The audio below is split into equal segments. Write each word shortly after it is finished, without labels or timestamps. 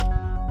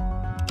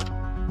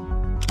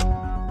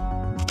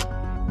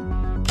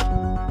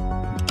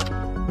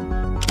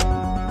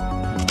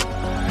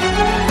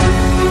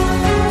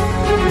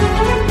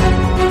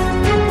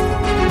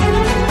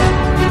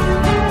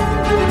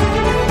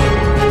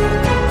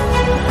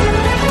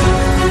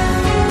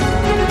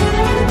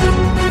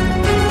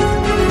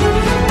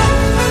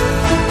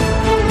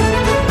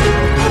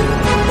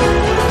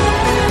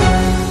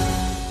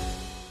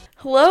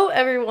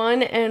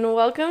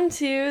welcome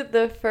to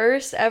the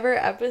first ever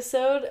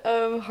episode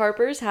of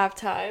Harper's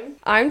Halftime.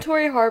 I'm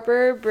Tori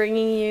Harper,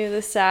 bringing you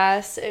the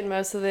sass and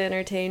most of the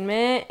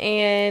entertainment,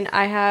 and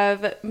I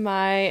have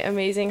my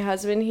amazing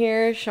husband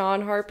here,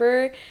 Shawn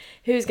Harper,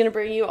 who's going to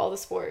bring you all the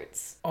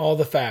sports. All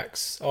the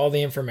facts, all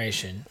the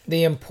information,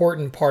 the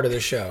important part of the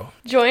show.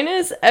 Join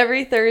us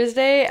every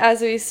Thursday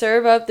as we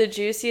serve up the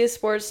juiciest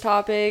sports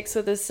topics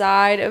with a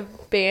side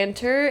of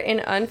banter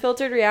and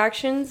unfiltered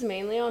reactions,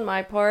 mainly on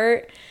my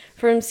part.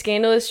 From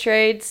scandalous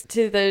trades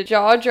to the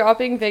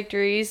jaw-dropping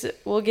victories,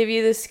 we'll give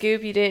you the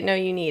scoop you didn't know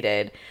you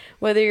needed.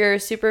 Whether you're a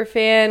super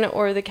fan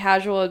or the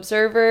casual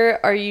observer,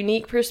 our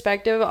unique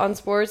perspective on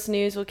sports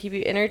news will keep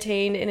you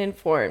entertained and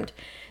informed.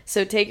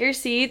 So take your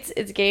seats.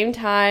 It's game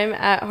time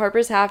at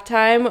Harper's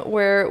Halftime,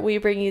 where we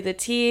bring you the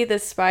tea, the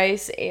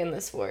spice, and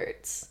the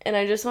sports. And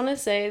I just want to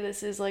say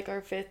this is like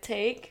our 5th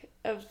take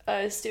of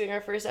us doing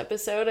our first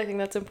episode. I think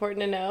that's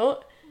important to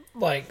note.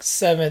 Like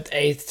 7th,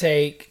 8th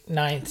take,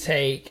 9th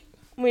take.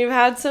 We've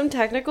had some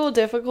technical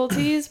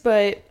difficulties,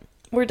 but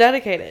we're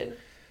dedicated.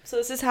 So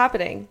this is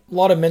happening. A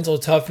lot of mental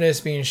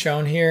toughness being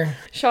shown here.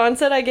 Shawn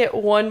said I get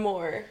one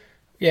more.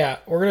 Yeah,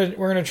 we're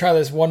gonna try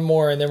this one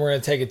more, and then we're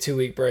gonna take a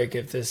 2-week break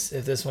if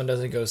this one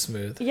doesn't go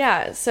smooth.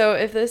 Yeah, so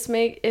if this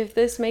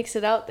makes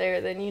it out there,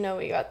 then you know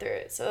we got through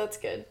it. So that's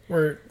good.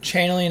 We're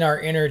channeling our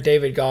inner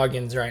David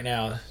Goggins right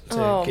now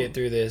to get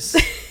through this.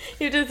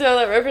 You have to throw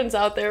that reference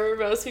out there where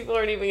most people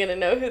aren't even gonna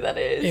know who that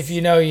is. If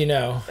you know, you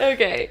know.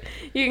 Okay,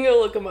 you can go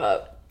look him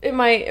up. It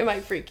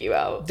might freak you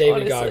out.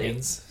 David honestly.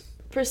 Goggins.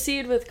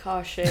 Proceed with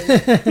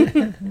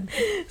caution.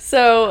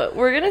 So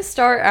we're going to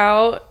start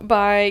out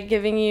by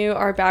giving you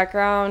our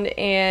background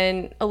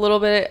and a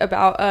little bit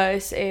about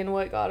us and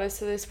what got us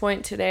to this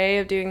point today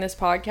of doing this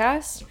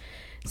podcast.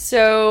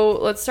 So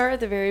let's start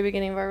at the very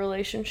beginning of our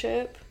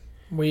relationship.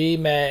 We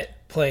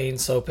met playing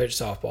slow pitch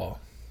softball.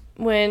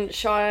 When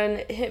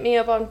Shawn hit me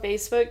up on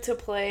Facebook to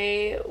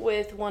play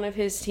with one of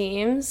his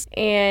teams,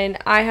 and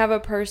I have a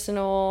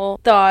personal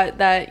thought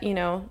that, you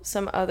know,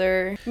 some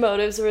other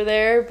motives were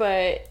there,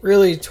 but...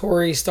 Really,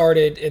 Tori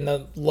started in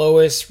the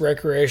lowest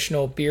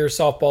recreational beer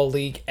softball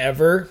league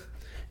ever,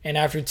 and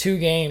after 2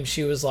 games,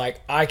 she was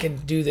like, I can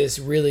do this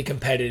really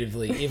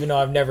competitively, even though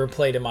I've never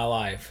played in my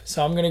life.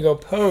 So I'm going to go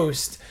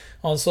post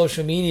on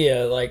social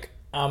media, like,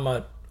 I'm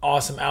an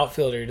awesome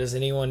outfielder. Does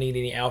anyone need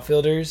any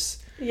outfielders?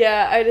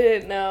 Yeah, I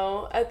didn't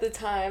know at the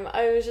time.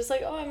 I was just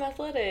like, oh, I'm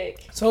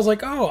athletic. So I was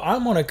like, oh,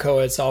 I'm on a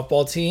co-ed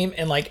softball team,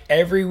 and like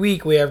every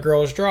week we have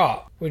girls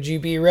drop. Would you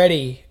be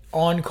ready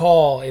on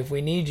call if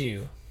we need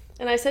you?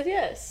 And I said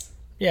yes.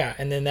 Yeah,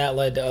 and then that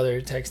led to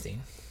other texting.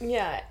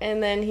 Yeah,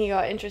 and then he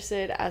got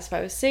interested, asked if I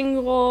was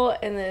single,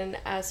 and then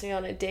asked me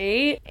on a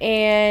date.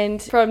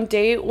 And from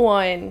date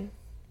 1...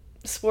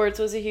 sports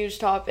was a huge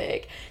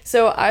topic.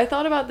 So I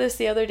thought about this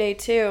the other day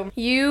too.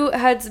 You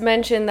had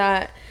mentioned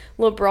that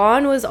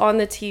LeBron was on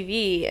the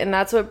TV, and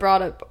that's what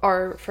brought up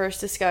our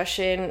first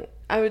discussion.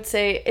 I would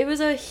say it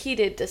was a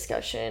heated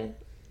discussion.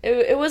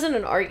 It wasn't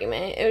an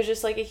argument. It was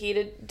just like a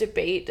heated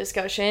debate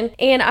discussion.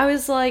 And I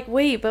was like,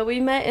 wait, but we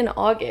met in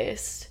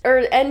August.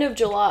 Or end of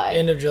July.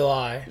 End of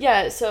July.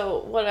 Yeah,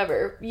 so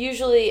whatever.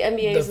 Usually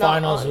NBA is not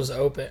on. The finals was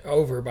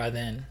over by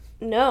then.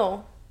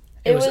 No.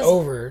 It was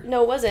over.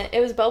 No, it wasn't.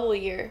 It was bubble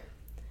year.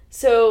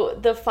 So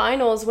the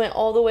finals went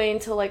all the way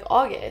until like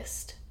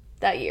August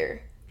that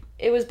year.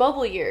 It was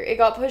bubble year. It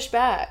got pushed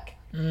back.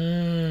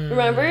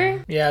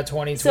 Remember? Yeah,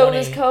 2020. So it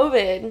was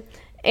COVID.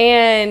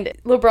 And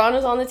LeBron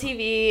was on the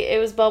TV. It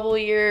was bubble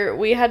year.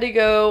 We had to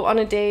go on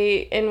a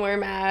date and wear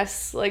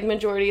masks like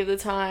majority of the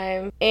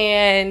time.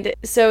 And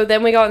so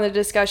then we got in the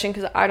discussion,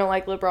 because I don't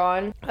like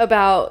LeBron,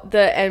 about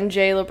the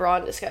MJ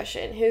LeBron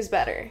discussion. Who's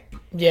better?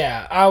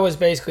 Yeah, I was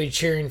basically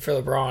cheering for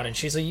LeBron, and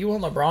she's like, you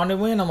want LeBron to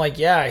win? I'm like,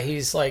 yeah,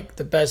 he's like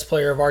the best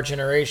player of our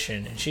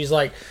generation. And she's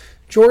like,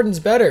 Jordan's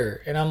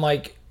better. And I'm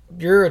like,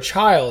 you're a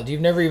child.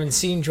 You've never even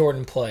seen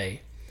Jordan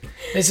play.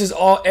 This is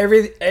all,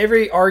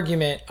 every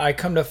argument I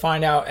come to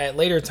find out at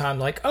later time,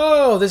 like,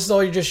 oh, this is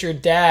all just your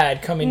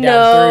dad coming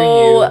down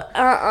through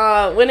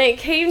you. When it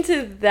came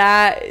to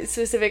that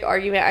specific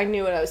argument, I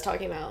knew what I was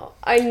talking about.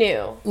 I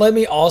knew. Let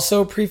me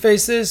also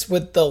preface this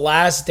with The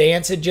Last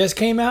Dance. It just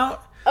came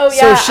out. Oh,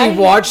 yeah. So she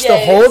watched the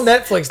whole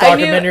Netflix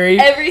documentary.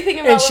 I knew everything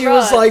about And she LeBron.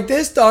 was like,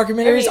 this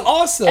documentary is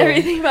awesome.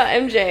 Everything about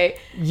MJ.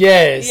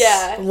 Yes.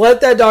 Yeah.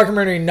 Let that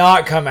documentary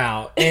not come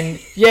out. And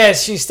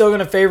yes, she's still going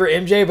to favor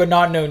MJ, but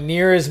not know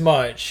near as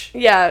much.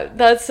 Yeah,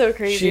 that's so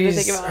crazy to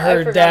think She's about.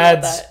 her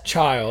dad's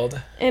child.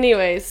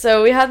 Anyways,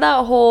 so we had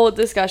that whole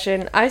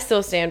discussion. I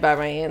still stand by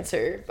my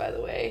answer, by the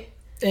way.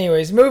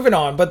 Anyways, moving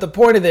on. But the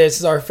point of this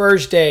is our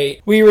first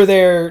date. We were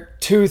there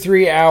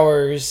 2-3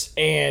 hours,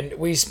 and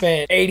we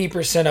spent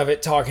 80% of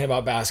it talking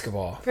about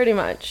basketball. Pretty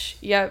much.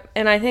 Yep.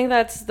 And I think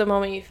that's the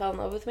moment you fell in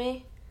love with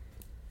me.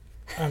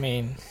 I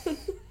mean...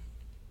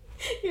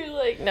 You're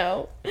like,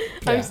 no, yeah.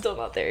 I'm still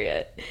not there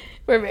yet.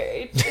 We're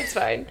married. It's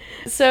fine.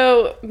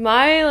 So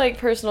my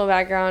personal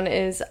background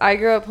is I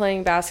grew up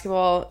playing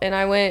basketball, and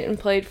I went and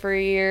played for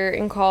a year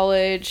in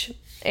college.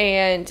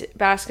 And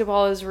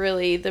basketball is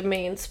really the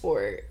main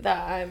sport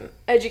that I'm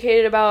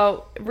educated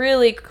about.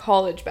 Really,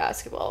 college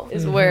basketball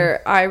is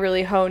where I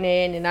really hone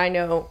in and I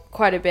know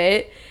quite a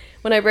bit.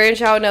 When I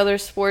branch out in other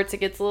sports, it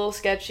gets a little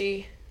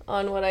sketchy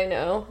on what I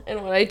know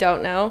and what I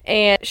don't know.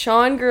 And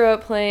Shawn grew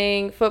up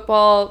playing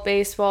football,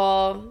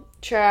 baseball,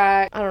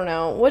 track. I don't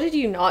know. What did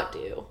you not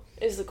do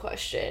is the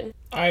question.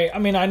 I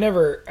mean, I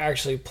never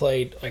actually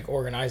played like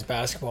organized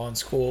basketball in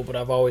school, but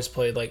I've always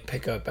played like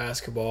pickup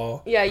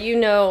basketball. Yeah, you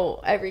know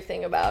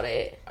everything about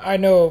it. I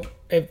know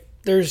if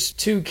there's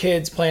 2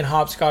 kids playing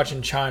hopscotch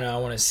in China, I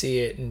want to see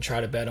it and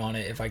try to bet on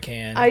it if I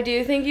can. I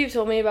do think you've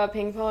told me about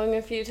ping pong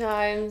a few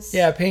times.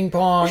 Yeah, ping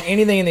pong,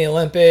 anything in the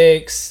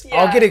Olympics. Yeah.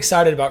 I'll get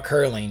excited about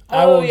curling.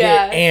 I will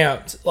get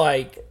amped.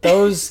 Like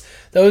those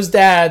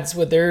dads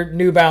with their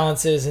New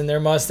Balances and their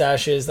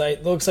mustaches,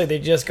 like, looks like they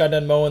just got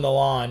done mowing the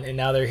lawn and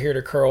now they're here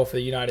to curl for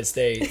the United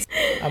States.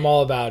 I'm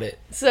all about it.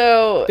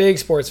 So big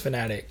sports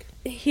fanatic.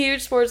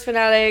 Huge sports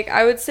fanatic.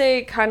 I would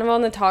say kind of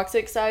on the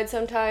toxic side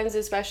sometimes,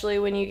 especially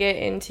when you get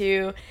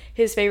into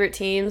his favorite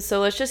teams. So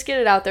let's just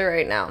get it out there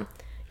right now.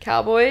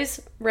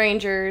 Cowboys,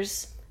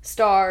 Rangers,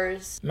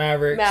 Stars,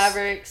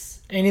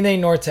 Mavericks.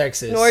 Anything North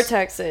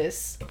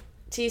Texas.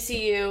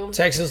 TCU.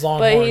 Texas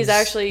Longhorns. But he's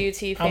actually a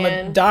UT fan. I'm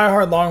a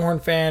diehard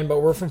Longhorn fan,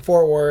 but we're from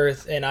Fort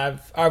Worth, and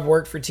I've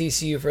worked for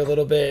TCU for a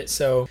little bit,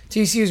 so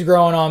TCU's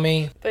growing on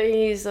me. But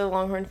he's a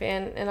Longhorn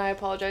fan, and I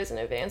apologize in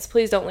advance.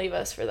 Please don't leave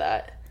us for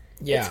that.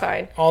 Yeah, it's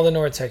fine. All the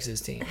North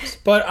Texas teams.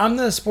 But I'm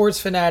the sports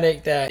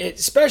fanatic that,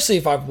 especially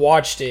if I've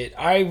watched it,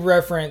 I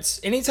reference,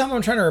 anytime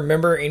I'm trying to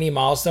remember any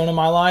milestone in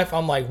my life,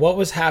 I'm like, what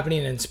was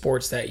happening in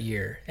sports that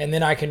year? And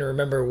then I can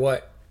remember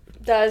what.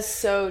 That's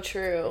so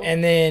true.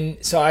 And then,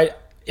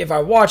 if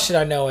I watched it,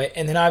 I know it.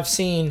 And then I've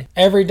seen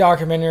every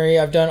documentary.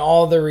 I've done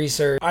all the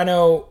research. I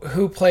know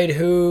who played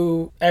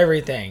who,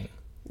 everything.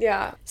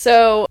 Yeah.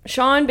 So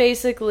Shawn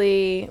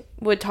basically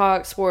would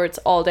talk sports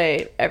all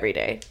day, every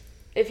day.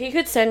 If he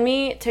could send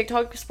me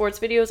TikTok sports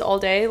videos all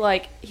day,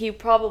 like, he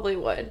probably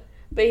would.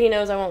 But he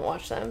knows I won't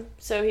watch them,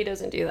 so he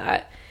doesn't do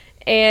that.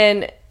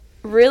 And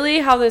really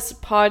how this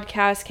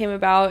podcast came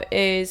about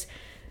is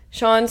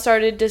Shawn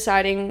started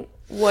deciding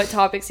what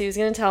topics he was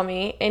going to tell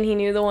me, and he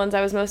knew the ones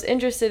I was most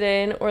interested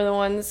in or the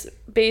ones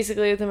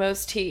basically with the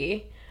most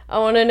tea. I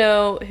want to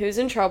know who's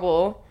in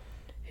trouble,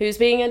 who's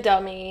being a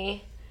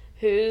dummy,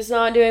 who's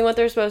not doing what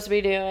they're supposed to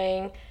be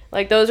doing.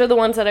 Like, those are the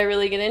ones that I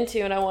really get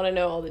into, and I want to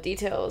know all the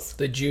details.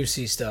 The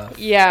juicy stuff.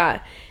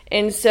 Yeah.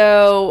 And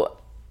so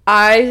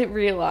I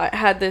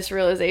had this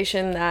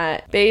realization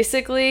that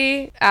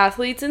basically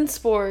athletes in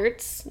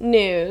sports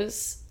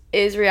news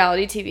is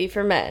reality TV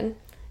for men.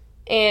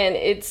 And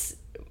it's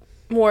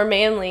more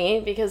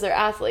manly because they're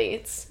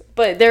athletes,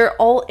 but they're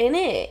all in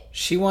it.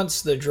 She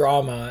wants the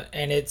drama,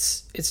 and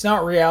it's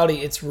not reality,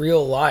 it's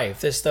real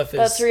life. This stuff is...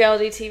 That's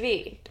reality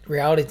TV.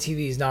 Reality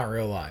TV is not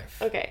real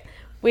life. Okay.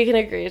 We can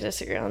agree to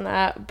disagree on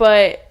that.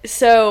 But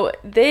so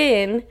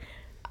then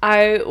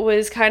I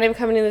was kind of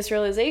coming to this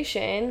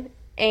realization,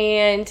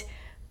 and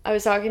I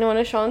was talking to one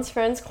of Shawn's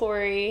friends,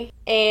 Corey,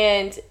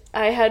 and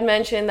I had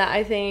mentioned that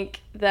I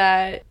think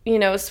that,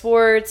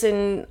 sports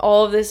and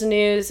all of this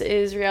news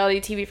is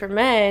reality TV for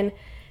men.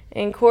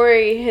 And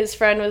Corey, his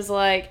friend, was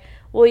like,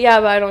 well, yeah,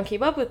 but I don't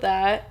keep up with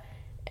that.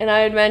 And I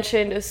had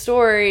mentioned a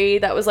story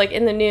that was like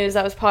in the news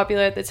that was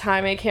popular at the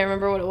time. I can't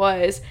remember what it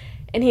was.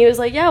 And he was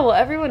like, yeah, well,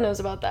 everyone knows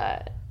about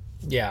that.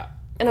 Yeah.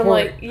 And I'm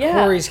like,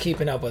 yeah. Corey's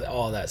keeping up with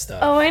all that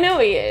stuff. Oh, I know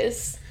he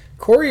is.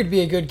 Corey would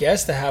be a good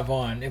guest to have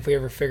on if we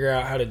ever figure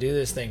out how to do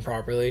this thing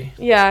properly.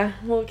 Yeah,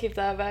 we'll keep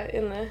that back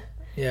in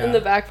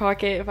the back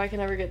pocket if I can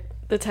ever get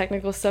the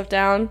technical stuff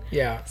down.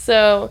 Yeah.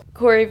 So,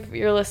 Corey, if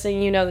you're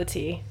listening, you know the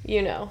tea.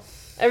 You know.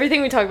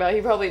 Everything we talk about,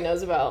 he probably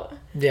knows about.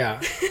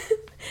 Yeah.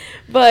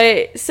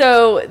 But,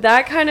 so,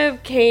 that kind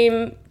of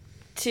came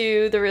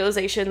to the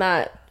realization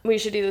that we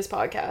should do this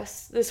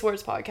podcast, the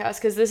sports podcast,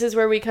 because this is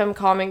where we come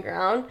common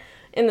ground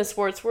in the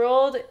sports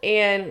world.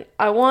 And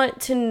I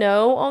want to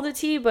know all the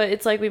tea, but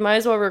it's like we might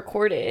as well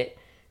record it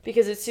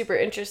because it's super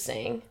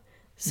interesting.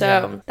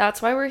 So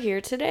That's why we're here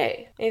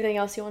today. Anything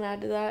else you want to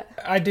add to that?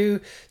 I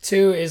do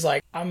too, is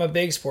like, I'm a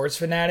big sports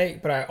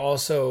fanatic, but I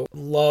also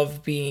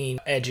love being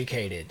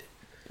educated.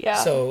 Yeah.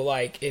 So,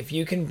 like, if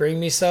you can bring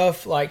me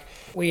stuff, like,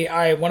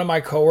 one of my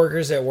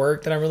coworkers at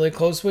work that I'm really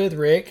close with,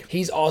 Rick,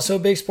 he's also a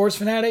big sports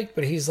fanatic,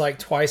 but he's like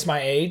twice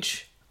my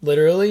age,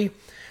 literally.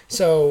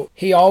 So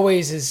he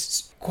always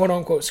is, quote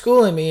unquote,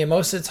 schooling me, and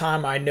most of the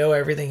time I know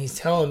everything he's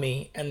telling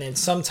me, and then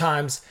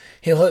sometimes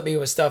he'll hit me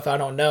with stuff I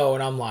don't know,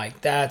 and I'm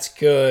like, that's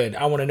good.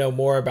 I want to know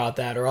more about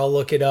that, or I'll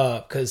look it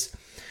up, because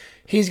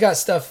he's got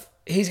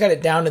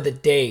it down to the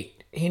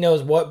date. He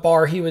knows what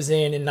bar he was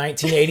in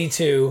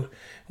 1982.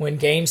 When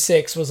Game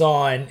 6 was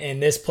on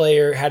and this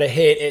player had a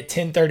hit at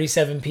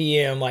 10:37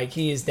 p.m., like,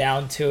 he is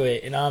down to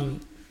it, and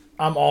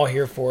I'm all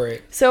here for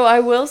it. So I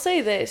will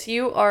say this,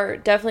 you are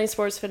definitely a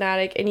sports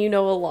fanatic and you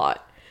know a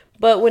lot.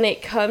 But when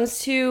it comes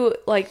to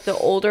like the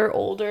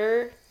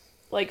older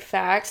like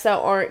facts that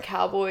aren't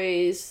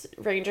Cowboys,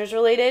 Rangers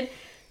related,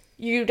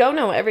 you don't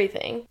know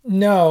everything.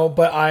 No,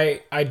 but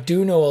I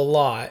do know a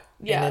lot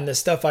Yeah. And then the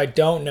stuff I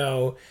don't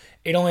know,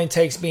 it only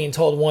takes being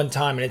told one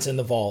time and it's in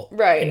the vault.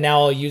 Right. And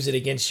now I'll use it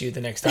against you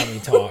the next time we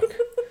talk.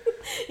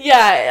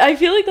 Yeah, I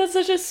feel like that's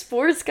such a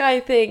sports guy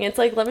thing. It's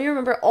like, let me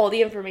remember all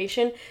the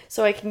information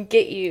so I can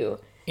get you.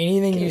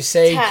 Anything you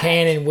say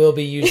can and will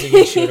be used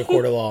against you in a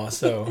court of law.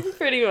 So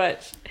pretty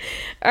much.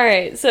 All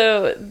right,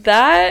 so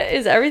that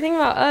is everything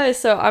about us.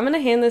 So I'm going to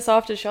hand this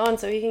off to Shawn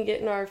so he can get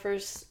into our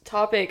first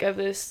topic of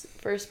this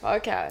first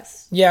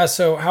podcast. Yeah,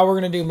 so how we're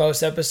going to do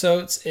most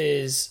episodes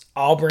is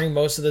I'll bring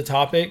most of the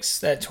topics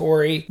that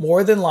Tori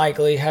more than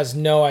likely has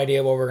no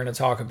idea what we're going to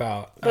talk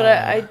about. But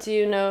I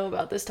do know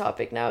about this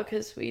topic now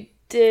because we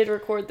did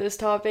record this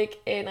topic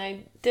and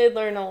I did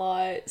learn a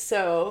lot.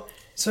 So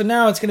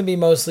now it's going to be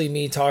mostly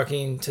me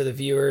talking to the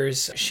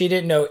viewers. She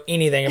didn't know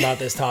anything about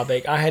this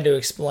topic. I had to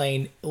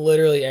explain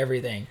literally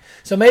everything.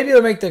 So maybe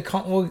it'll make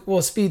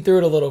we'll speed through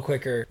it a little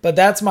quicker. But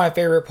that's my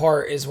favorite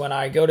part is when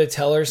I go to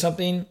tell her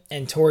something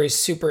and Tori's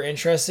super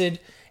interested.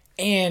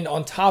 And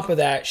on top of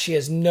that, she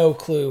has no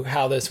clue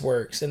how this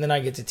works. And then I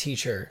get to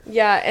teach her.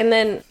 Yeah, and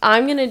then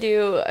I'm going to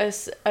do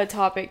a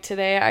topic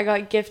today. I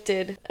got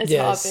gifted a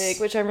topic,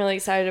 which I'm really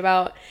excited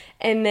about.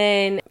 And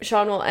then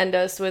Shawn will end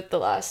us with the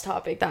last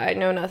topic that I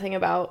know nothing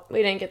about.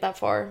 We didn't get that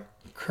far.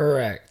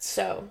 Correct.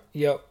 So.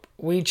 Yep.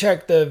 We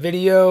checked the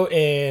video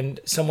and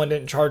someone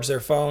didn't charge their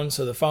phone.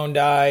 So the phone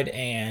died.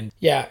 And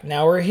yeah,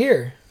 now we're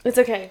here. It's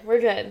okay.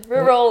 We're good.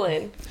 We're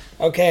rolling.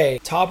 Okay,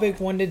 topic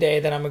 1 today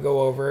that I'm going to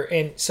go over.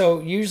 And so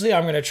usually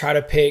I'm going to try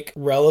to pick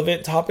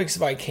relevant topics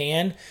if I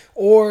can,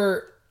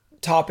 or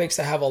topics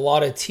that have a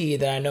lot of tea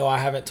that I know I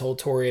haven't told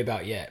Tori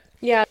about yet.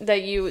 Yeah,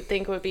 that you would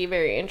think would be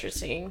very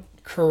interesting.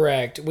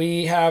 Correct.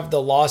 We have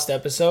the Lost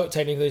episode.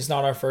 Technically, it's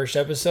not our first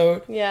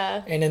episode.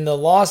 Yeah. And in the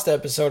Lost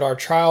episode, our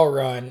trial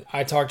run,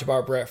 I talked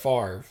about Brett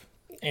Favre.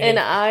 And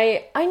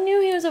I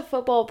knew he was a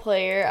football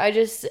player. I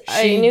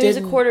knew he was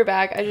a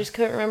quarterback. I just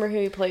couldn't remember who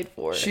he played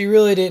for. She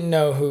really didn't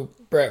know who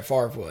Brett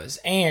Favre was.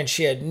 And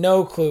she had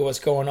no clue what's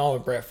going on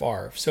with Brett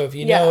Favre. So if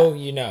you know,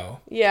 you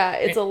know. Yeah,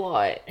 it's a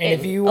lot. And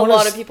if you want a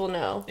lot of people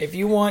know. If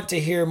you want to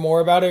hear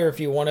more about it, or if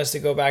you want us to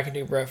go back and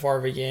do Brett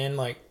Favre again,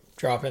 like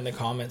drop it in the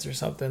comments or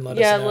something. Let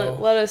us know. Yeah,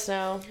 let us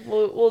know.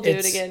 We'll do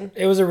it again.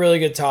 It was a really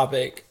good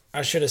topic.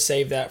 I should have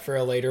saved that for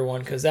a later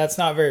one because that's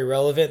not very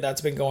relevant.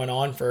 That's been going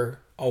on for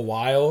a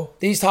while.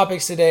 These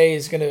topics today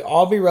is going to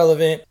all be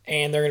relevant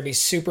and they're going to be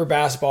super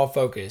basketball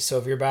focused. So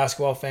if you're a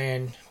basketball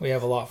fan, we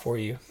have a lot for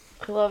you.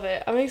 I love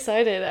it. I'm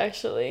excited,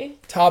 actually.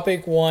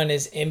 Topic 1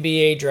 is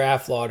NBA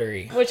Draft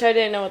Lottery. Which I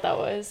didn't know what that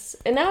was.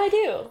 And now I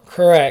do.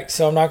 Correct.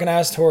 So I'm not going to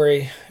ask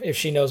Tori if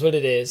she knows what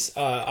it is.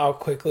 I'll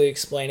quickly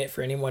explain it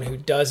for anyone who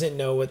doesn't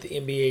know what the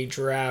NBA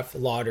Draft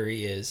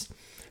Lottery is.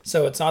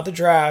 So it's not the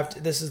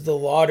draft. This is the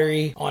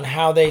lottery on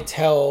how they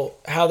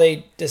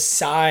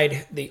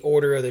decide the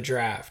order of the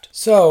draft.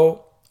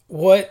 So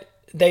what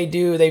they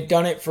do, they've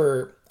done it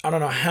for I don't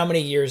know how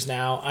many years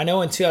now. I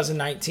know in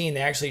 2019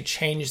 they actually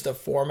changed the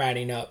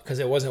formatting up because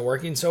it wasn't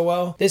working so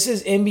well. This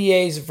is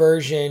NBA's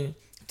version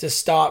to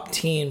stop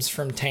teams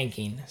from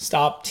tanking,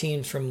 stop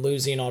teams from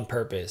losing on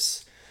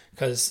purpose,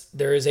 because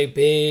there is a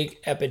big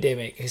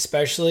epidemic,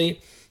 especially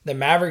the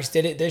Mavericks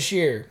did it this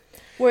year.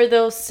 Where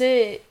they'll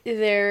sit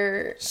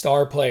their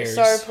star players.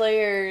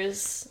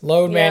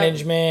 Load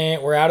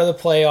management, we're out of the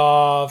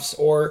playoffs,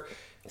 or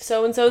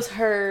so-and-so's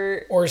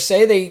hurt. Or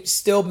say they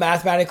still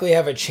mathematically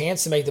have a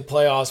chance to make the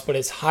playoffs, but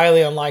it's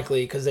highly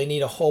unlikely because they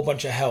need a whole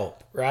bunch of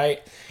help,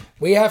 right?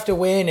 We have to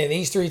win and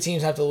these 3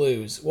 teams have to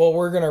lose. Well,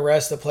 we're going to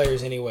rest the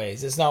players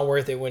anyways. It's not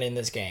worth it winning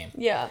this game.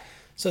 Yeah.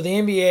 So the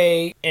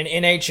NBA and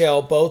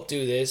NHL both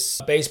do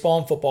this. Baseball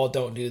and football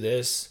don't do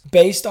this.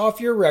 Based off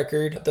your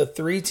record, the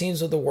 3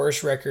 teams with the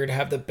worst record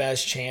have the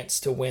best chance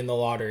to win the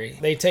lottery.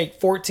 They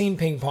take 14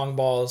 ping pong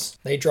balls.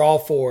 They draw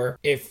 4.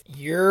 If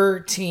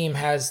your team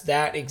has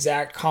that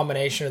exact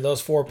combination of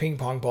those 4 ping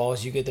pong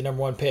balls, you get the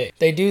number 1 pick.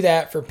 They do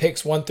that for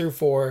picks 1 through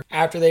 4.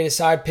 After they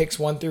decide picks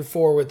 1 through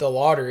 4 with the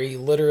lottery,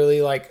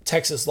 literally like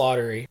Texas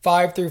lottery,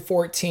 5 through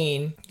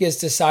 14 gets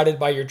decided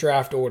by your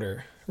draft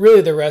order.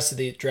 Really, the rest of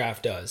the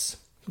draft does.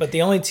 But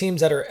the only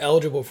teams that are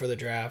eligible for the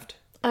draft.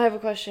 I have a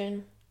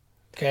question.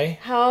 Okay.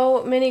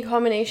 How many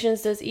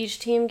combinations does each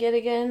team get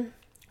again?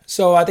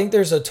 So I think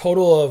there's a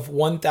total of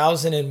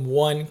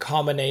 1,001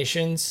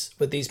 combinations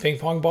with these ping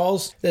pong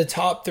balls. The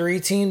top 3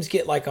 teams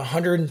get like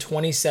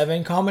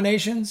 127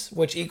 combinations,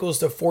 which equals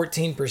to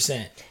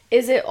 14%.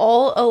 Is it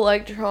all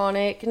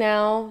electronic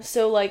now?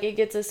 So like it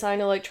gets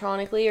assigned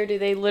electronically, or do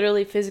they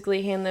literally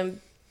physically hand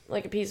them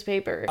like a piece of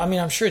paper? I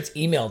mean, I'm sure it's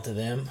emailed to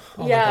them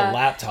on like a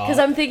laptop. Because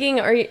I'm thinking,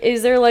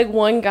 is there like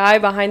one guy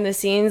behind the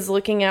scenes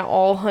looking at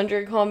all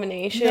 100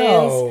 combinations?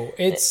 No,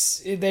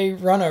 they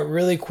run a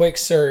really quick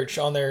search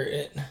on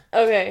their.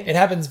 Okay. It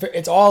happens.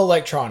 It's all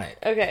electronic.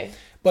 Okay.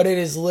 But it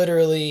is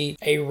literally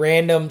a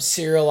random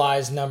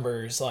serialized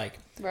numbers, like.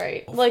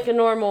 Right. Like a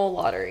normal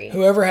lottery.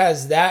 Whoever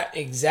has that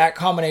exact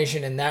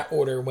combination in that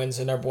order wins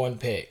the number 1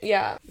 pick.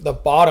 Yeah. The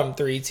bottom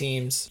 3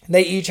 teams,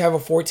 they each have a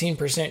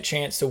 14%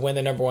 chance to win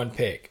the number 1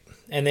 pick.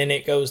 And then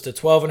it goes to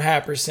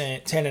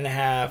 12.5%,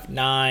 10.5%,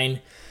 9%,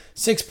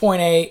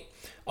 6.8%,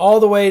 all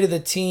the way to the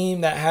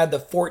team that had the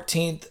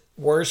 14th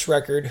worst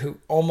record, who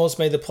almost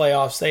made the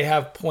playoffs. They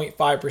have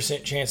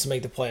 0.5% chance to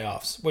make the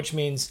playoffs, which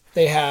means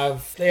they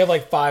have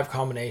like 5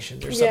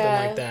 combinations or something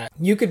like that.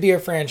 You could be a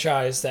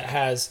franchise that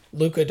has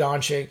Luka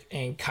Doncic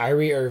and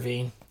Kyrie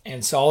Irving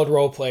and solid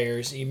role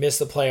players. You miss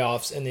the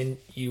playoffs and then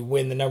you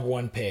win the number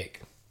 1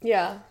 pick.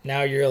 Yeah.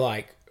 Now you're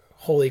like,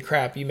 holy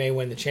crap, you may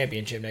win the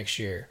championship next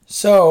year.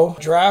 So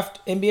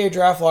NBA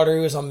draft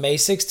lottery was on May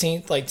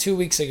 16th, like 2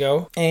 weeks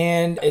ago.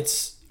 And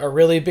it's a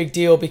really big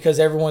deal because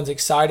everyone's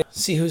excited to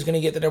see who's going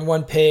to get the number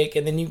 1 pick.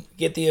 And then you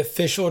get the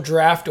official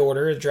draft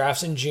order. The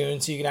draft's in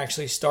June, so you can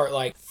actually start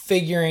like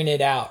figuring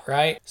it out,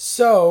 right?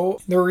 So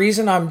the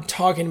reason I'm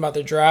talking about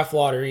the draft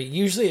lottery,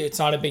 usually it's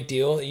not a big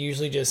deal. It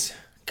usually just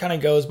kind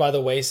of goes by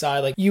the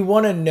wayside. Like, you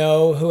want to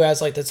know who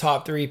has like the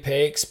top 3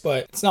 picks,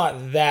 but it's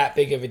not that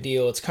big of a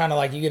deal. It's kind of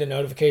like you get a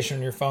notification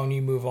on your phone,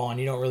 you move on,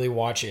 you don't really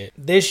watch it.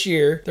 This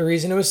year, the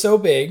reason it was so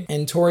big,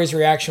 and Tori's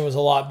reaction was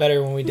a lot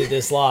better when we did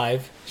this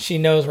live, she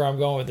knows where I'm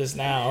going with this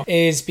now,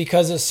 is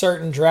because of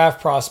certain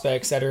draft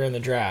prospects that are in the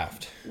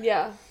draft.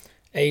 Yeah.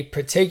 A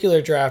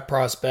particular draft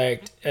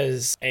prospect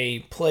is a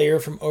player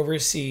from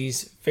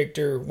overseas,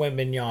 Victor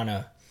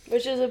Wembanyama.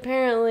 Which is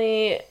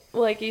apparently,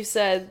 like you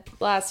said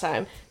last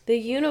time, the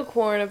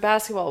unicorn of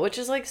basketball, which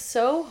is like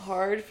so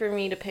hard for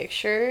me to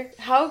picture.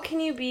 How can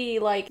you be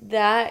like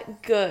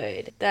that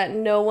good that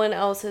no one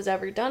else has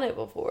ever done it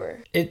before?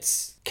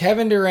 It's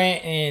Kevin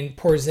Durant and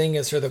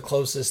Porzingis are the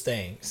closest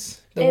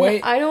things.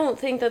 I don't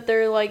think that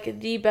they're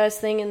like the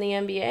best thing in the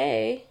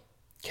NBA.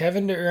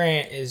 Kevin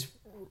Durant is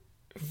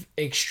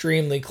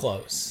extremely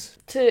close.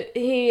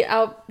 He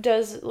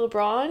outdoes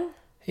LeBron?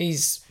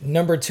 He's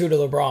number 2 to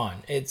LeBron.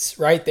 It's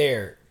right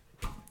there.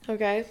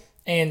 Okay.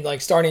 And like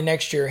starting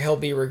next year, he'll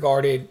be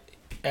regarded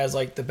as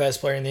like the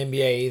best player in the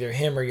NBA, either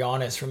him or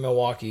Giannis from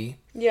Milwaukee.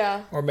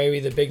 Yeah. Or maybe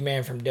the big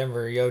man from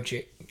Denver,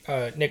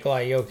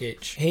 Nikola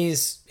Jokic.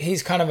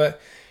 He's kind of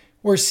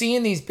we're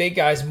seeing these big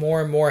guys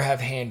more and more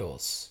have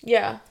handles.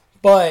 Yeah.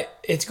 But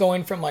it's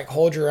going from like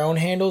hold your own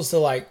handles to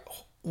like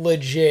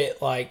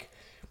legit, like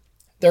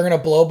they're going to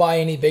blow by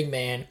any big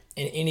man,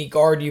 and any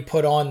guard you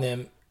put on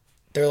them,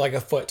 they're like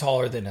a foot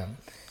taller than them.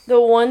 The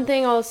one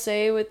thing I'll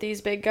say with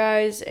these big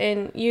guys,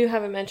 and you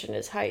haven't mentioned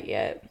his height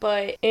yet,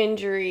 but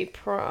injury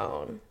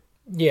prone.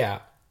 Yeah.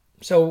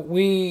 So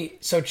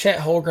Chet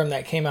Holmgren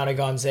that came out of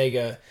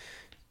Gonzaga,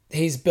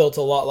 he's built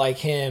a lot like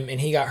him,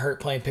 and he got hurt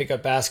playing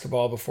pickup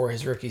basketball before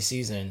his rookie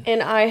season.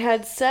 And I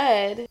had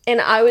said, and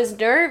I was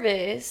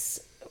nervous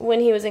when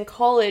he was in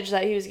college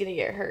that he was going to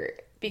get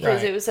hurt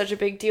because It was such a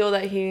big deal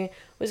that he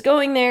was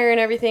going there and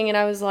everything. And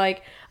I was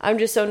like, I'm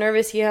just so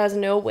nervous. He has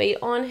no weight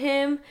on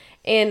him.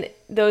 And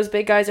those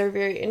big guys are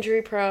very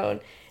injury prone.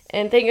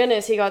 And thank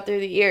goodness he got through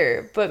the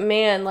year. But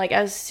man, like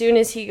as soon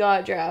as he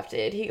got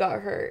drafted, he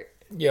got hurt.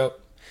 Yep.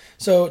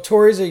 So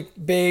Tori's a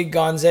big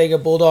Gonzaga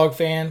Bulldog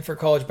fan for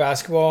college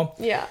basketball.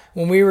 Yeah.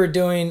 When we were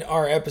doing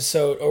our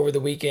episode over the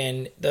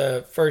weekend,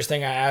 the first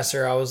thing I asked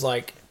her, I was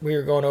like, we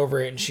were going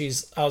over it,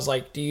 and I was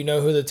like, do you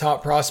know who the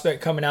top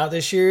prospect coming out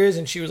this year is?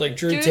 And she was like,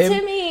 Drew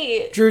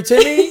Timme. Drew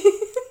Timme?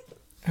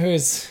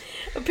 Who's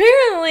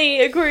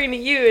apparently, according to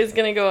you, is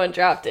going to go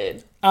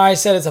undrafted. I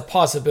said it's a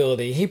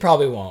possibility. He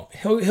probably won't.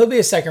 He'll be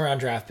a second-round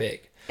draft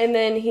pick. And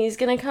then he's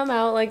going to come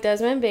out like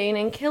Desmond Bane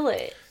and kill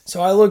it.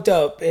 So I looked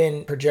up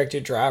in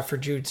projected draft for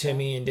Drew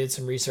Timme and did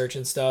some research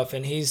and stuff,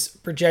 and he's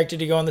projected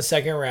to go in the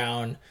second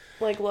round.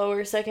 Like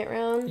lower second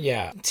round?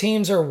 Yeah.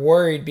 Teams are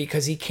worried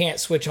because he can't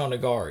switch on to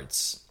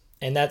guards.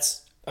 And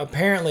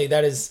apparently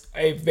that is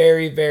a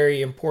very,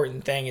 very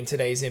important thing in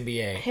today's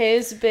NBA.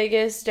 His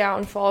biggest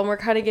downfall, and we're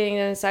kind of getting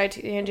on a side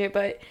tangent,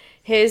 but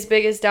his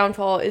biggest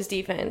downfall is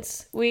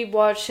defense. We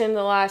watched him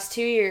the last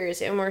 2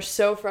 years, and we're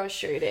so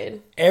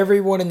frustrated.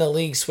 Everyone in the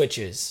league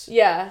switches.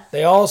 Yeah.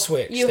 They all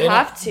switch. You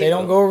have to. They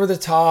don't go over the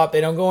top. They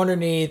don't go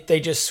underneath.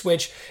 They just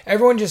switch.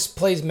 Everyone just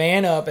plays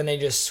man up, and they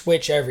just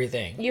switch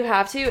everything. You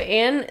have to,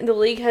 and the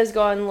league has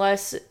gone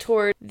less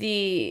toward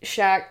the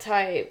Shaq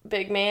type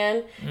big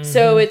man. Mm-hmm.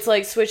 So it's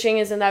like switching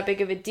isn't that big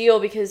of a deal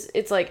because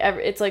it's like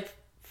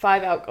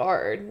 5-out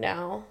guard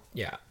now.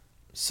 Yeah.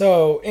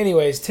 So,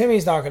 anyways,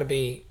 Timmy's not going to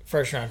be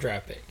first-round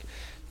draft pick.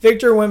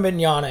 Victor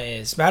Wembanyama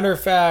is. Matter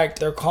of fact,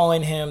 they're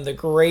calling him the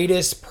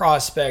greatest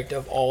prospect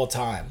of all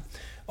time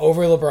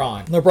over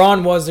LeBron.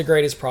 LeBron was the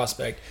greatest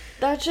prospect.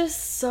 That's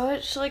just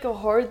such like a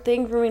hard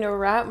thing for me to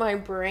wrap my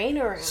brain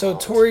around. So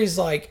Tori's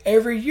like,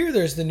 every year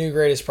there's the new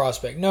greatest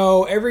prospect.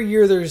 No, every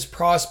year there's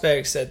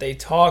prospects that they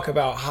talk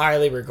about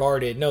highly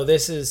regarded. No,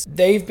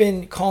 they've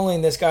been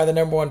calling this guy the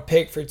number 1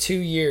 pick for 2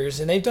 years,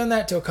 and they've done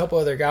that to a couple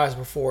other guys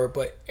before,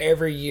 but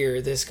every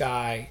year this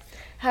guy...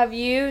 Have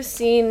you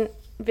seen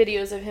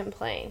videos of him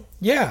playing?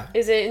 Yeah.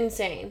 Is it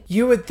insane?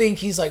 You would think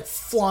he's like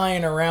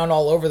flying around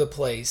all over the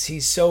place.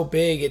 He's so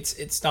big,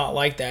 it's not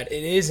like that.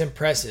 It is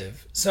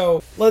impressive.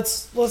 So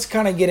let's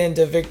kind of get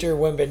into Victor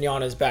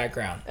Wembanyama's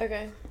background.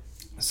 Okay.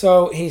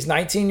 So he's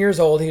 19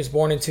 years old. He was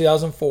born in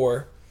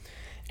 2004.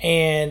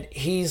 And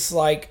he's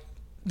like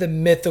the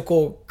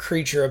mythical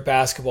creature of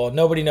basketball.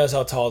 Nobody knows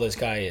how tall this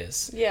guy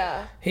is.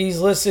 Yeah. He's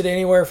listed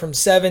anywhere from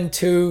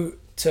 7'2"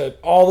 to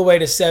all the way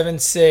to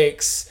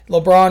 7'6".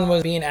 LeBron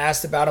was being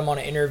asked about him on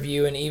an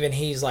interview, and even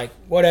he's like,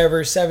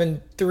 whatever,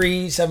 7'3",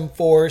 7'4",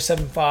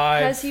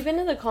 7'5". Has he been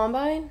to the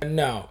combine?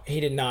 No, he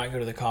did not go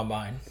to the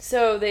combine.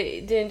 So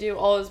they didn't do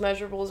all his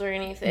measurables or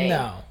anything?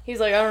 No. He's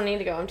like, I don't need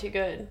to go. I'm too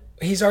good.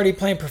 He's already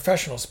playing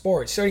professional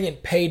sports. He's already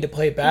getting paid to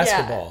play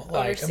basketball. Yeah,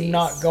 like, overseas. I'm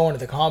not going to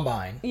the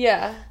combine.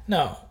 Yeah.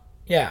 No.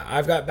 Yeah,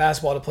 I've got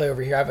basketball to play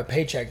over here. I have a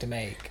paycheck to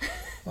make.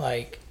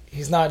 Like,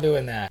 he's not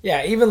doing that.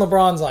 Yeah, even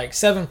LeBron's like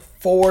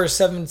 7'4",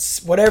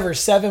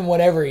 7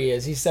 whatever he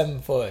is. He's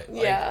 7 foot.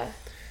 Like, Yeah.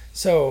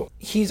 So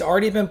he's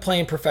already been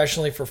playing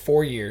professionally for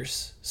 4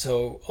 years.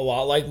 So a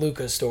lot like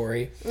Luka's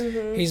story.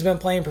 Mm-hmm. He's been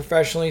playing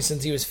professionally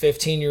since he was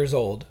 15 years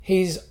old.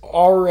 He's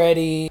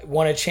already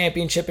won a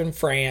championship in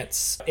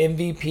France,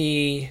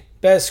 MVP,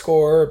 best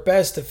scorer,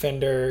 best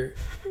defender,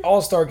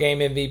 All-Star Game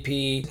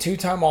MVP,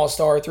 2-time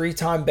All-Star,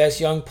 3-time Best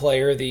Young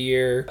Player of the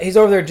Year. He's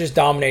over there just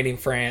dominating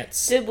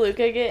France. Did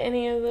Luka get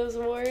any of those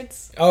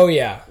awards? Oh,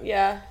 yeah.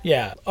 Yeah.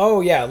 Yeah.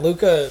 Oh, yeah.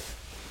 Luka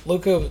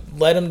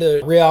led him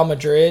to Real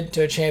Madrid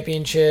to a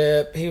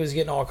championship. He was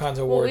getting all kinds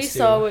of awards, Well, we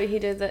saw what he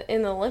did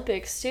in the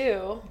Olympics,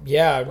 too.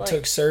 Yeah,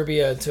 took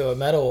Serbia to a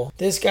medal.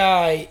 This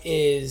guy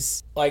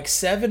is like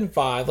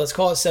 7'5". Let's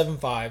call it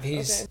 7'5".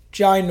 He's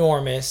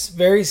ginormous.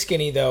 Very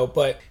skinny, though,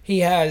 but he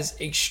has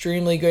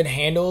extremely good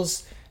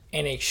handles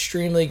and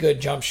extremely good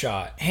jump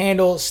shot.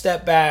 Handle,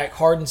 step back,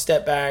 harden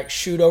step back,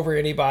 shoot over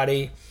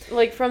anybody.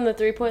 Like from the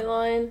 3-point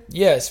line?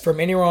 Yes, from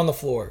anywhere on the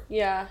floor.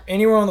 Yeah.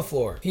 Anywhere on the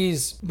floor.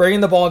 He's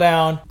bringing the ball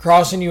down,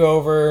 crossing you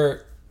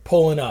over,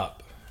 pulling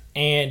up.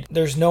 And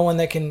there's no one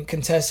that can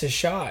contest his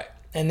shot.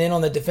 And then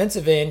on the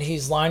defensive end,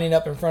 he's lining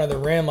up in front of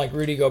the rim like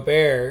Rudy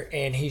Gobert,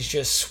 and he's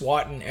just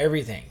swatting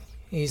everything.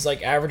 He's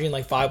like averaging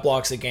like 5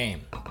 blocks a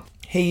game.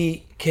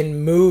 He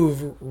can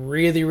move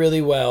really,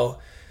 really well,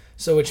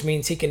 so which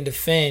means he can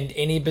defend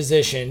any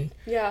position.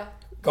 Yeah.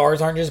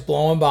 Guards aren't just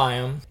blowing by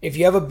him. If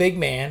you have a big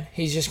man,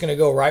 he's just going to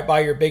go right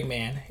by your big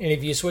man. And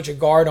if you switch a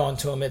guard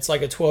onto him, it's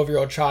like a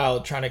 12-year-old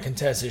child trying to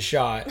contest his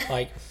shot.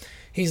 Like,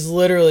 he's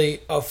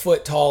literally a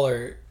foot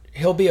taller.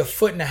 He'll be a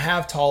foot and a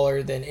half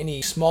taller than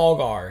any small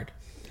guard.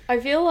 I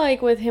feel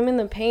like with him in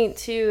the paint,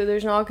 too,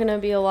 there's not going to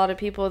be a lot of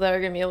people that are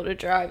going to be able to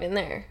drive in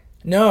there.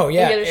 No,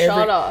 yeah. Get a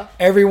shot off.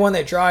 Everyone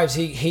that drives,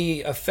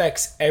 he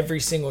affects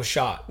every single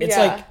shot. It's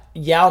like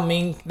Yao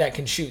Ming that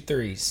can shoot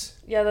threes.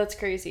 Yeah, that's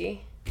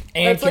crazy.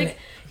 And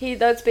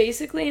That's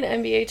basically in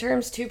NBA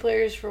terms 2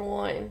 players for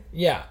 1.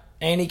 Yeah,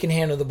 and he can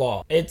handle the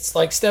ball. It's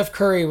like Steph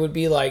Curry would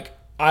be like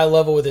eye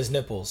level with his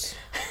nipples.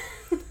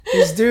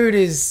 This dude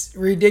is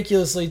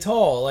ridiculously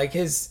tall. Like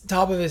his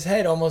top of his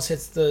head almost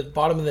hits the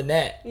bottom of the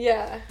net.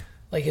 Yeah.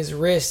 Like his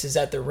wrist is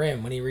at the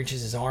rim when he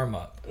reaches his arm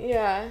up.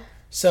 Yeah.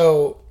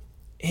 So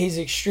he's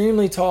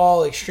extremely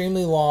tall,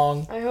 extremely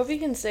long. I hope he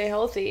can stay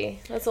healthy.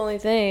 That's the only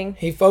thing.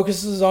 He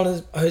focuses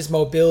on his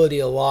mobility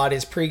a lot,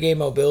 his pregame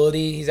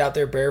mobility. He's out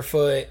there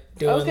barefoot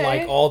doing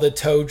like all the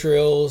toe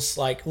drills,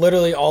 like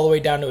literally all the way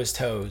down to his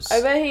toes.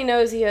 I bet he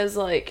knows he has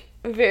like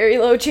very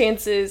low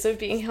chances of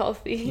being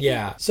healthy.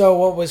 Yeah. So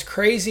what was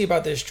crazy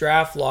about this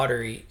draft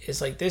lottery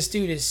is like this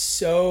dude is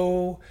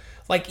so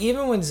like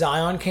even when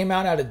Zion came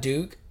out of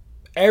Duke,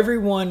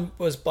 everyone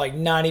was like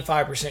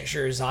 95%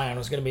 sure Zion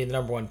was going to be the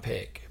number 1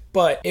 pick.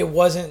 But it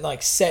wasn't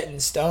like set in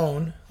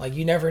stone. Like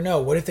you never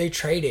know. What if they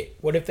trade it?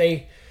 What if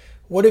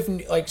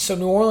so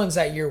New Orleans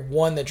that year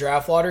won the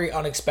draft lottery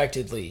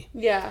unexpectedly.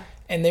 Yeah.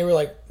 And they were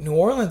like, New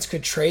Orleans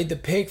could trade the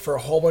pick for a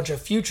whole bunch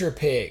of future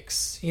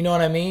picks. You know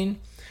what I mean?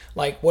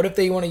 Like, what if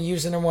they want to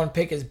use the number 1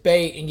 pick as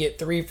bait and get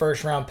 3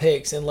 first-round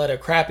picks and let a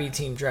crappy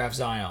team draft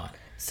Zion?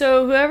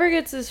 So whoever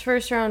gets this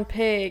first-round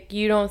pick,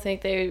 you don't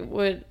think they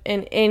would,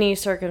 in any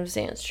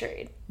circumstance,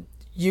 trade?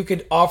 You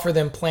could offer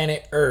them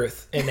planet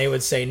Earth, and they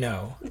would say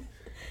no.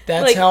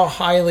 That's how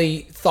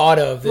highly thought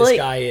of this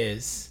guy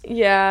is.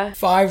 Yeah.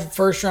 5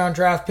 first-round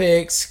draft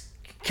picks,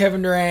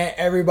 Kevin Durant,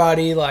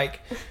 everybody, like...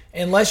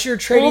 Unless you're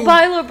trading... We'll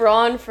buy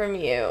LeBron from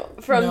you.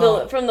 From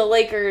the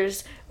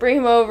Lakers. Bring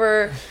him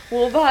over.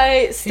 We'll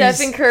buy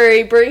Stephen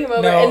Curry. Bring him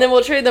over. And then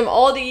we'll trade them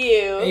all to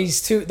you.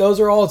 Those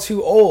are all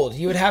too old.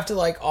 You would have to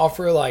like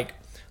offer like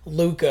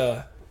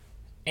Luka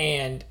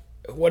and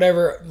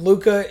whatever.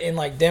 Luka in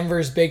like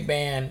Denver's big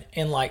man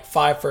and like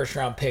 5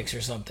 first-round picks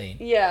or something.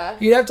 Yeah.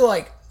 You'd have to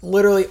like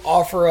literally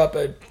offer up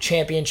a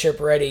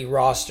championship-ready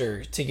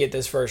roster to get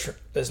this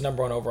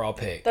number 1 overall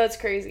pick. That's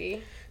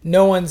crazy.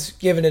 No one's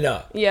giving it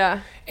up.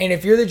 Yeah. And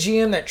if you're the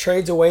GM that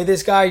trades away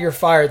this guy, you're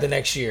fired the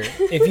next year.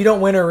 If you don't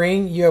win a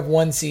ring, you have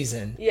 1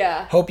 season.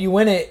 Yeah. Hope you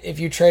win it if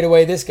you trade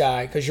away this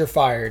guy because you're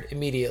fired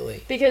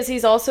immediately. Because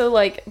he's also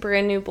like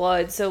brand new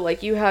blood. So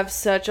like you have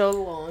such a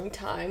long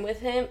time with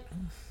him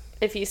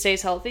if he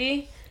stays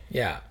healthy.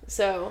 Yeah.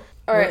 So,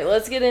 all right,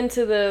 let's get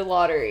into the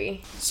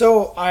lottery.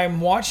 So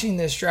I'm watching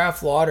this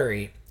draft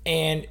lottery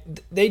and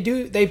they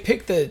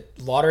pick the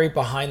lottery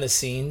behind the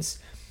scenes.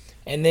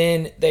 And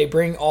then they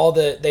bring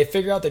they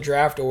figure out the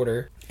draft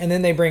order, and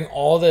then they bring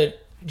all the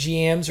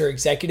GMs or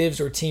executives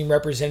or team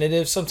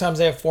representatives, sometimes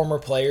they have former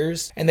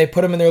players, and they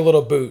put them in their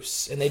little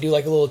booths, and they do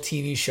like a little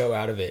TV show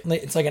out of it.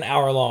 It's like an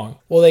hour long.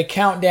 Well, they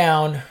count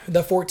down,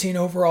 the 14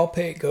 overall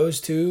pick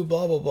goes to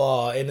blah, blah,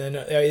 blah, and then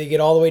they get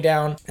all the way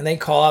down, and they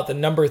call out the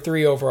number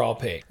 3 overall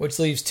pick, which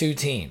leaves 2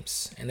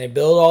 teams, and they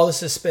build all the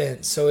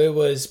suspense. So it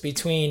was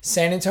between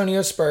San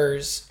Antonio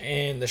Spurs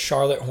and the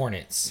Charlotte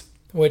Hornets.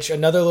 Which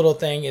another little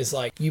thing is,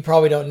 like, you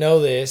probably don't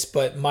know this,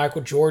 but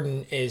Michael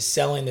Jordan is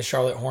selling the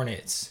Charlotte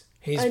Hornets.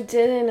 I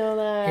didn't know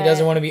that. He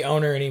doesn't want to be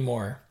owner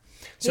anymore.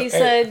 So he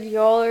said,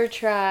 y'all are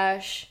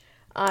trash.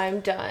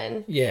 I'm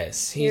done.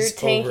 Yes. You're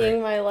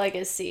tanking my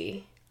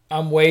legacy.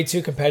 I'm way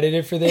too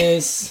competitive for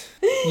this.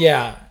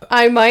 Yeah.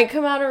 I might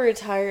come out of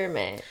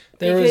retirement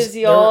because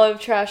y'all have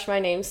trashed my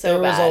name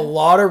so bad. There was a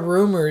lot of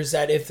rumors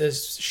that if the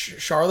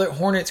Charlotte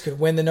Hornets could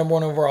win the number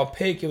 1 overall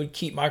pick, it would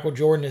keep Michael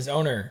Jordan as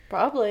owner.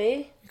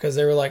 Probably. Because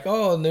they were like,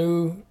 oh,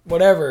 new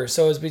whatever.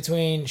 So it's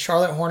between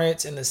Charlotte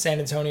Hornets and the San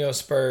Antonio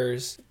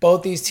Spurs.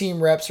 Both these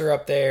team reps are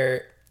up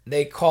there.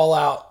 They call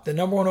out the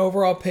number 1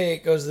 overall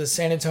pick goes to the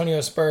San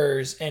Antonio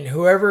Spurs. And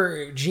whoever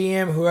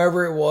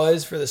it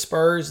was for the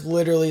Spurs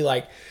literally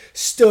like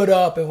stood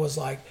up and was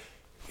like,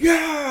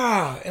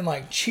 yeah, and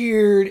like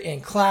cheered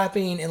and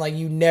clapping, and like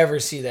you never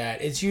see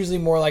that. It's usually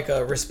more like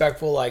a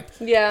respectful like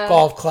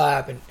golf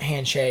clap and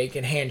handshake.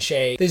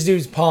 This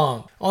dude's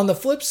pumped. On the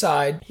flip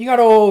side, you got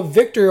old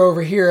Victor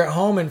over here at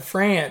home in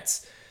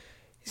France.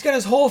 He's got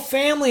his whole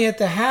family at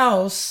the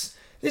house.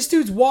 This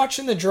dude's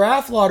watching the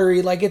draft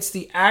lottery like it's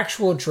the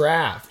actual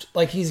draft,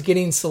 like he's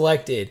getting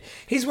selected.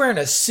 He's wearing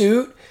a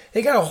suit.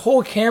 They got a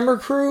whole camera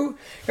crew.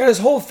 Got his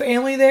whole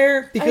family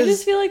there. Because I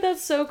just feel like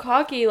that's so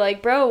cocky.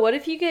 Like, bro, what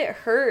if you get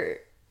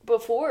hurt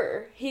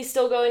before? He's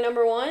still going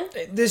number 1?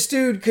 This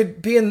dude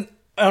could be on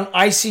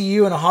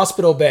ICU in a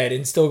hospital bed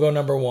and still go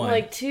number 1.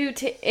 Like 2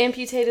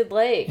 amputated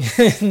legs.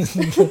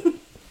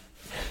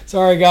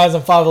 Sorry, guys.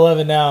 I'm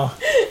 5'11" now.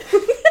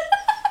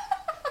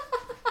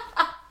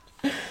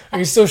 I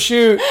can still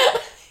shoot.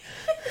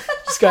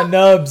 Just got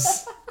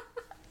nubs.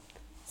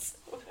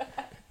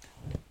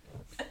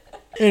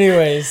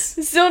 Anyways.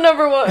 Still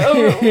number 1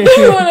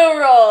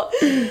 overall.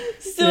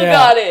 Still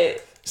got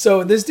it.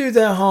 So this dude's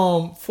at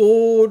home,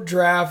 full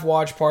draft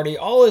watch party,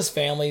 all his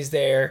family's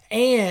there,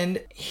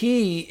 and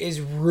he is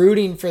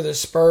rooting for the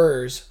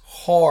Spurs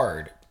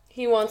hard.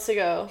 He wants to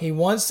go. He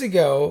wants to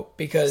go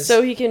because...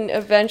 So he can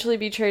eventually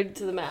be traded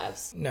to the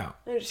Mavs. No.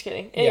 I'm just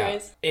kidding.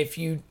 Anyways.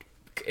 Yeah.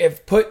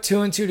 If put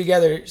 2 and 2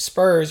 together,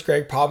 Spurs,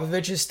 Greg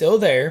Popovich is still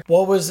there.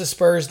 What was the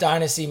Spurs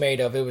dynasty made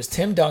of? It was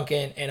Tim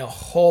Duncan and a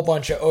whole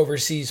bunch of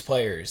overseas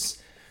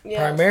players. Yes.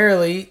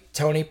 Primarily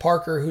Tony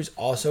Parker, who's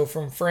also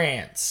from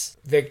France.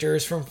 Victor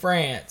is from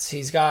France.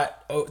 He's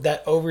got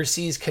that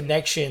overseas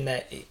connection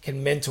that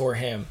can mentor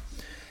him.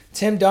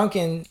 Tim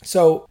Duncan,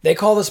 so they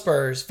call the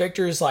Spurs.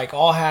 Victor's like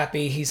all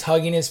happy. He's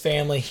hugging his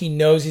family. He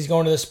knows he's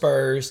going to the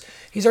Spurs.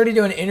 He's already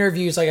doing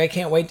interviews like, I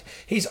can't wait.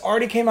 He's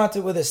already came out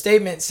with a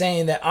statement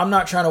saying that I'm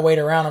not trying to wait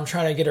around. I'm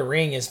trying to get a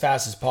ring as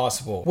fast as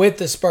possible with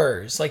the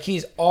Spurs. Like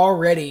he's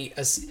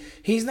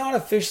not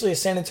officially a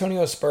San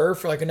Antonio Spur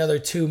for like another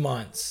 2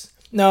 months.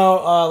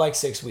 No, like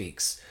 6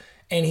 weeks.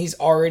 And he's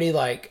already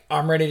like,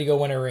 I'm ready to go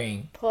win a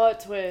ring.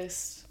 Plot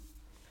twist.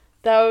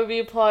 That would be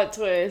a plot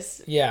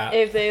twist. Yeah.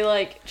 If they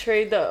like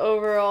trade the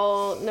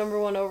number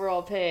 1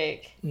 overall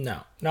pick. No,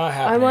 not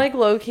happening. I'm like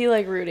low-key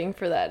like rooting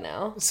for that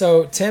now.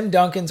 So Tim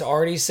Duncan's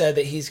already said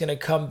that he's going to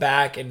come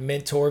back and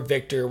mentor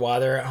Victor while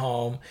they're at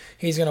home.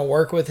 He's going to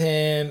work with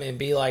him and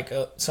be like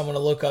someone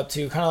to look up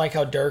to, kind of like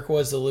how Dirk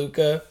was to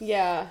Luka.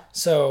 Yeah.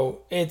 So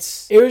it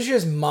was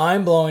just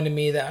mind-blowing to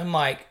me that I'm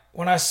like,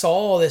 when I saw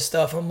all this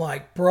stuff, I'm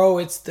like, bro,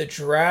 it's the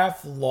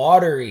draft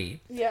lottery.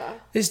 Yeah.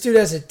 This dude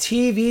has a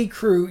TV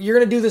crew. You're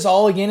going to do this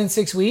all again in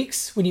 6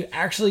 weeks when you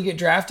actually get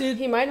drafted?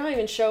 He might not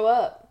even show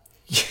up.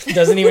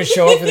 Doesn't even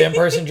show up for the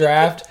in-person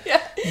draft?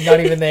 Yeah. Not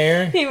even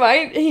there? He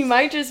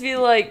might just be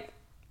like...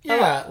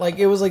 Yeah, like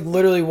it was like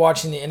literally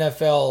watching the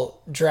NFL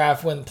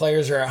draft when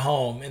players are at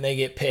home and they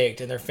get picked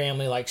and their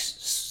family like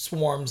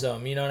swarms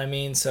them. You know what I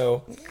mean?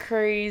 So...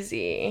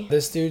 Crazy.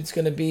 This dude's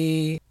going to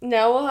be...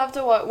 Now we'll have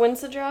to watch...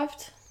 When's the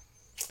draft?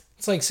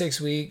 It's like 6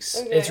 weeks.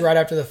 Okay. It's right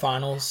after the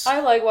finals. I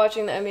like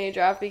watching the NBA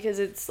draft because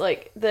it's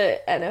like the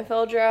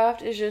NFL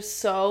draft is just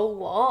so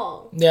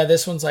long. Yeah,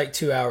 this one's like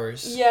 2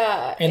 hours.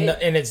 Yeah. And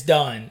it's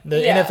done. The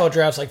NFL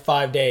draft's like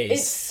 5 days.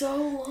 It's so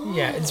long.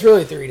 Yeah, it's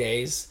really 3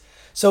 days.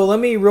 So let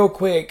me real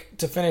quick,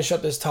 to finish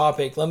up this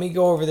topic, let me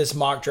go over this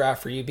mock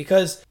draft for you,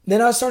 because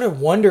then I started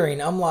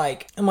wondering, I'm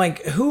like,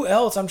 who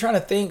else? I'm trying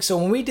to think. So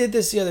when we did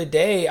this the other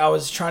day, I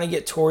was trying to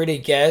get Tori to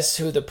guess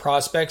who the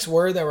prospects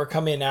were that were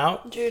coming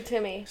out. Drew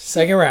Timme.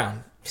 Second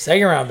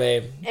round,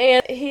 babe.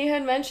 And he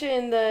had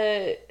mentioned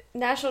the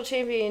national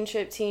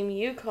championship team,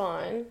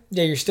 UConn.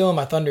 Yeah, you're stealing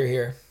my thunder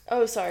here.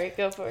 Oh, sorry.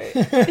 Go for it.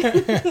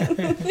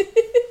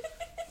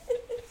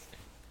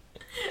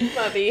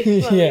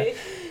 Mubby. Yeah.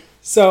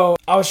 So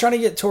I was trying to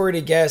get Tori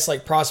to guess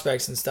like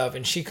prospects and stuff,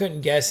 and she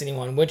couldn't guess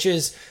anyone, which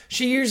is,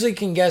 she usually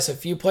can guess a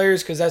few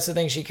players because that's the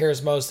thing she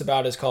cares most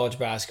about is college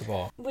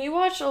basketball. We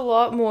watched a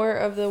lot more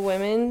of the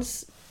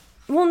women's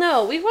Well,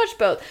 no, we watched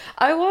both.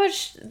 I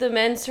watched the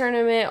men's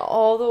tournament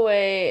all the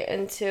way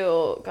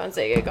until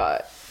Gonzaga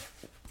got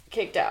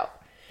kicked out.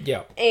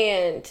 Yeah.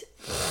 And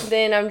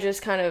then I'm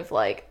just kind of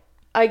like,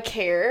 I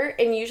care.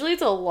 And usually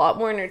it's a lot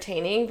more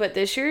entertaining. But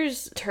this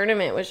year's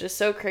tournament was just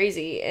so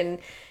crazy. And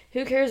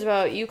who cares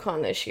about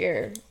UConn this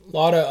year? A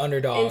lot of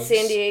underdogs. And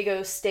San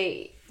Diego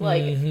State.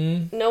 Like,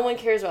 no one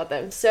cares about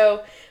them.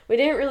 So we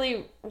didn't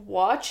really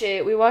watch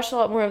it. We watched a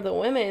lot more of the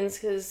women's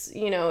because,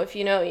 you know, if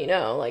you know, you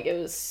know. Like, it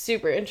was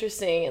super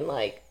interesting and,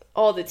 like,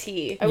 all the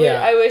tea.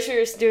 I wish we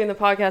were doing the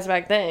podcast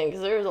back then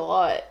because there was a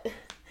lot.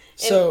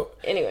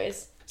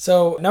 Anyways.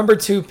 So, number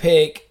 2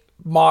 pick,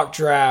 mock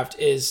draft,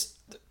 is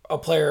a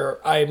player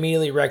I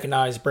immediately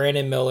recognize,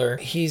 Brandon Miller.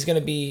 He's going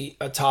to be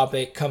a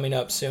topic coming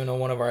up soon on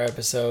one of our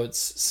episodes.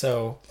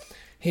 So,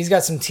 he's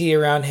got some tea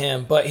around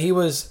him. But he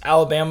was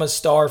Alabama's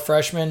star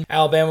freshman.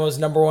 Alabama was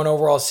number 1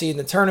 overall seed in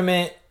the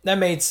tournament. That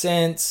made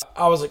sense.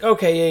 I was like,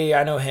 okay, yeah,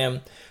 I know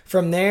him.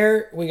 From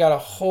there, we got a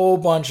whole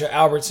bunch of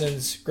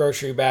Albertsons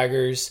grocery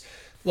baggers,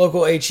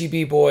 local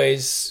HEB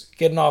boys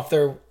getting off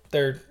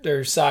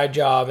their side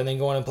job and then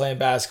going and playing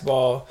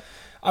basketball.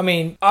 I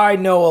mean, I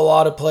know a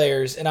lot of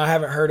players, and I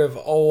haven't heard of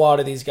a lot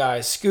of these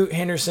guys. Scoot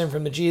Henderson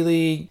from the G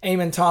League,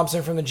 Eamon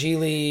Thompson from the G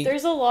League.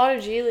 There's a lot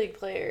of G League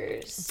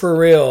players. For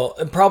real.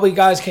 And probably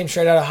guys came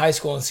straight out of high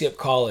school and skipped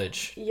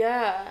college.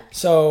 Yeah.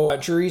 So,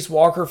 Jerice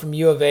Walker from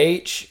U of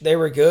H, they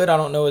were good. I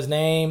don't know his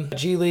name.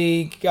 G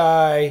League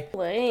guy.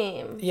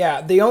 Lame.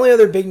 Yeah, the only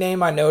other big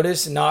name I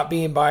noticed, not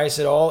being biased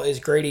at all, is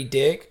Grady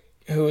Dick,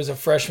 who is a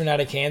freshman out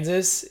of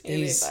Kansas.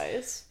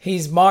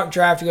 He's mock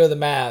draft to go to the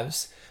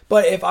Mavs.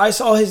 But if I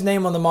saw his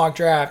name on the mock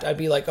draft, I'd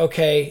be like,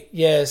 okay,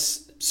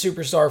 yes,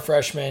 superstar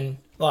freshman.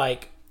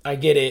 Like, I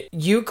get it.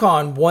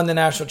 UConn won the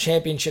national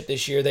championship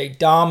this year. They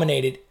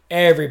dominated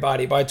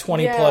everybody by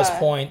 20-plus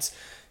points,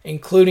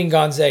 including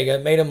Gonzaga.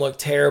 It made them look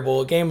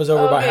terrible. The game was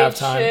over by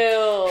halftime.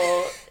 Chill.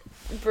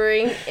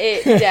 Bring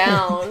it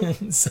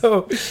down.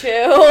 So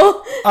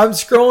chill. I'm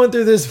scrolling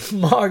through this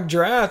mock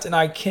draft and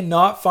I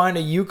cannot find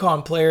a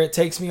UConn player. It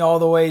takes me all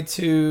the way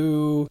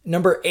to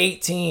number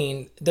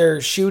 18, their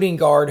shooting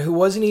guard, who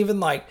wasn't even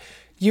like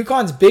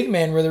UConn's big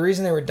men were the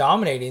reason they were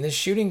dominating. This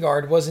shooting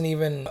guard wasn't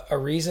even a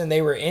reason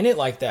they were in it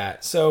like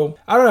that. So,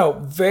 I don't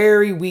know.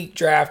 Very weak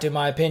draft, in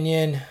my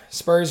opinion.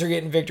 Spurs are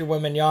getting Victor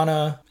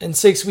Wembanyama. In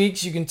 6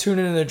 weeks, you can tune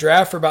into the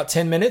draft for about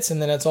 10 minutes,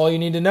 and then that's all you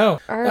need to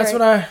know. That's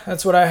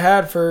what I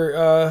had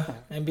for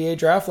NBA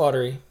Draft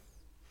Lottery.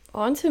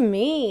 On to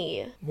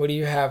me. What do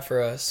you have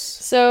for us?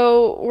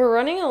 So, we're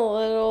running a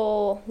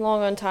little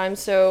long on time,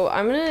 so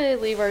I'm going to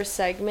leave our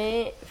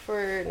segment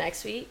for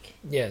next week.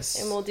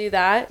 Yes. And we'll do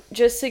that.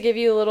 Just to give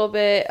you a little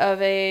bit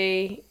of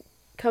a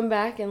come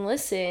back and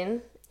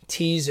listen.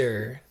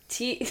 Teaser.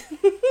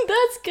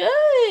 That's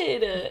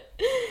good.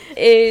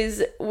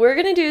 We're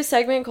going to do a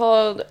segment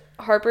called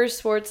Harper's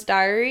Sports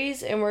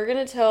Diaries, and we're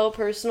going to tell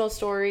personal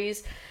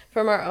stories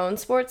from our own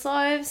sports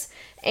lives.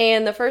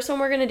 And the first one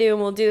we're going to do,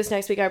 and we'll do this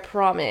next week, I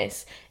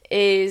promise,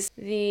 is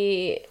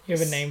You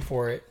have a name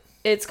for it.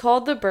 It's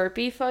called the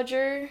Burpee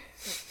Fudger.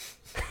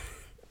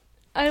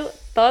 I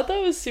thought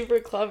that was super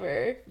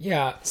clever.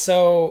 Yeah,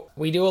 so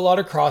we do a lot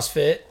of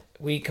CrossFit.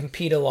 We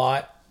compete a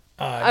lot.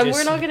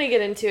 We're not going to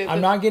get into it.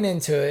 I'm not getting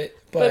into it,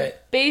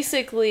 but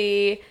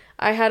basically,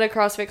 I had a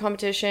CrossFit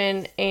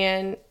competition,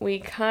 and we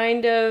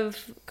kind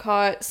of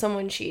caught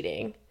someone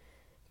cheating.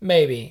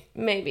 Maybe.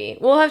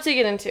 We'll have to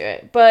get into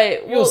it,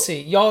 but you'll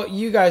see.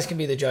 You guys can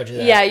be the judge of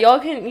that. Yeah,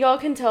 y'all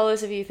can tell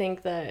us if you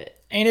think that.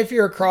 And if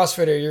you're a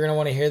CrossFitter, you're going to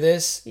want to hear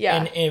this. Yeah.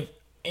 And if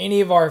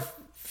any of our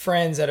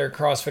friends that are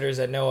CrossFitters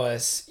that know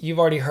us, you've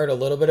already heard a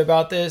little bit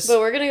about this. But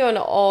we're going to go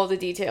into all the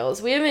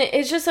details.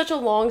 It's just such a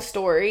long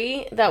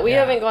story that we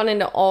haven't gone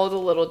into all the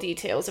little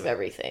details of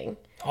everything.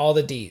 All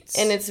the deets.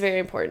 And it's very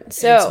important.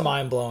 So it's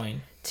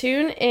mind-blowing.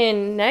 Tune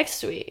in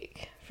next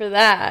week for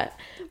that.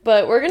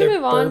 But we're going to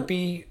move on.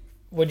 Burpee,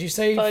 what'd you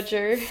say?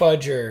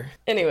 Fudger.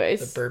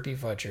 Anyways. The Burpee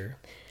Fudger.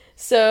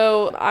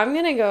 So I'm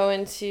going to go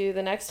into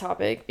the next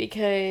topic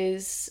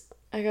because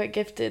I got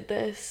gifted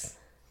this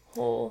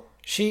whole...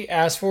 She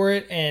asked for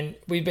it, and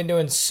we've been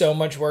doing so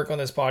much work on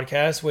this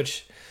podcast,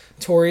 which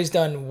Tori's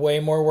done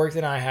way more work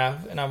than I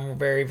have, and I'm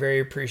very, very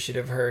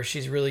appreciative of her.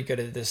 She's really good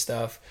at this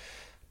stuff.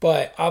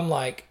 But I'm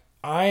like,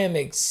 I am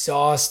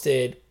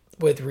exhausted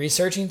with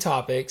researching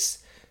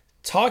topics,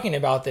 talking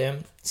about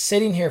them,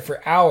 sitting here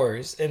for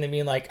hours, and then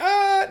being like,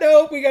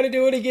 no, we got to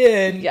do it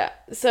again. Yeah.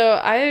 So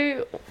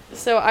I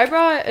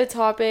brought a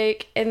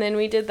topic, and then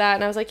we did that,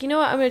 and I was like, you know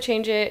what? I'm going to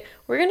change it.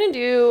 We're going to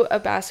do a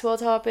basketball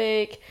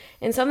topic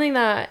and something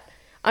that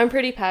I'm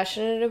pretty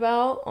passionate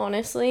about,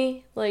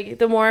 honestly. Like,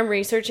 the more I'm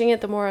researching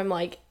it, the more I'm,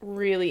 like,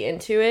 really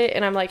into it,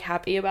 and I'm, like,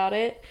 happy about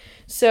it.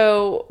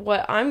 So,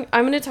 I'm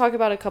going to talk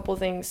about a couple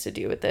things to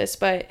do with this,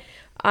 but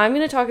I'm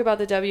going to talk about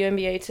the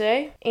WNBA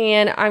today,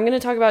 and I'm going to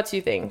talk about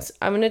two things.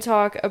 I'm going to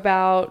talk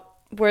about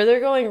where they're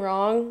going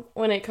wrong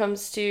when it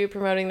comes to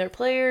promoting their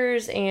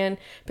players and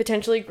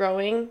potentially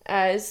growing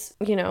as,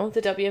 the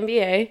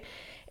WNBA.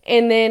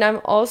 And then I'm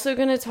also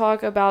going to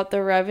talk about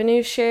the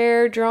revenue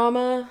share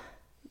drama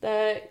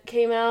that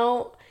came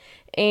out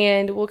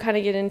and we'll kind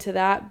of get into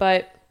that.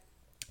 But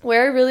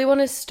where I really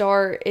want to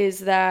start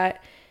is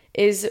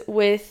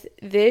with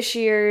this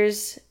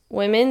year's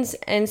women's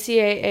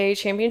NCAA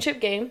championship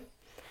game.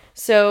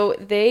 So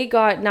they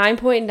got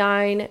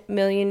 9.9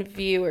 million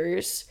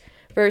viewers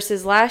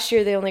versus last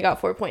year they only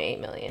got 4.8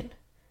 million.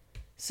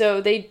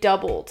 So they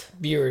doubled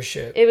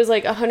viewership. It was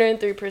like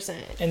 103%.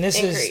 And this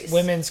increase. Is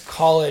women's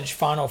college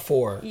Final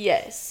Four.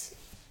 Yes.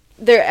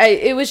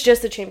 It was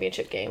just the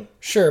championship game.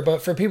 Sure,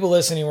 but for people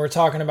listening, we're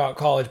talking about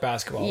college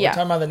basketball. Yeah. We're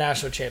talking about the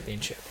national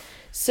championship.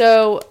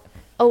 So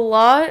a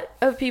lot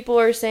of people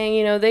are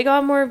saying, they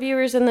got more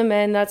viewers than the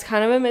men. That's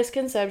kind of a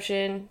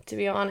misconception, to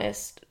be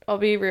honest. I'll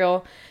be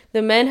real.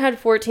 The men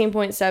had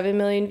 14.7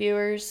 million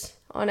viewers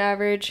on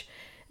average,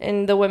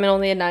 and the women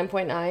only had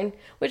 9.9,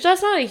 which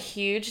that's not a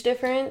huge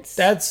difference.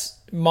 That's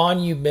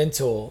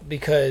monumental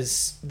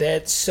because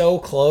that's so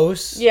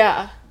close.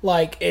 Yeah.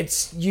 Like,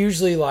 it's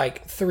usually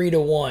like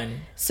 3-1.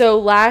 So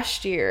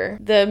last year,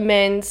 the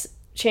men's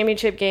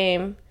championship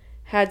game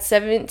had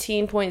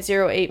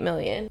 17.08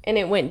 million, and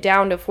it went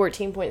down to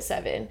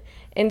 14.7.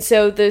 And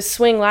so the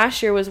swing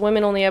last year was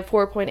women only have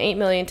 4.8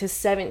 million to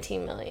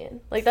 17 million.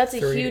 Like, that's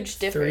a huge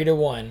difference.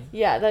 3-1.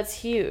 Yeah, that's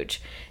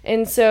huge.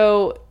 And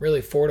so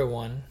really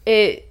 4-1.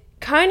 It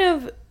kind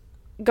of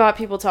got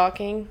people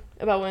talking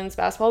about women's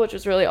basketball, which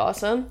was really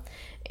awesome.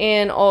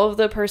 And all of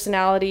the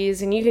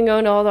personalities, and you can go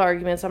into all the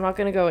arguments. I'm not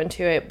going to go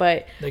into it,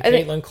 but the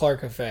Caitlin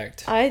Clark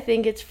effect. I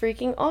think it's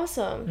freaking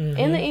awesome. Mm-hmm.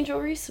 And the Angel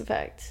Reese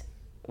effect.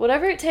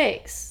 Whatever it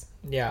takes.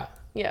 Yeah.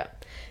 Yeah.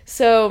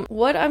 So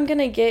what I'm going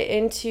to get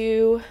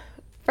into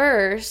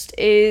first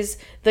is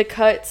the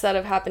cuts that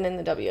have happened in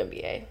the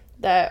WNBA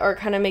that are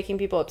kind of making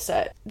people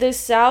upset. The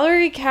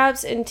salary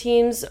caps and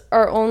teams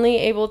are only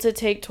able to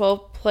take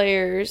 12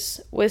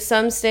 players, with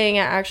some staying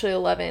at actually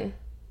 11.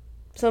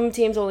 Some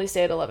teams only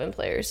stay at 11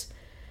 players.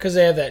 Because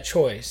they have that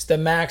choice. The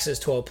max is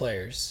 12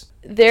 players.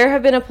 There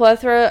have been a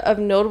plethora of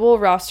notable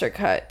roster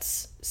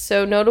cuts.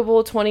 So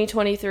notable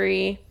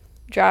 2023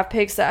 draft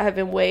picks that have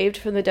been waived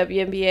from the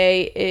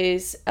WNBA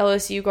is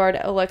LSU guard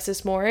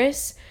Alexis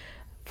Morris,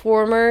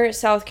 former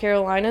South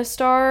Carolina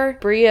star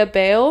Bria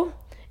Bale,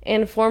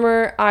 and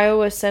former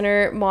Iowa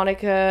center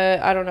Monica,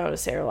 I don't know how to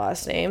say her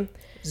last name.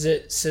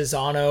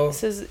 Cesano,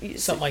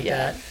 something like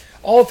that.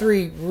 All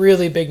three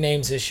really big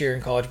names this year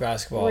in college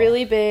basketball.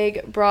 Really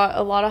big, brought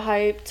a lot of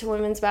hype to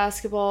women's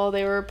basketball.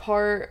 They were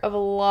part of a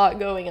lot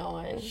going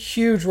on.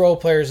 Huge role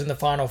players in the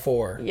Final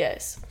Four.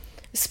 Yes.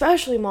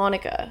 Especially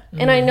Monica.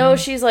 And I know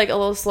she's like a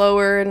little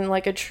slower and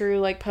like a true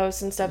like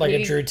post and stuff. Like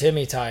a Drew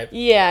Timme type.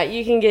 Yeah,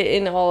 you can get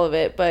in all of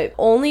it. But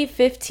only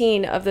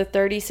 15 of the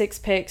 36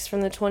 picks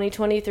from the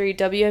 2023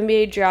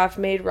 WNBA draft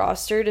made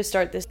roster to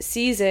start this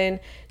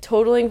season,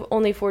 totaling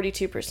only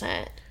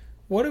 42%.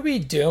 What are we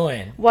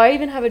doing? Why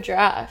even have a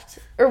draft?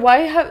 Or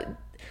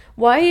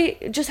why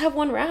just have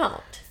one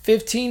round?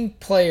 15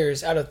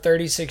 players out of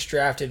 36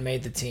 drafted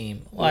made the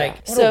team.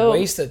 Like, what a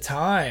waste of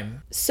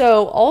time.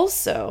 So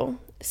also,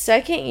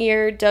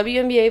 second-year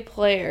WNBA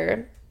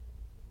player,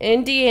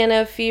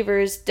 Indiana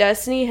Fever's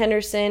Destiny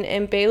Henderson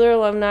and Baylor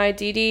alumni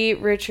Dee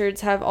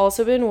Richards have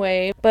also been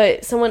waived.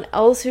 But someone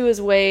else who was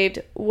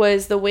waived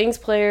was the Wings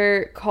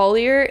player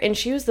Collier, and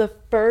she was the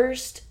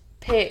first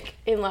pick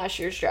in last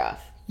year's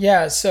draft.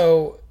 Yeah,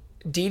 so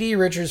Dee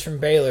Richards from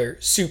Baylor,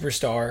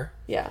 superstar.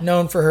 Yeah.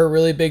 Known for her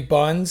really big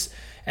buns.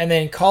 And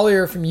then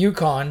Collier from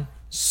UConn,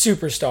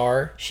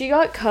 superstar. She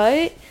got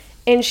cut,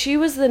 and she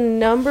was the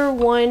number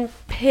 1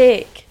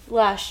 pick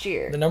last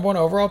year. The number 1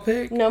 overall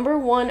pick? Number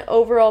 1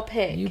 overall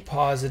pick. Are you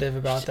positive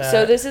about that?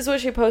 So this is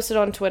what she posted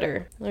on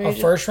Twitter. A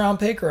first-round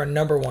pick or a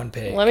number 1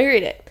 pick? Let me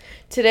read it.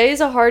 Today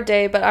is a hard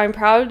day, but I'm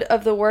proud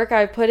of the work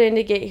I've put in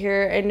to get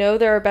here and know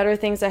there are better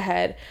things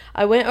ahead.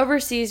 I went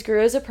overseas,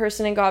 grew as a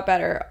person, and got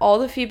better. All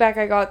the feedback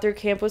I got through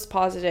camp was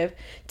positive.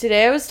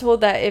 Today I was told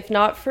that if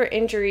not for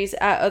injuries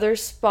at other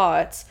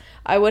spots,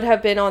 I would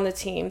have been on the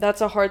team.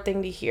 That's a hard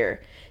thing to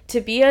hear. To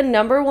be a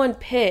number 1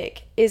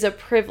 pick is a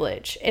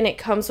privilege, and it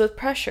comes with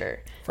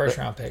pressure. First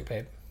round pick,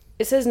 babe.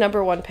 It says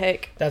number 1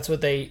 pick. That's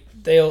what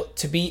they'll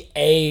to be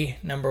a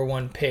number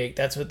 1 pick.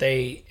 That's what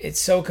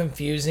it's so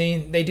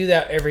confusing. They do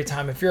that every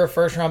time. If you're a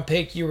first round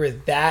pick, you were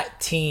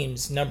that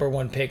team's number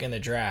 1 pick in the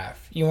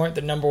draft. You weren't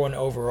the number 1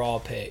 overall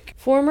pick.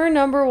 Former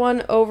number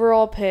 1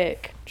 overall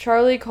pick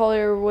Charlie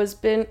Collier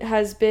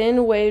has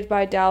been waived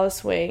by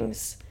Dallas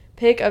Wings.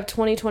 Pick of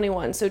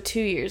 2021, so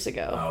 2 years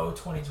ago. Oh,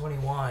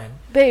 2021.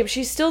 Babe,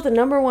 she's still the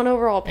number 1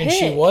 overall pick. And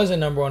she was a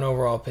number 1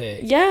 overall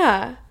pick.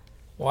 Yeah.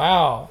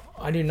 Wow.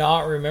 I do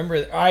not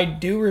remember. I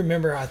do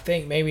remember, I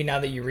think, maybe now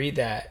that you read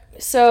that.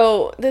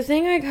 So the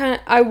thing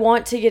I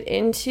want to get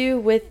into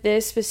with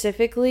this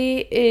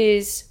specifically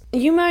is,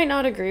 you might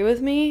not agree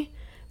with me,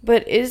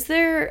 but is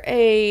there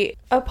a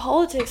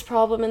politics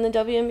problem in the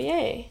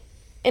WNBA?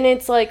 And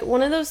it's like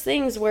one of those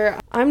things where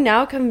I'm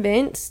now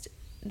convinced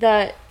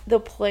that the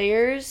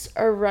players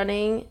are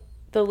running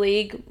the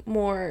league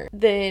more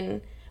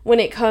than when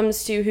it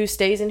comes to who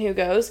stays and who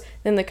goes,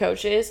 then the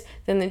coaches,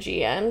 then the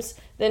GMs,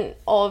 then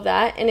all of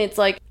that. And it's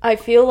like, I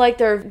feel like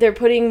they're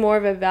putting more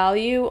of a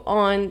value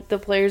on the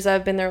players that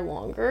have been there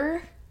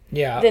longer.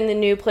 Yeah. Than the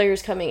new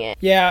players coming in.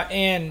 Yeah,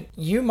 and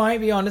you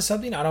might be onto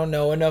something. I don't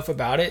know enough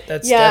about it.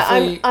 That's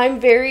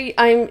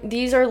definitely...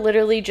 these are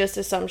literally just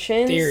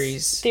assumptions.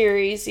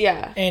 Theories,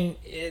 yeah. And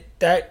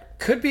that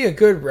could be a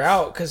good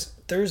route because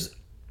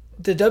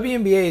the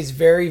WNBA is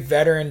very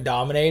veteran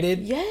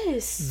dominated.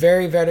 Yes.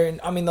 Very veteran.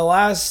 I mean, the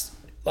last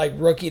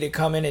rookie to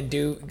come in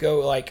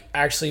and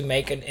actually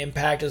make an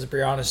impact was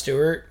Breanna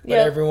Stewart, but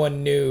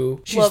everyone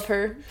knew. Love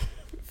her.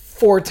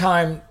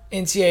 4-time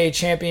NCAA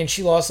champion.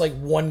 She lost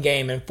one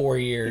game in 4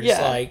 years.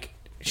 Yeah.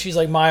 She's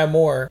like Maya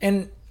Moore.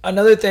 And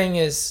another thing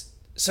is,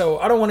 so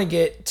I don't want to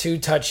get too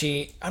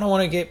touchy. I don't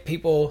want to get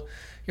people,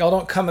 y'all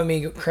don't come at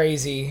me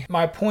crazy.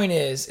 My point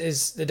is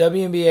the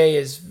WNBA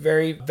is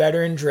very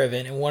veteran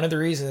driven. And one of the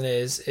reasons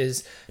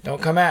is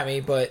don't come at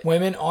me, but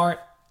women aren't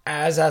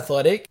as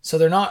athletic. So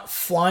they're not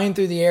flying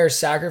through the air,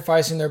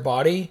 sacrificing their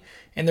body.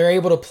 And they're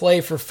able to play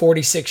for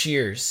 46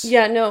 years.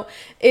 Yeah, no,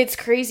 it's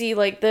crazy.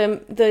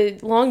 The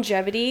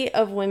longevity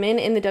of women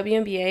in the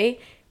WNBA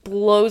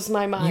blows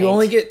my mind. You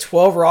only get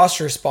 12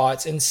 roster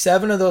spots, and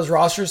 7 of those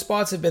roster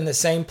spots have been the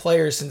same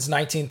players since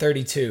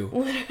 1932.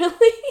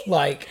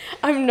 Literally?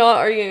 I'm not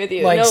arguing with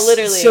you. No,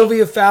 literally.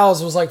 Sylvia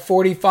Fowles was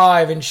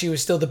 45, and she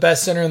was still the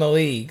best center in the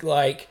league.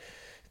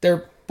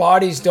 Their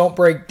bodies don't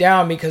break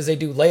down because they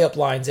do layup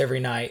lines every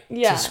night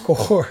to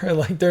score.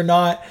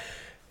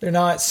 They're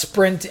not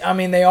sprinting. I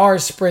mean, they are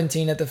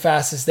sprinting at the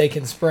fastest they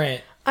can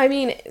sprint. I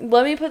mean,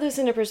 let me put this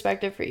into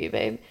perspective for you,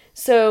 babe.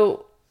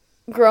 So,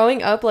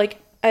 growing up,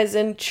 as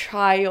a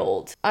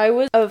child, I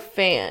was a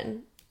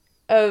fan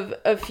of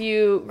a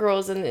few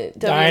girls in the WNBA.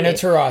 Diana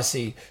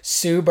Taurasi,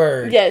 Sue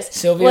Bird, yes,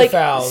 Sylvia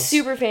Fowles.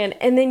 Super fan.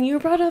 And then you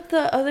brought up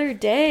the other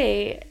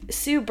day,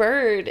 Sue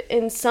Bird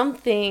in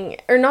something,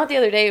 or not the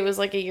other day, it was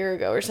a year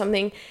ago or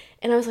something.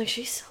 And I was like,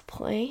 she's still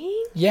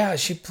playing? Yeah,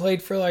 she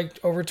played for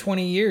over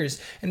 20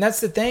 years. And that's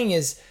the thing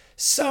is,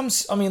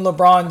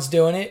 LeBron's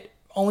doing it.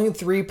 Only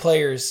 3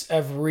 players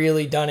have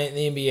really done it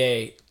in the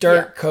NBA.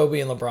 Dirk,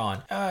 Kobe, and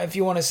LeBron. If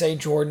you want to say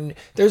Jordan,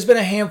 there's been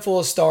a handful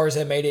of stars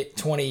that made it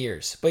 20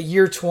 years. But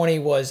year 20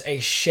 was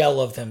a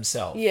shell of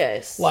themselves.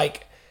 Yes.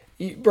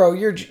 Bro,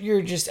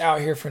 you're just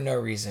out here for no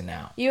reason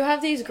now. You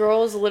have these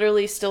girls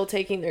literally still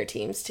taking their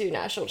teams to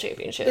national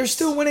championships. They're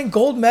still winning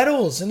gold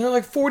medals, and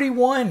they're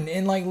 41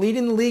 and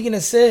leading the league in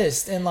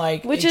assists and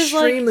which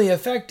extremely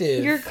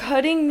effective. You're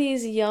cutting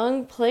these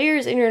young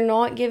players and you're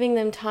not giving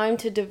them time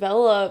to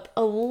develop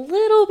a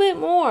little bit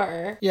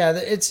more. Yeah,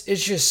 it's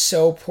just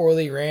so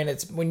poorly ran.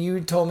 It's when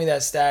you told me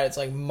that stat, it's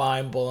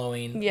mind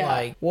blowing.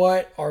 Yeah.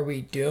 What are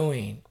we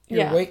doing?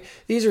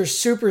 These are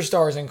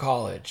superstars in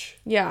college.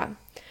 Yeah.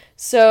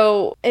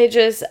 So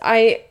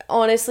I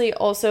honestly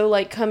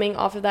also coming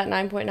off of that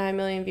 9.9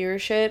 million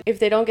viewership, if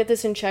they don't get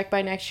this in check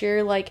by next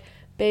year,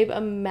 babe,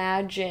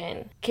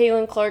 imagine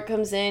Caitlin Clark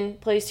comes in,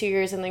 plays 2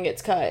 years, and then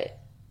gets cut.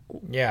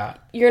 Yeah.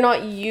 You're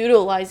not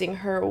utilizing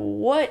her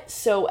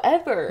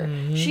whatsoever.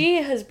 Mm-hmm. She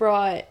has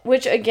brought,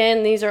 which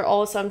again, these are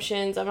all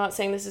assumptions. I'm not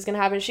saying this is going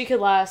to happen. She could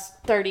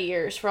last 30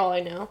 years for all I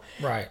know.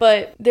 Right.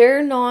 But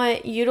they're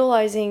not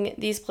utilizing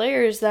these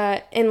players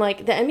that, and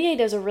the NBA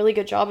does a really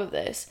good job of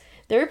this.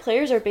 Their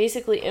players are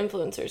basically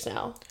influencers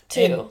now,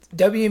 too. And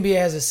WNBA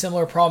has a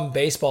similar problem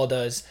baseball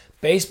does.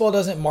 Baseball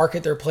doesn't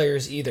market their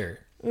players either.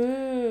 I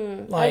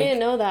didn't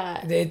know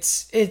that.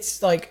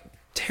 It's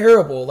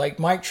terrible.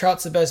 Mike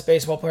Trout's the best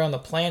baseball player on the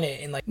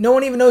planet, and no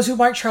one even knows who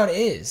Mike Trout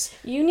is.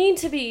 You need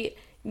to be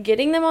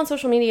getting them on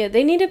social media.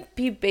 They need to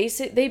be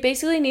They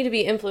basically need to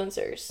be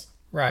influencers.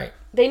 Right.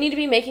 They need to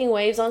be making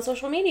waves on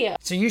social media.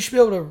 So you should be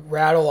able to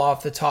rattle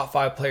off the top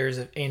 5 players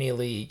of any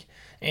league,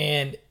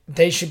 and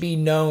they should be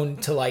known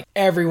to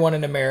everyone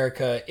in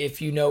America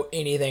if you know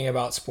anything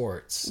about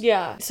sports.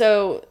 Yeah.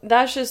 So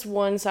that's just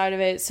one side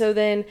of it. So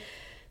then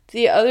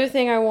the other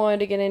thing I wanted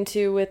to get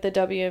into with the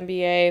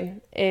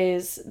WNBA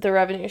is the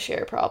revenue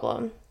share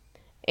problem.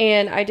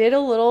 And I did a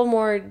little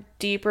more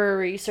deeper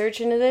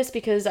research into this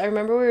because I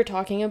remember we were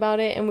talking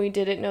about it and we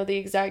didn't know the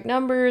exact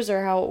numbers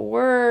or how it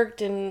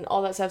worked and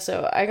all that stuff.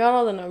 So I got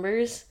all the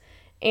numbers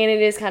and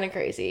it is kind of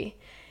crazy.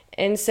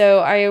 And so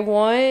I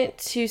want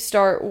to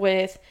start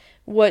with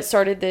what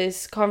started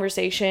this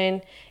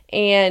conversation,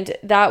 and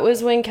that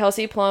was when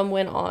Kelsey Plum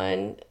went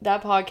on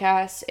that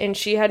podcast, and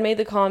she had made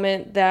the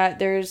comment that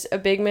there's a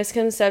big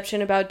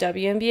misconception about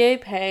WNBA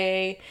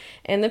pay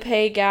and the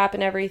pay gap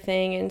and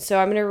everything, and so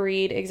I'm going to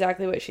read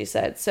exactly what she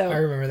said. So I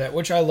remember that,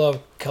 which I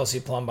love Kelsey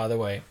Plum, by the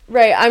way.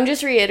 Right, I'm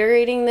just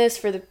reiterating this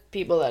for the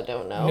people that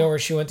don't know. You know where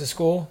she went to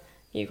school?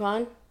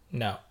 UConn?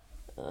 No.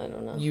 I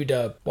don't know.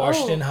 UW,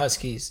 Washington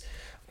Huskies.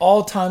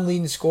 All-time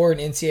leading scorer in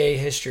NCAA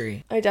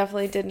history. I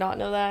definitely did not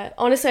know that.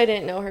 Honestly, I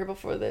didn't know her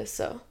before this,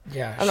 so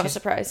yeah, I'm not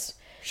surprised.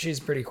 She's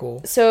pretty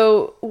cool.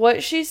 So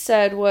what she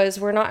said was,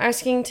 we're not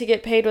asking to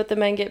get paid what the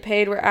men get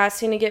paid. We're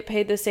asking to get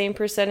paid the same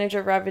percentage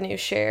of revenue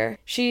share.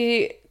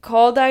 She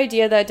called the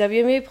idea that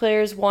WNBA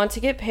players want to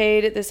get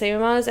paid the same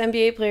amount as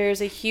NBA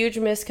players a huge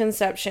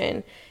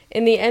misconception.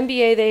 In the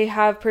NBA, they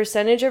have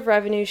percentage of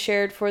revenue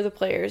shared for the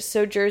players.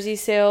 So jersey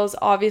sales,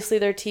 obviously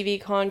their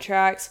TV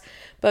contracts,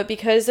 but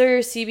because their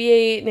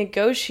CBA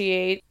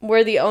negotiate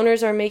where the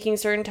owners are making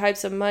certain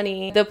types of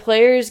money, the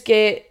players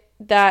get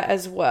that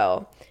as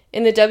well.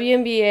 In the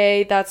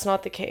WNBA, that's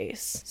not the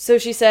case. So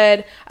she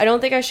said, I don't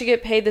think I should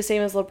get paid the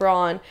same as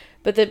LeBron,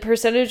 but the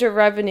percentage of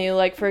revenue,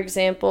 like for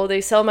example, they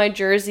sell my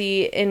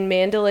jersey in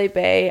Mandalay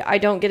Bay, I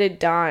don't get a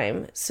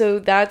dime. So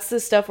that's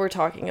the stuff we're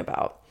talking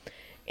about.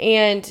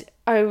 And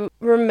I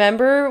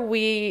remember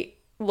we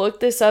looked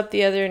this up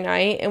the other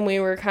night and we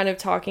were kind of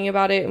talking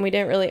about it and we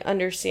didn't really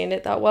understand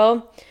it that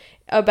well,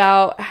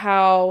 about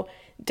how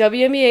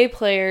WNBA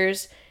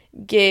players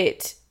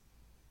get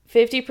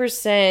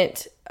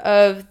 50%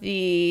 of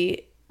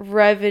the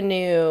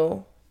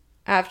revenue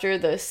after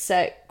the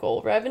set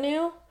goal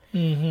revenue.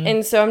 Mm-hmm.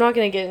 And so I'm not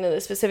going to get into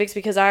the specifics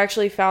because I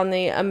actually found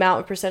the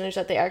amount of percentage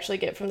that they actually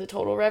get from the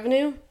total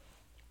revenue.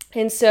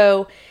 And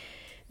so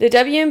the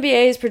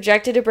WNBA is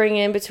projected to bring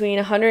in between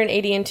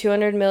 180 and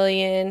 200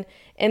 million,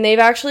 and they've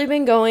actually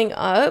been going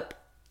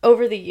up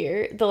over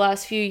the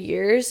last few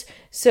years.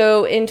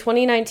 So in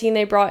 2019,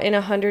 they brought in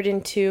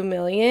 102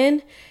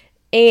 million,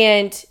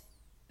 and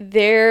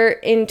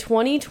in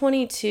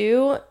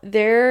 2022,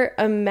 their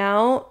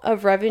amount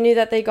of revenue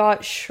that they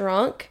got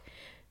shrunk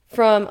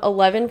from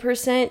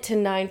 11% to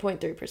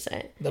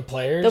 9.3%. The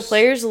players? The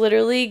players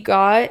literally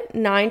got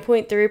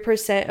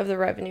 9.3% of the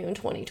revenue in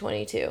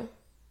 2022.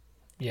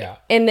 Yeah.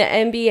 In the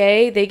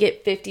NBA, they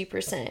get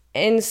 50%.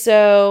 And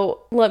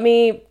so let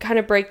me kind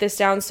of break this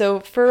down. So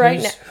for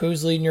right now,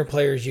 who's leading your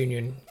players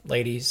union,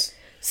 ladies?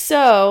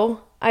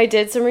 So I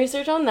did some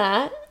research on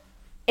that.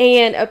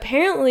 And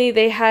apparently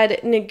they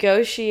had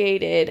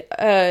negotiated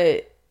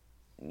a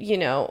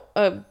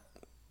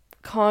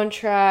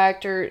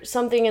contract or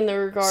something in the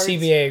regards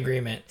CBA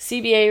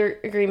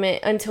agreement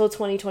until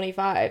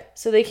 2025.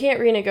 So they can't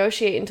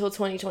renegotiate until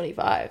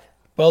 2025.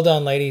 Well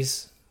done,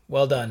 ladies.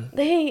 Well done.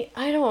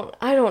 I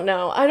don't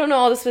know. I don't know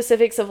all the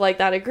specifics of like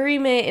that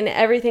agreement and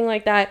everything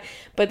like that,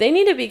 but they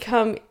need to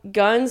become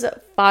guns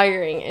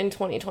firing in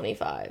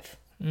 2025.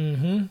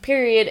 Mm-hmm.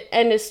 Period.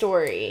 End of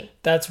story.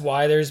 That's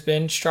why there's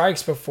been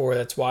strikes before.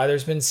 That's why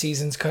there's been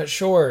seasons cut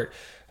short.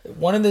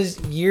 One of the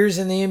years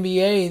in the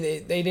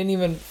NBA, they didn't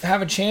even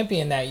have a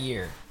champion that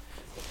year.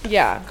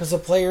 Yeah. Because the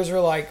players were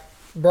like,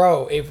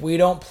 bro, if we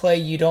don't play,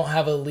 you don't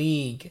have a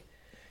league.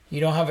 You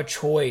don't have a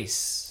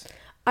choice.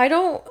 I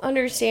don't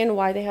understand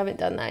why they haven't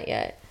done that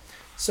yet.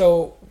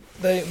 So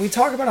we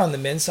talk about it on the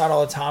men's side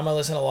all the time. I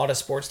listen to a lot of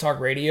sports talk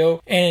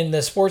radio. And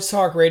the sports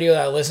talk radio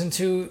that I listen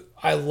to,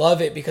 I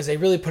love it because they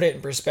really put it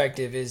in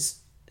perspective. Is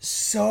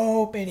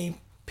so many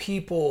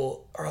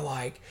people are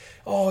like,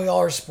 oh, y'all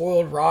are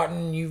spoiled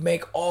rotten. You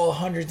make all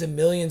hundreds of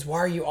millions. Why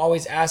are you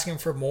always asking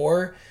for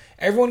more?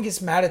 Everyone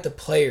gets mad at the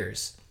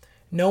players.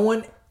 No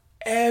one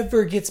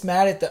ever gets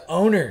mad at the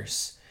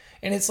owners.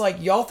 And it's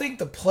like, y'all think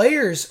the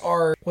players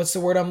are, what's the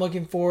word I'm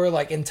looking for?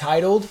 Like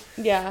entitled?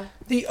 Yeah.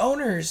 The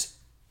owners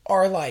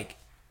are like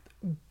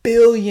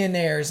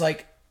billionaires,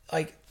 like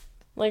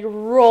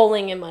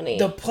rolling in money.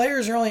 The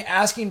players are only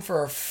asking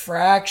for a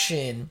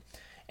fraction.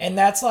 And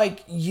that's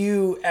like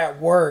you at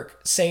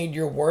work saying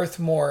you're worth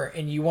more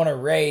and you want to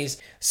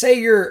raise. Say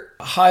you're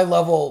high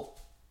level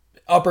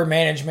upper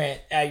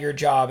management at your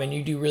job and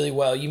you do really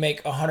well. You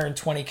make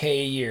 $120K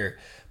a year.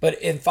 But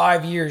in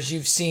 5 years,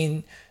 you've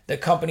seen the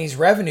company's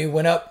revenue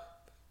went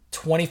up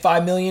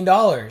 $25 million.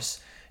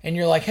 And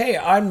you're like, hey,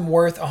 I'm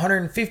worth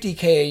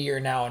 $150K a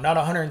year now, not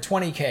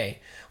 $120K.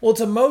 Well,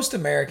 to most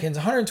Americans,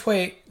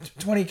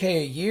 $120K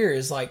a year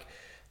is like,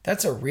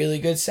 that's a really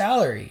good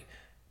salary.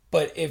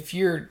 But if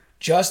you're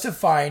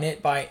justifying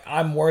it by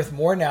I'm worth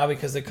more now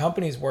because the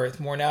company's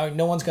worth more now,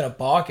 no one's going to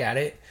balk at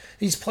it.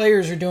 These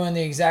players are doing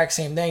the exact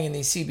same thing in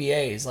these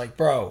CBAs. Like,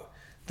 bro,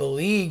 the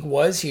league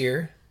was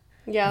here.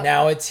 Yeah.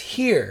 Now it's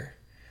here.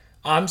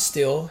 I'm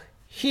still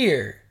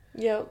here.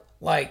 Yep.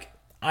 Like,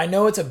 I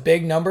know it's a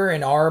big number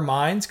in our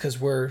minds because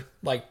we're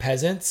like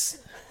peasants,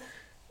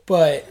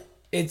 but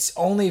it's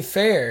only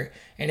fair,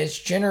 and it's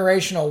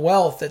generational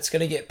wealth that's going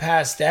to get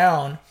passed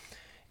down.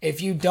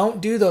 If you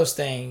don't do those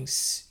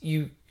things,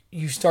 you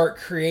start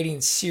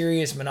creating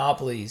serious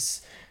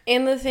monopolies.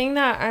 And the thing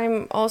that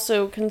I'm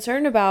also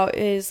concerned about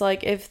is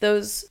like if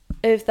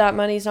that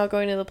money's not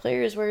going to the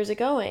players, where is it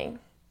going?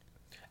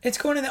 It's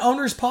going in the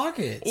owner's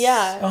pockets.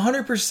 Yeah.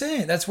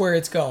 100%. That's where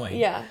it's going.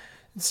 Yeah.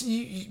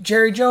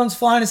 Jerry Jones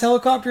flying his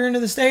helicopter into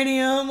the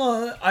stadium.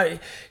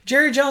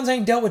 Jerry Jones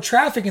ain't dealt with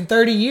traffic in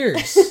 30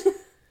 years.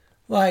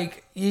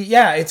 Like,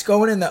 yeah, it's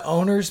going in the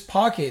owner's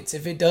pockets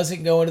if it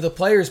doesn't go into the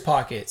players'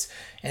 pockets.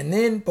 And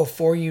then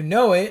before you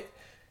know it,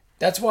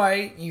 that's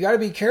why you got to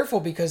be careful,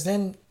 because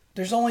then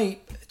there's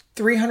only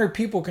 300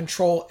 people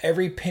control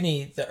every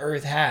penny the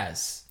earth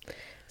has.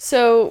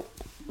 So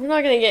we're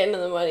not going to get into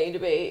the money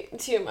debate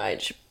too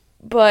much,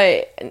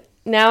 but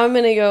now I'm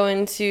going to go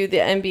into the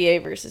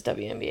NBA versus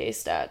WNBA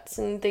stats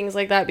and things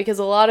like that, because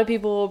a lot of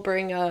people will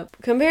bring up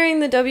comparing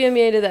the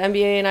WNBA to the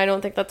NBA, and I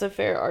don't think that's a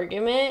fair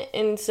argument.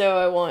 And so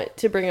I want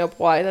to bring up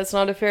why that's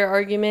not a fair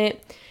argument.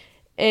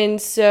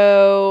 And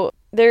so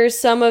there's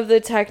some of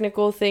the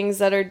technical things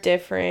that are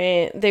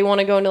different. They want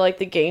to go into like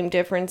the game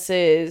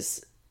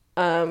differences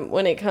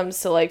when it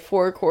comes to like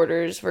 4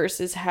 quarters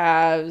versus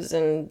halves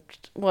and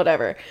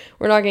whatever.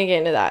 We're not going to get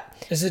into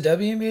that. Is the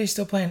WNBA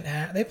still playing?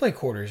 They play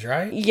quarters,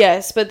 right?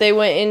 Yes, but they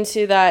went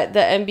into that. The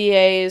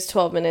NBA is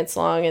 12 minutes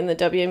long and the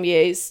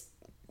WNBA is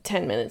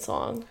 10 minutes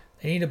long.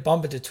 They need to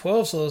bump it to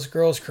 12 so those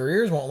girls'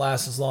 careers won't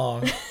last as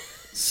long.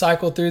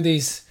 Cycle through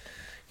these.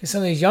 Get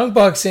some of these young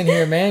bucks in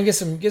here, man. Get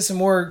some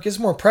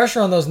more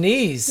pressure on those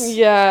knees.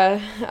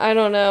 Yeah, I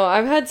don't know.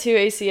 I've had 2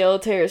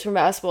 ACL tears from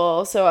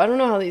basketball, so I don't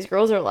know how these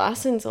girls are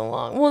lasting so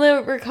long. Well,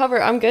 they'll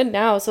recover. I'm good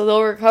now, so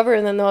they'll recover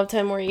and then they'll have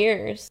 10 more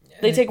years.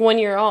 They take 1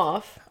 year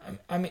off.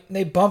 I mean,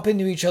 they bump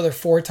into each other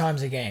 4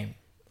 times a game.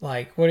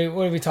 Like, what are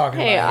we talking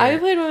about? Hey, here? I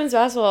played women's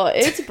basketball.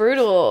 It's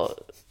brutal.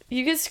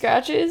 You get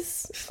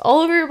scratches all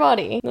over your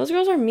body. Those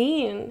girls are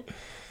mean.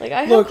 Like,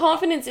 I have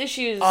confidence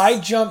issues. I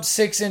jumped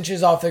 6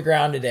 inches off the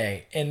ground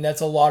today, and that's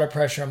a lot of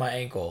pressure on my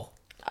ankle.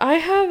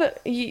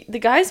 The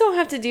guys don't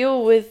have to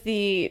deal with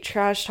the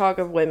trash talk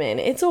of women.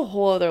 It's a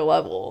whole other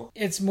level.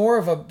 It's more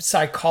of a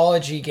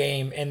psychology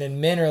game, and then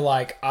men are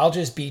like, I'll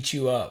just beat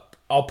you up.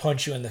 I'll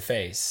punch you in the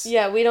face.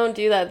 Yeah, we don't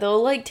do that.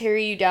 They'll, like, tear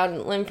you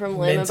down limb from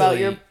limb Mentally. about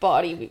your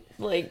body.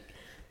 Like,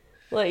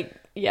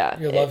 yeah.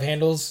 Your love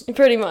handles?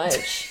 Pretty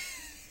much.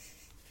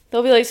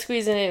 They'll be like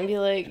squeezing it and be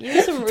like, you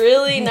have some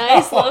really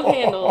nice love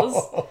handles.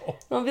 And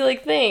I'll be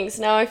like, thanks.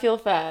 Now I feel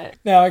fat.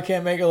 Now I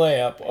can't make a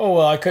layup. Oh,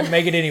 well, I couldn't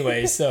make it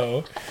anyway,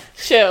 so.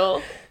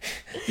 Chill.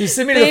 Just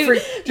send me to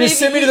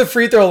the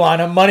free throw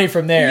line. I'm money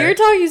from there. You're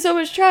talking so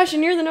much trash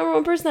and you're the number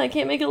 1 person that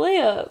can't make a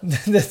layup.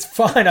 That's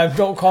fine. I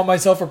don't call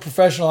myself a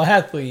professional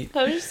athlete.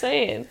 I'm just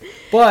saying.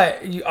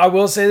 But I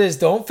will say this.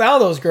 Don't foul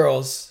those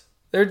girls.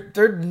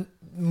 They're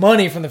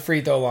money from the free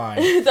throw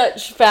line.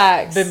 That's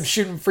facts. Been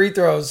shooting free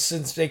throws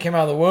since they came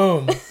out of the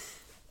womb.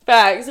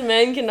 Facts.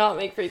 Men cannot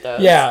make free throws.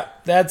 Yeah,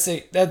 that's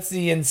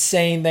the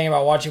insane thing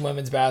about watching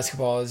women's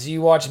basketball is you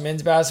watch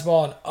men's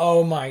basketball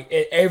and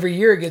every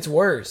year it gets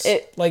worse.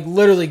 Like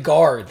literally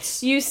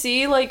guards. You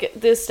see like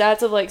the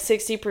stats of like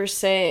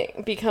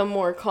 60% become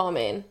more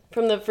common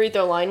from the free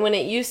throw line when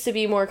it used to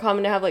be more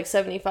common to have like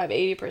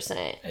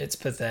 75-80%. It's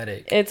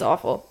pathetic. It's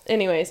awful.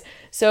 Anyways,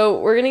 so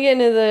we're going to get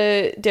into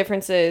the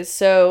differences.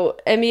 So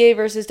NBA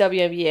versus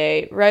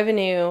WNBA.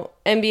 Revenue,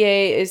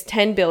 NBA is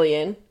 $10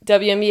 billion.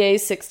 WNBA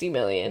is $60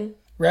 million.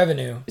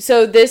 Revenue.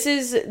 So this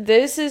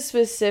is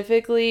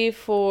specifically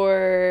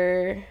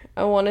for,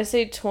 I want to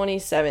say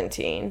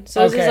 2017.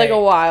 So this is like a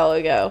while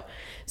ago.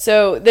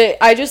 So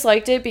I just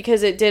liked it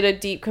because it did a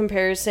deep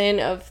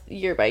comparison of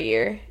year by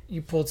year.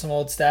 You pulled some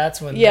old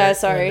stats when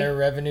their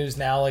revenue's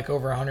now like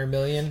over 100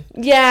 million.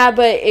 Yeah,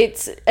 but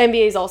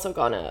NBA's also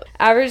gone up.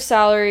 Average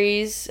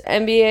salaries,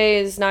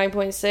 NBA is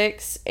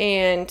 9.6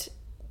 and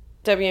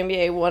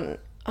WNBA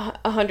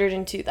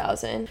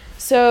 102,000.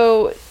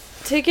 So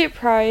ticket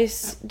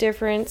price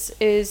difference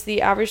is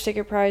the average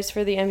ticket price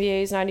for the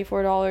NBA is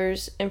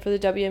 $94 and for the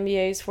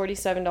WNBA is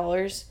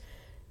 $47,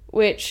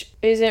 which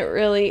isn't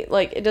really,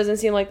 like, it doesn't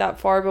seem like that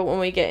far, but when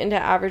we get into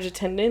average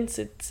attendance,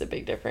 it's a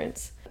big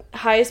difference.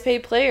 Highest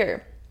paid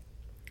player,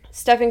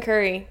 Stephen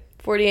Curry,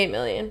 $48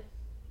 million.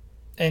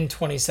 In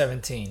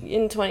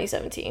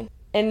 2017.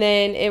 And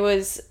then it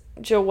was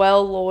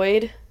Joelle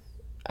Lloyd.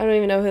 I don't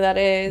even know who that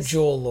is.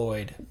 Joel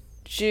Lloyd.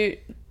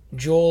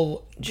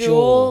 Joel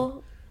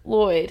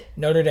Lloyd.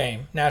 Notre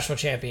Dame, national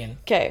champion.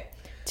 Okay.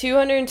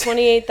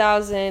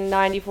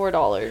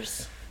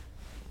 $228,094.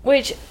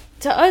 Which,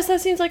 to us,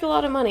 that seems like a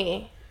lot of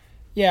money.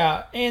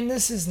 Yeah, and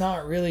this is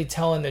not really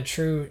telling the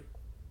true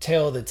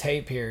tale of the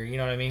tape here. You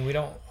know what I mean?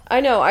 I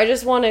know. I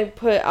just want to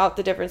put out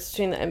the difference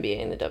between the NBA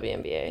and the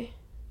WNBA.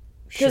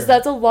 Because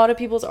that's a lot of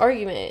people's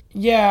argument.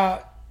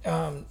 Yeah.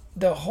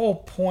 The whole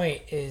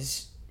point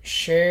is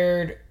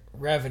shared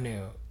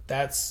revenue.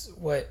 That's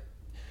what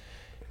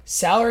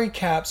salary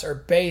caps are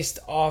based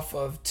off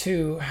of,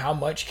 how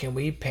much can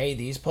we pay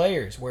these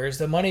players? Where's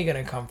the money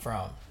going to come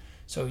from?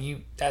 So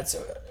that's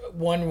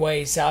one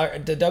way.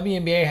 The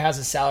WNBA has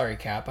a salary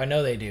cap. I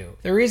know they do.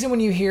 The reason when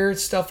you hear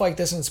stuff like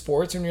this in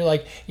sports, when you're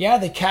like, yeah,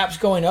 the cap's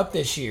going up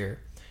this year.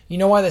 You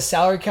know why the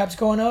salary cap's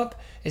going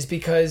up? Is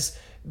because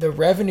the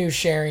revenue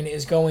sharing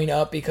is going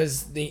up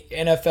because the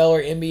NFL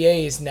or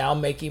NBA is now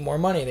making more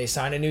money. They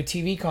signed a new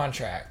TV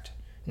contract.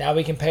 Now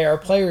we can pay our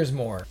players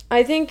more.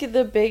 I think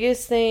the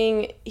biggest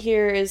thing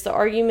here is the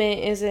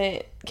argument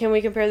isn't, can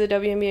we compare the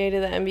WNBA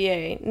to the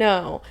NBA?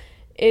 No.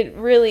 It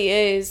really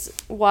is,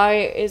 why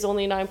is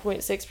only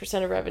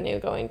 9.6% of revenue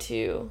going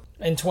to...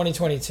 In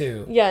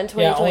 2022. Yeah, in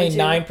 2022. Yeah, only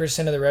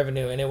 9% of the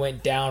revenue, and it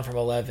went down from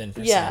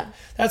 11%. Yeah.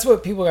 That's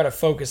what people got to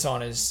focus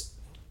on, is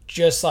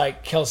just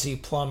like Kelsey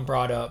Plum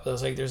brought up.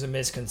 There's a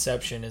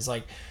misconception. Is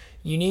like,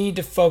 you need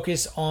to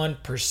focus on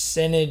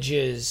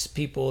percentages,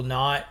 people,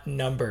 not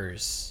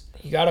numbers.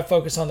 You got to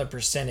focus on the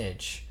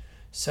percentage.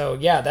 So,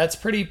 yeah, that's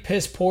pretty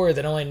piss poor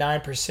that only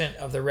 9%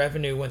 of the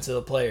revenue went to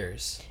the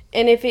players.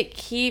 And if it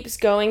keeps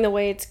going the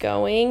way it's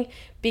going,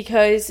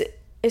 because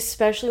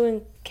especially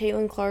when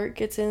Caitlin Clark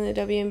gets in the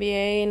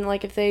WNBA and,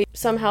 like, if they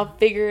somehow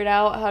figure it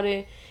out how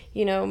to,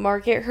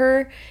 market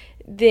her,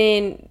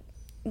 then,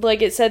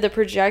 like it said, the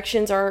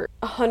projections are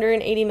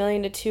 $180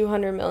 million to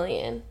 $200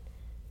 million.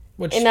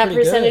 And that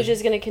percentage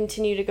is going to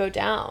continue to go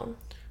down.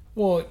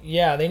 Well,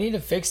 yeah, they need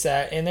to fix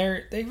that, and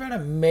they've got a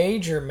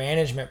major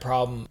management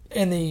problem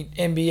in the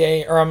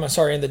NBA, or I'm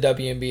sorry, in the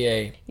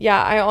WNBA.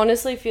 Yeah, I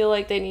honestly feel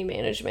like they need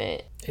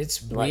management.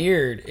 It's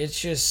weird. It's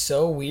just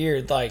so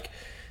weird. Like,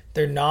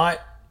 they're not,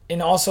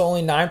 and also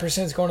only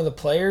 9% is going to the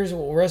players.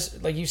 Well,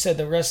 like you said,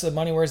 the rest of the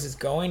money, where's it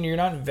going? You're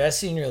not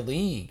investing in your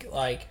league.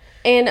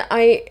 And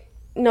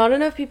not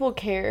enough people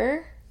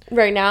care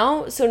right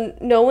now, so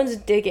no one's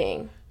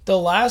digging. The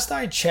last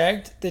I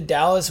checked, the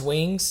Dallas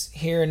Wings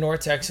here in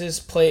North Texas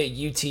play at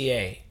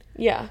UTA.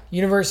 Yeah.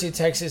 University of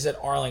Texas at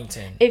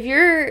Arlington.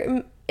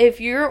 If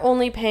you're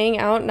only paying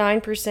out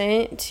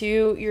 9%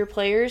 to your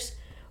players,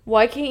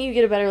 why can't you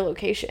get a better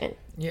location?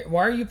 Yeah,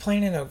 why are you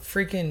playing in a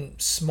freaking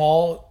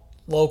small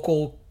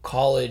local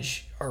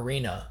college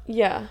arena?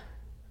 Yeah.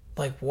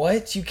 Like,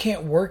 what? You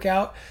can't work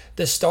out?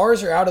 The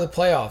Stars are out of the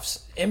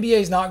playoffs.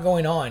 NBA's not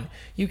going on.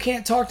 You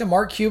can't talk to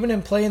Mark Cuban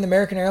and play in the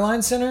American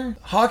Airlines Center?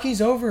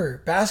 Hockey's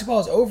over.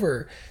 Basketball's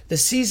over. The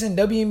season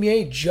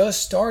WNBA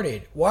just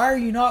started. Why are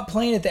you not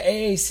playing at the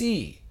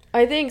AAC?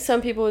 I think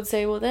some people would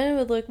say, well, then it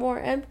would look more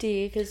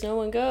empty because no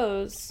one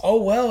goes.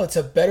 Oh, well, it's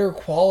a better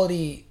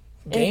quality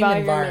game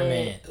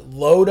environment.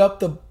 Load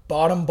up the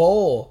bottom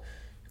bowl.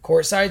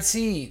 Courtside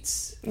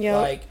seats.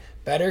 Yep.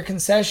 Better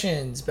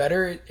concessions,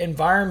 better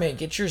environment.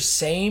 Get your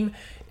same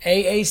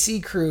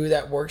AAC crew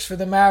that works for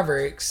the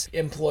Mavericks.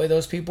 Employ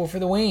those people for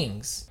the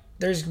Wings.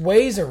 There's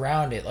ways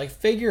around it.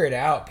 Figure it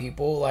out,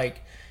 people.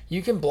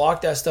 You can block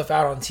that stuff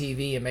out on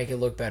TV and make it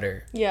look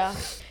better. Yeah.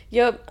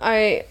 Yep.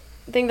 I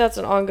think that's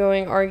an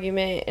ongoing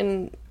argument,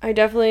 and I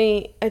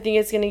think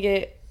it's going to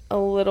get a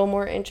little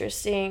more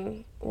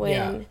interesting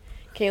when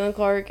Caitlin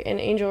Clark and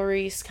Angel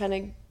Reese kind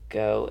of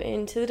go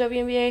into the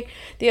WNBA.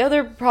 The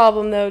other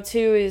problem, though,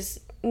 too,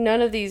 is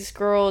none of these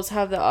girls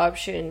have the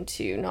option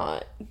to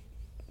not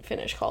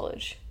finish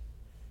college.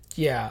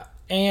 Yeah.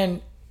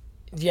 And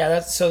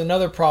that's so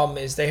another problem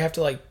is they have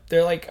to I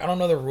don't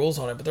know the rules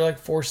on it, but they're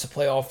forced to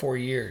play all 4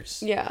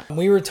 years. Yeah.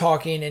 We were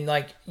talking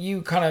and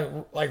you kind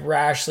of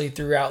rashly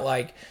threw out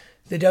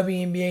the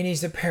WNBA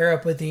needs to pair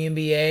up with the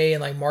NBA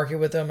and market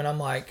with them, and I'm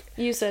like,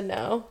 you said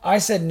no. I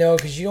said no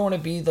because you don't want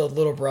to be the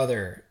little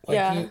brother.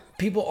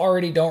 People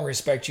already don't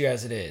respect you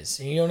as it is,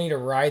 and you don't need to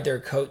ride their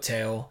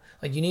coattail.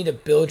 You need to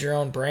build your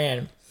own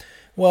brand.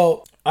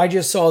 Well, I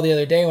just saw the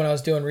other day when I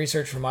was doing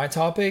research for my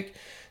topic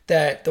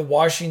that the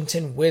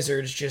Washington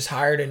Wizards just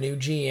hired a new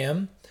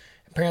GM.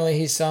 Apparently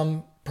he's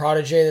some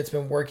protege that's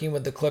been working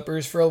with the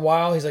Clippers for a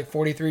while. He's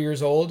 43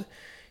 years old.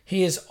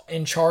 He is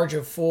in charge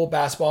of full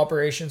basketball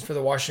operations for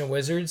the Washington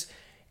Wizards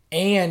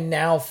and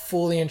now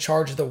fully in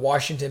charge of the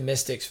Washington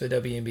Mystics for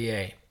the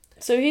WNBA.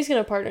 So he's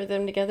going to partner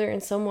them together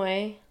in some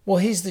way. Well,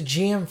 he's the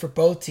GM for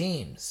both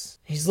teams.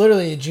 He's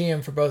literally the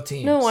GM for both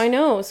teams. No, I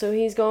know. So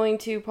he's going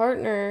to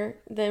partner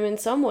them in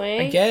some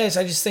way. I guess.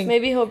 I just think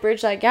maybe he'll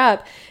bridge that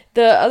gap.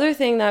 The other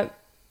thing that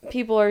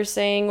people are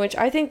saying, which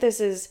I think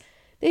they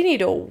need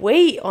to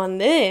wait on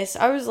this.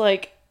 I was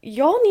like,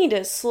 y'all need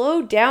to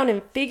slow down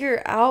and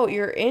figure out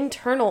your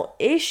internal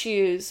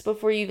issues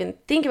before you even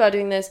think about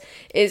doing this.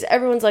 Is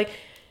everyone's like,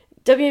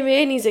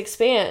 WNBA needs to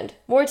expand.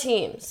 More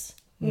teams.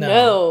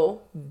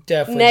 No.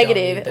 Definitely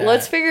negative.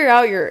 Let's figure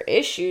out your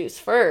issues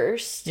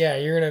first. Yeah,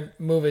 you're going to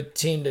move a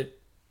team to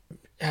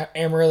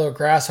Amarillo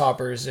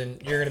Grasshoppers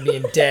and you're going to be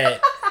in debt.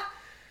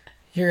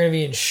 You're going to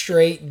be in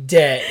straight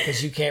debt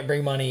because you can't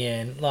bring money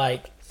in.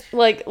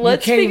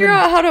 Let's figure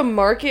out how to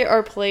market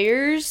our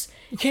players.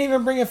 You can't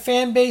even bring a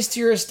fan base to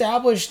your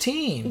established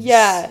teams.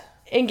 Yeah,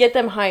 and get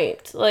them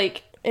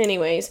hyped.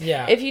 Anyways.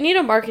 Yeah. If you need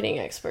a marketing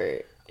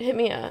expert, hit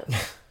me up.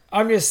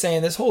 I'm just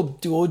saying, this whole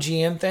dual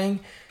GM thing,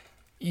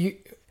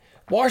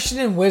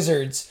 Washington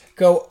Wizards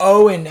go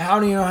 0 and how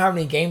do you know how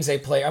many games they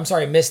play? I'm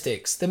sorry,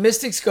 Mystics. The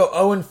Mystics go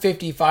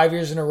 0-50 5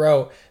 years in a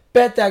row.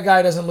 Bet that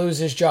guy doesn't lose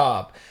his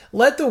job.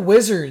 Let the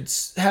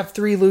Wizards have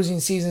 3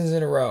 losing seasons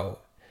in a row.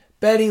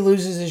 Bet he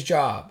loses his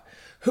job.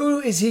 Who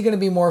is he going to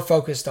be more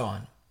focused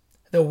on?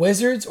 The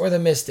Wizards or the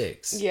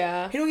Mystics?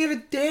 Yeah. He don't give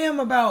a damn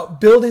about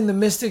building the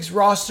Mystics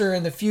roster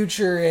in the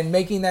future and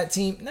making that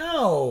team.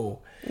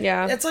 No.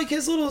 Yeah. It's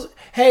his little,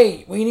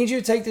 hey, we need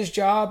you to take this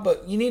job,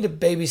 but you need to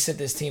babysit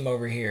this team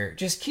over here.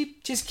 Just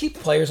keep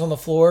players on the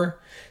floor.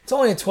 It's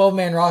only a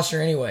 12-man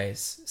roster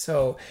anyways.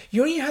 So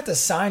you don't even have to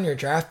sign your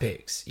draft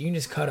picks. You can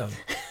just cut them.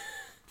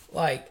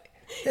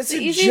 It's the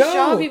a easiest joke.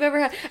 job you've ever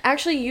had.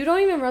 Actually, you don't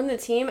even run the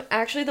team.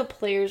 Actually, the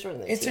players run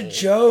the team. It's a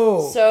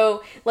joke.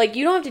 So,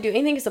 you don't have to do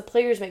anything because the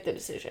players make the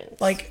decisions.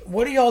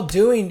 What are y'all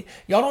doing?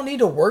 Y'all don't need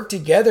to work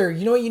together.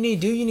 You know what you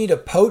need to do? You need to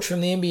poach from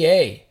the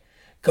NBA.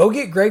 Go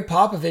get Greg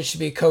Popovich to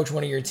be a coach of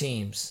one of your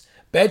teams.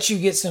 Bet you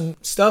get some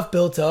stuff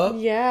built up.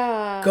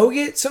 Yeah. Go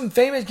get some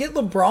famous. Get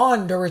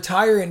LeBron to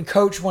retire and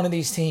coach one of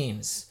these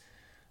teams.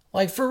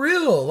 Like, for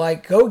real.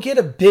 Like, go get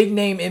a big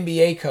name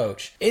NBA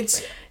coach.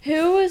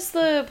 Who was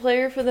the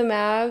player for the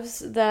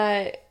Mavs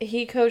that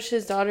he coached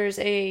his daughter's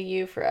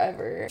AAU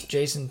forever?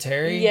 Jason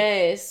Terry?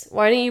 Yes.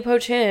 Why didn't you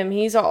poach him?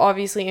 He's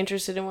obviously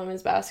interested in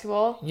women's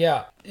basketball.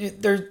 Yeah.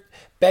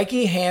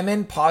 Becky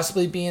Hammon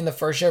possibly being the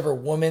first ever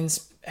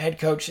women's head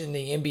coach in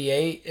the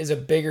NBA is a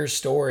bigger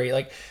story.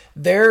 Like,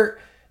 they're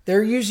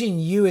using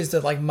you as the,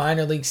 like,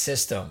 minor league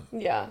system.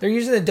 Yeah. They're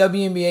using the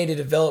WNBA to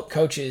develop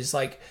coaches.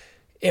 Like,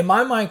 in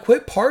my mind,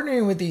 quit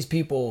partnering with these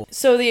people.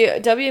 So the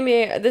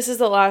WNBA, this is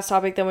the last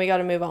topic, then we got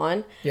to move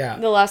on. Yeah.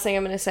 The last thing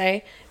I'm going to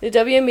say. The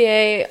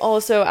WNBA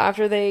also,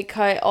 after they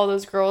cut all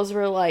those girls,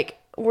 were like,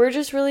 we're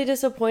just really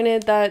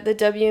disappointed that the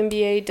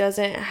WNBA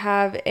doesn't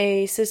have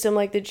a system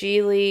like the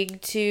G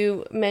League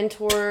to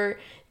mentor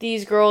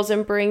these girls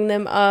and bring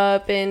them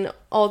up and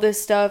all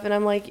this stuff. And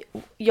I'm like,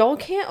 y'all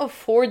can't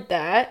afford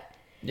that.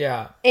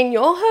 Yeah. And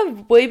y'all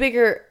have way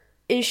bigger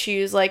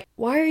issues. Like,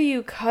 why are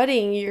you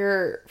cutting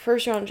your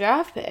first round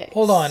draft picks?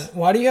 Hold on.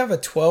 Why do you have a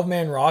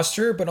 12-man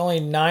roster, but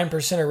only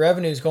 9% of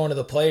revenue is going to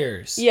the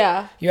players?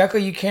 Yeah. You act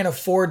like you can't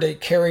afford to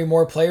carry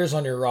more players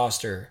on your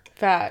roster.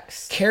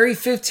 Facts. Carry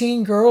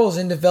 15 girls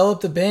and develop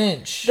the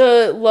bench.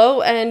 The low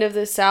end of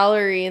the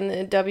salary in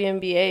the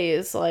WNBA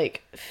is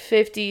like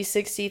 50,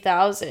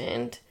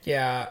 60,000.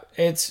 Yeah,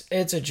 it's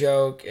a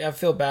joke. I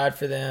feel bad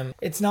for them.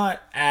 It's not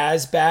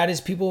as bad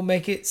as people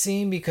make it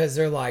seem because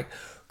they're like,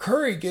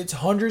 Curry gets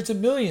hundreds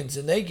of millions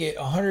and they get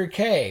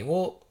 100K.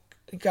 Well,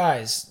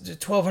 guys,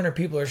 1,200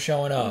 people are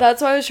showing up.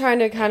 That's why I was trying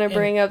to kind of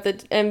bring up the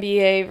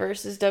NBA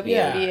versus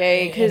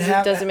WNBA because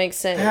it doesn't make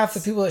sense. Half the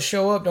people that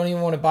show up don't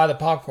even want to buy the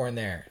popcorn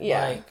there.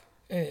 Yeah.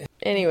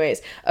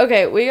 Anyways,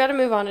 okay, we got to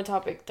move on to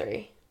topic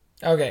 3.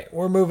 Okay,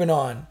 we're moving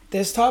on.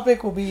 This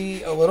topic will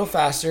be a little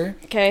faster.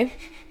 Okay.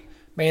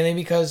 Mainly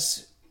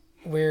because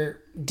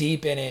we're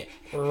deep in it.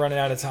 We're running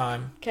out of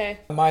time. Okay.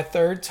 My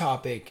third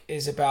topic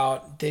is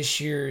about this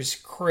year's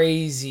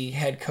crazy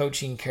head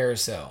coaching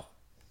carousel.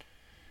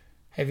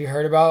 Have you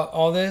heard about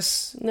all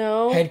this?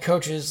 No. Head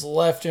coaches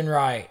left and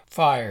right.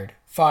 Fired.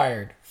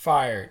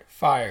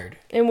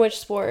 In which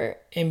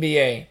sport?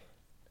 NBA.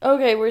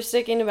 Okay, we're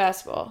sticking to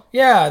basketball.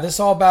 Yeah, this is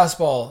all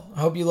basketball.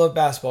 I hope you love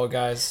basketball,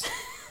 guys.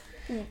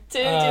 Didn't do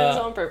this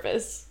on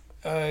purpose.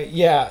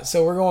 Yeah,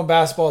 so we're going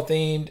basketball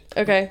themed.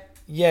 Okay.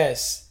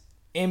 Yes,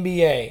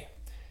 NBA.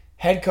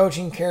 Head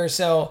coaching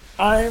carousel.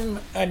 I'm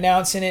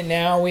announcing it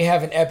now. We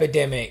have an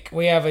epidemic.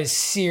 We have a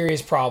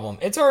serious problem.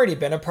 It's already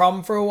been a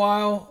problem for a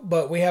while,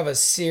 but we have a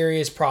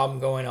serious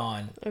problem going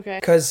on. Okay.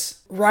 Because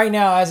right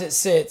now, as it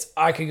sits,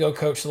 I could go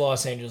coach the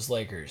Los Angeles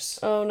Lakers.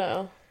 Oh,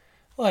 no.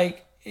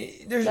 Like,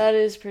 that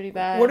is pretty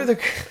bad. What are the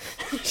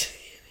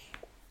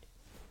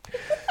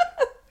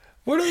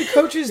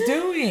coaches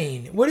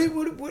doing? What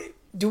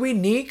do we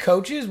need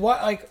coaches?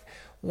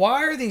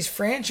 Why are these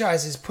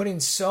franchises putting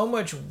so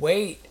much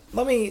weight?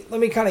 Let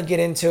me kind of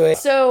get into it.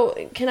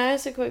 So, can I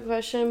ask a quick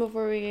question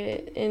before we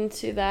get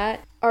into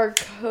that? Are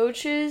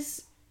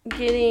coaches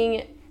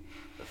getting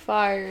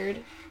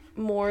fired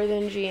more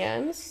than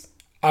GMs?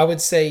 I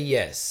would say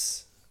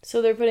yes.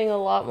 So they're putting a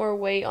lot more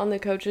weight on the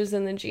coaches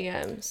than the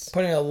GMs.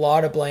 Putting a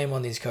lot of blame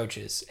on these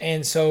coaches.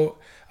 And so,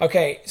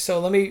 okay, so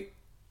let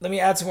me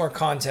add some more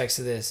context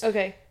to this.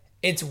 Okay.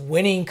 It's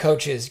winning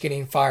coaches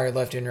getting fired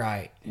left and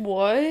right.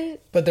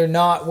 What? But they're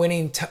not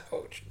winning.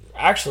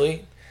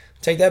 Actually,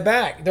 take that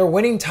back. They're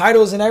winning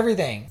titles and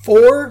everything.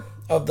 4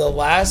 of the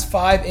last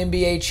 5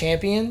 NBA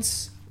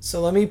champions. So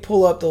let me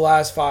pull up the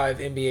last 5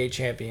 NBA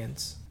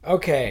champions.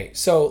 Okay,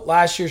 so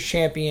last year's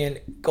champion,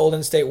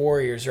 Golden State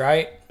Warriors,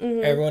 right?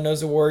 Mm-hmm. Everyone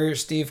knows the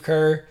Warriors. Steve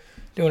Kerr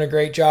doing a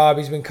great job.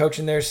 He's been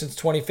coaching there since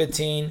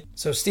 2015.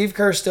 So Steve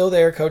Kerr's still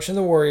there coaching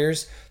the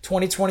Warriors.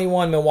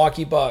 2021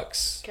 Milwaukee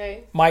Bucks.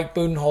 Okay. Mike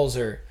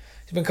Budenholzer.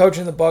 He's been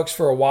coaching the Bucks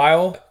for a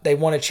while. They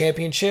won a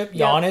championship.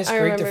 Giannis,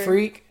 Greek the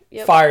Freak,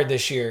 fired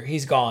this year.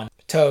 He's gone.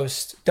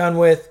 Toast. Done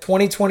with.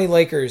 2020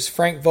 Lakers.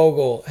 Frank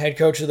Vogel, head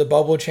coach of the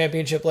Bubble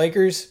Championship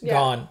Lakers.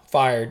 Gone.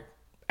 Fired.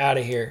 Out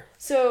of here.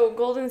 So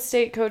Golden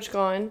State coach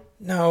gone.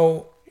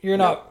 No, you're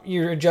not.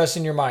 You're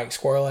adjusting your mic,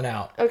 squirreling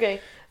out.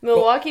 Okay.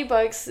 Milwaukee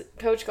Bucks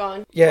coach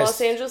gone. Yes.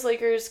 Los Angeles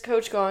Lakers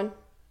coach gone.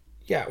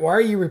 Yeah, why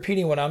are you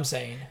repeating what I'm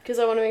saying? Because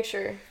I want to make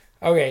sure.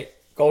 Okay,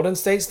 Golden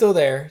State's still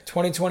there.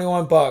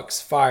 2021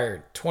 Bucks,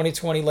 fired.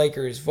 2020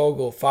 Lakers,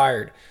 Vogel,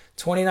 fired.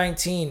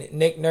 2019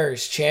 Nick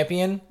Nurse,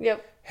 champion.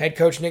 Yep. Head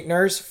coach Nick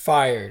Nurse,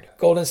 fired.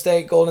 Golden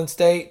State.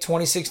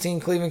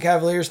 2016 Cleveland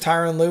Cavaliers,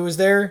 Tyronn Lue was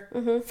there,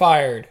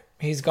 fired.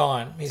 He's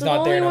gone. He's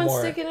not there no more. The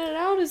only one sticking it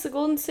out is the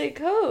Golden State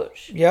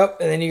coach. Yep,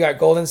 and then you got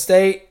Golden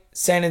State,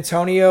 San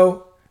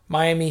Antonio,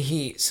 Miami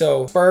Heat.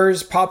 So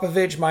Spurs,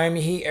 Popovich,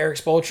 Miami Heat, Eric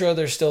Spoelstra,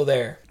 they're still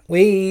there.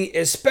 We,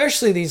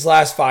 especially these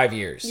last 5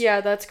 years.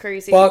 Yeah, that's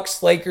crazy.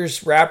 Bucks,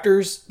 Lakers,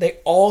 Raptors, they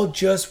all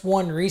just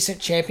won recent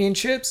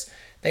championships.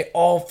 They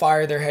all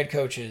fired their head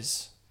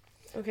coaches.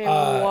 Okay,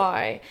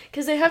 why?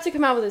 Because they have to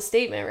come out with a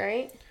statement,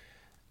 right?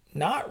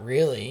 Not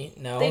really.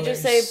 No. They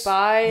just say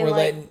bye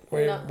and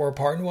we're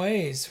parting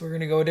ways. We're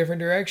gonna go a different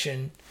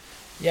direction.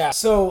 Yeah.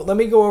 So let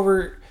me go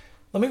over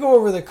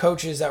the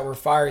coaches that were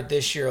fired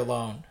this year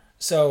alone.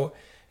 So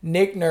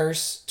Nick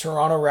Nurse,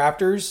 Toronto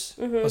Raptors,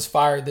 was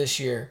fired this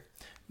year.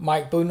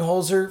 Mike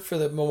Budenholzer for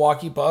the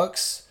Milwaukee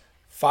Bucks,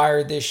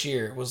 fired this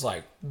year. It was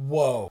like,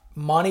 whoa.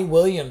 Monty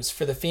Williams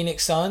for the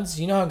Phoenix Suns.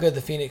 You know how good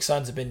the Phoenix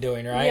Suns have been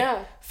doing, right?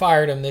 Yeah.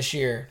 Fired him this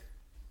year.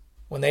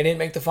 When they didn't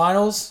make the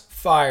finals,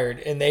 fired.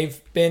 And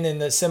they've been in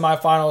the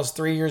semifinals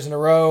 3 years in a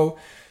row.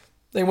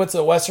 They went to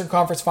the Western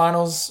Conference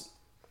Finals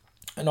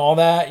and all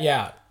that.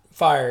 Yeah,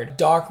 fired.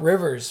 Doc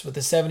Rivers with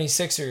the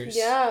 76ers.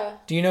 Yeah.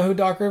 Do you know who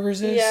Doc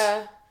Rivers is?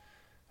 Yeah.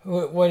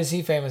 What is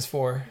he famous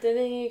for?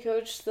 Didn't he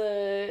coach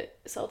the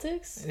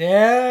Celtics?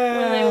 Yeah.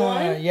 When they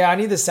won? Yeah, I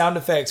need the sound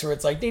effects where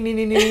it's like ding, ding,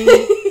 ding,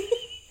 ding.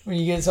 When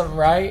you get something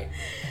right.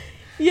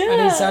 Yeah.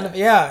 I need sound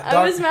yeah.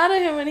 I was mad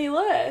at him when he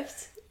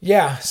left.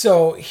 Yeah,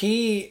 so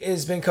he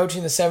has been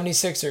coaching the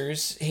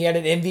 76ers. He had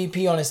an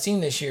MVP on his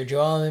team this year,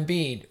 Joel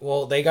Embiid.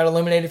 Well, they got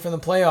eliminated from the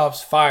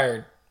playoffs,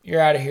 fired.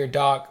 You're out of here,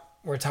 Doc.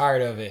 We're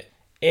tired of it.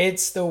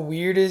 It's the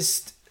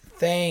weirdest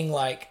thing,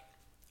 like,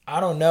 I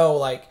don't know,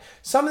 like,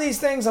 some of these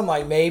things I'm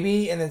like,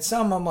 maybe, and then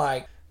some I'm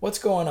like, what's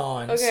going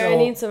on? Okay, so, I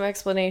need some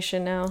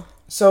explanation now.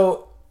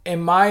 So,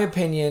 in my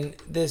opinion,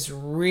 this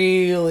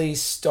really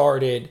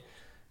started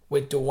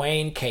with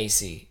Dwayne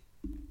Casey.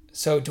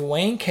 So,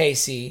 Dwayne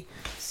Casey...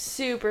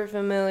 Super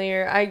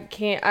familiar.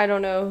 I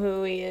don't know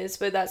who he is,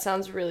 but that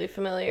sounds really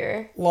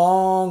familiar.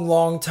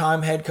 Long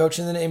time head coach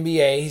in the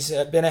NBA. He's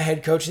been a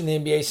head coach in the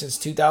NBA since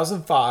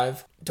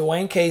 2005.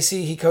 Dwayne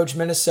Casey, he coached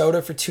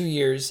Minnesota for 2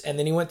 years, and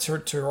then he went to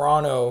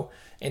Toronto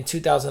in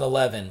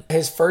 2011.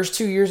 His first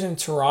 2 years in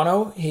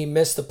Toronto, he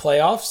missed the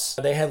playoffs.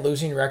 They had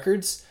losing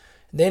records.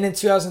 Then in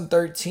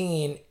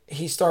 2013,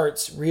 they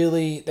start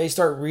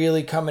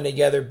really coming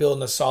together,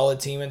 building a solid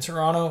team in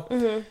Toronto.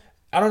 Mm-hmm.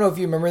 I don't know if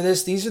you remember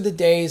this. These are the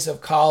days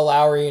of Kyle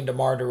Lowry and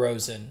DeMar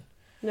DeRozan.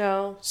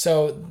 No.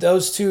 So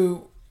those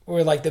two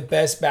were like the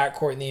best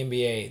backcourt in the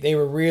NBA. They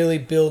were really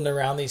building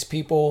around these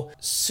people.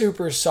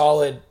 Super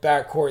solid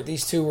backcourt.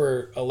 These two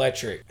were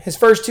electric. His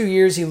first 2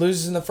 years, he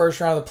loses in the first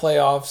round of the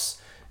playoffs.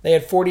 They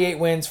had 48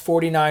 wins,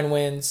 49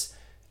 wins.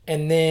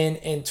 And then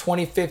in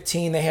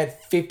 2015, they had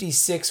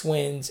 56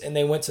 wins, and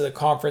they went to the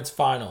conference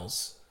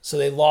finals. So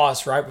they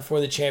lost right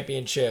before the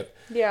championship.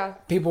 Yeah.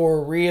 People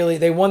were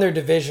they won their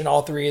division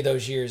all 3 of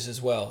those years as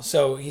well.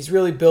 So he's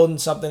really building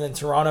something in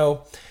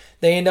Toronto.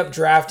 They end up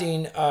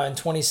drafting, in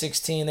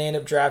 2016,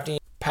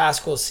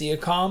 Pascal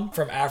Siakam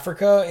from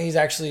Africa. He's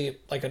actually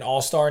like an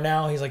all-star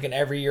now. He's like an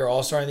every year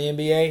all-star in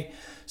the NBA.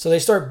 So they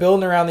start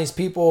building around these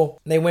people.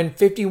 They win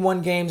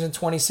 51 games in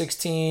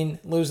 2016,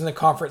 losing the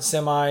conference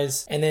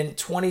semis. And then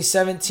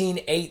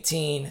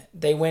 2017-18,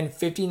 they win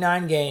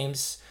 59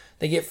 games.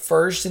 They get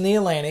first in the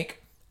Atlantic.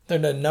 They're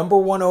the number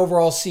 1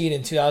 overall seed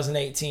in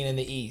 2018 in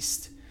the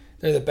East.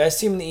 They're the best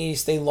team in the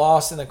East. They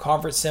lost in the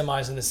conference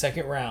semis in the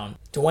second round.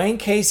 Dwayne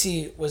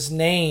Casey was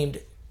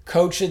named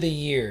Coach of the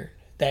Year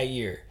that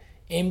year.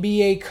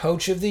 NBA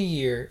Coach of the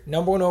Year,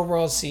 number 1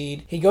 overall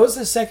seed. He goes to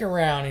the second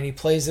round and he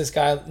plays this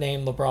guy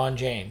named LeBron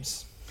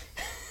James.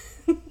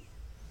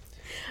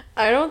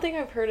 I don't think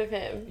I've heard of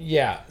him.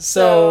 Yeah.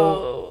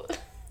 So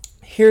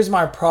here's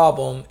my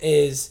problem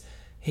is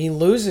he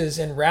loses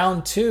in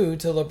round 2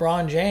 to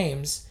LeBron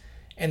James.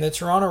 And the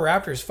Toronto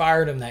Raptors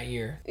fired him that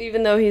year.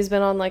 Even though he's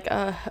been on like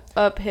a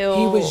uphill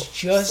He was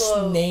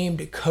just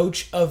named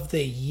Coach of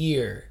the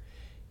Year.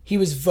 He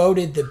was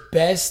voted the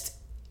best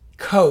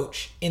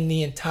coach in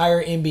the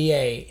entire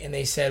NBA. And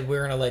they said,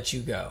 we're going to let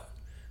you go.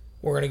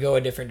 We're going to go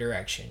a different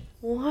direction.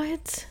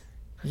 What?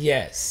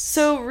 Yes.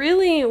 So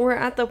really, we're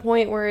at the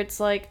point where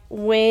it's like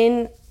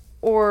win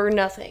or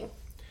nothing.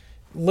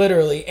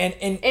 Literally.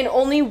 And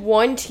only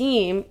one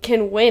team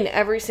can win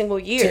every single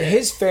year. To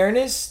his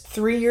fairness,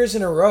 3 years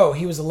in a row,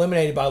 he was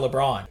eliminated by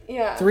LeBron.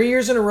 Yeah. 3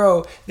 years in a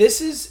row.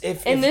 This is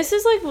this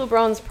is like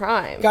LeBron's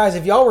prime. Guys,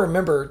 if y'all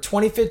remember,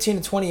 2015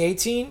 and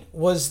 2018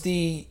 was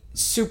the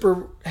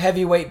super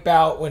heavyweight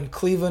bout when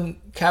Cleveland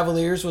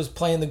Cavaliers was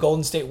playing the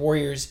Golden State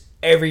Warriors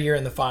every year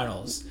in the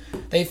finals.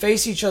 They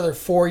faced each other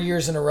 4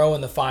 years in a row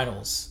in the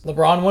finals.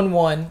 LeBron won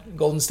 1,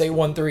 Golden State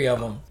won 3 of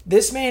them.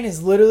 This man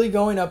is literally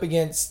going up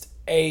against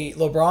a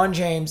LeBron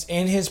James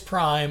in his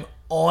prime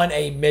on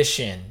a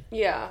mission.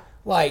 Yeah.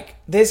 Like,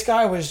 this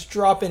guy was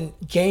dropping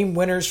game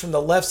winners from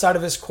the left side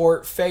of his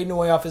court, fading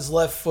away off his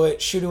left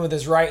foot, shooting with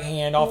his right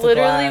hand off the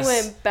glass.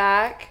 Literally went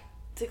back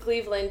to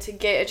Cleveland to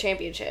get a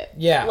championship.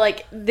 Yeah.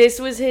 Like, this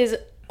was his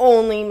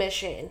only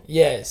mission.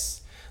 Yes.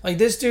 Like,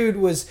 this dude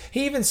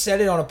he even said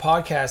it on a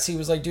podcast. He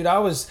was like, dude, I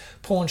was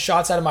pulling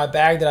shots out of my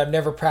bag that I've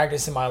never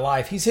practiced in my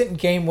life. He's hitting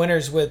game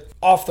winners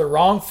off the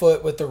wrong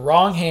foot with the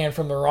wrong hand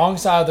from the wrong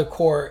side of the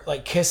court,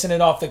 like kissing it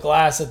off the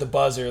glass at the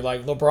buzzer.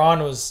 Like,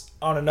 LeBron was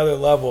on another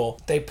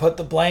level. They put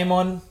the blame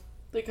on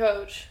the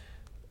coach.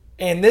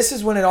 And this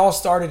is when it all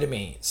started to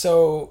me.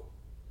 So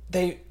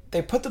they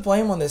put the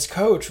blame on this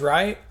coach,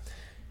 right?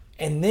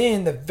 And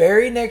then the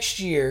very next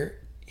year,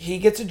 he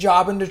gets a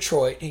job in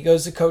Detroit. He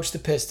goes to coach the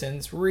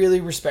Pistons.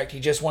 Really respect. He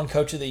just won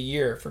Coach of the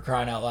Year, for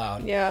crying out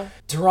loud. Yeah.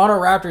 Toronto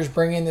Raptors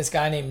bring in this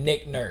guy named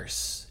Nick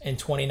Nurse in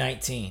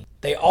 2019.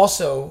 They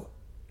also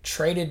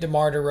traded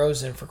DeMar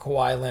DeRozan for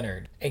Kawhi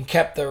Leonard and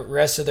kept the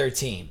rest of their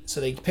team. So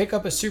they pick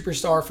up a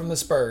superstar from the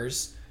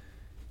Spurs.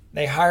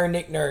 They hire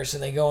Nick Nurse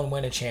and they go and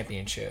win a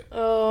championship.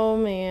 Oh,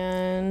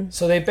 man.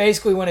 So they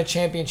basically win a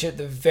championship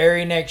the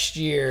very next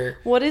year.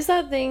 What is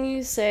that thing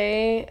you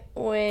say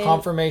when...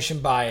 Confirmation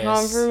bias.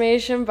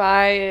 Confirmation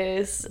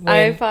bias.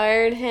 I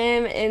fired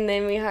him and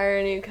then we hire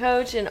a new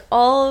coach and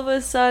all of a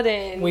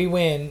sudden... we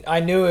win. I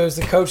knew it was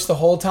the coach the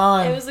whole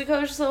time. It was the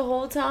coach the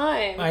whole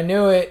time. I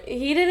knew it.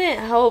 He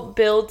didn't help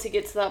build to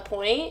get to that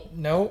point.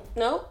 Nope.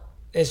 Nope.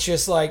 It's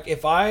just like,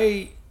 if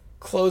I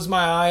close my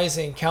eyes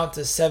and count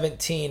to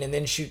 17 and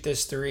then shoot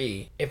this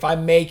 3, if I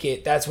make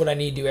it, that's what I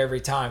need to do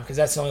every time, because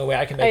that's the only way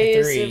I can make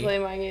a 3. I used to play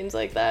my games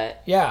like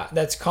that. Yeah,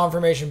 that's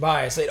confirmation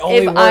bias. It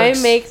only works. If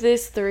I make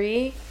this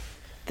 3,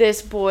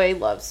 this boy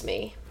loves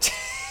me.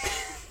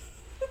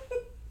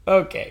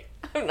 Okay.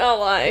 I'm not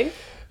lying.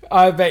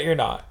 I bet you're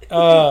not.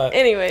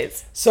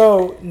 Anyways.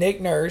 So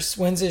Nick Nurse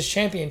wins his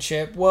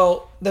championship.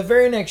 Well, the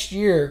very next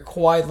year,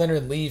 Kawhi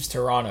Leonard leaves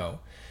Toronto.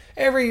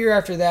 Every year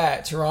after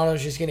that,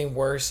 Toronto's just getting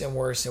worse and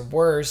worse and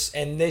worse.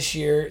 And this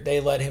year, they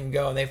let him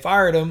go and they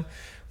fired him,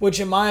 which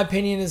in my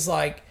opinion is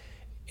like,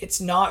 it's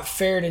not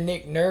fair to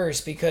Nick Nurse,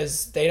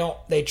 because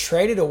they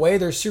traded away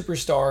their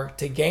superstar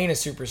to gain a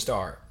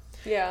superstar.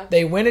 Yeah.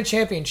 They win a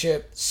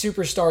championship,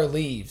 superstar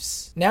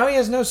leaves. Now he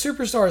has no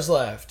superstars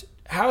left.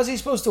 How is he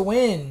supposed to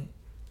win?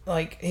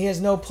 Like, he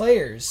has no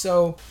players.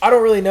 So I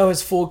don't really know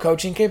his full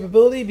coaching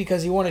capability,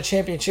 because he won a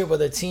championship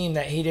with a team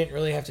that he didn't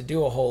really have to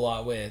do a whole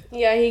lot with.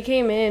 Yeah, he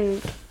came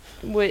in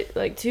with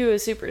to a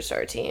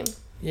superstar team.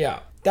 Yeah.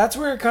 That's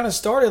where it kind of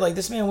started. Like,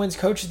 this man wins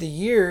Coach of the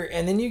Year,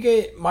 and then you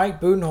get Mike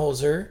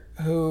Budenholzer,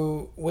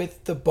 who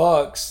with the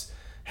Bucks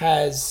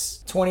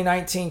has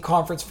 2019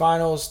 conference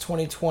finals,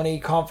 2020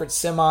 conference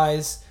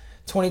semis,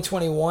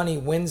 2021 he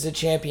wins the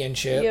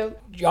championship.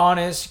 Yep.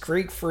 Giannis,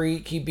 Greek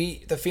freak, he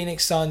beat the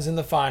Phoenix Suns in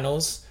the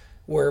finals,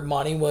 where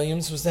Monty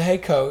Williams was the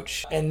head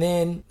coach. And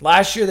then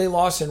last year they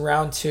lost in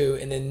round 2,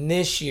 and then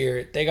this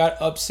year they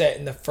got upset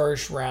in the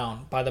first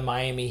round by the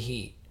Miami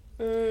Heat.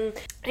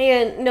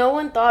 And no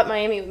one thought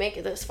Miami would make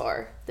it this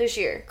far this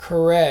year.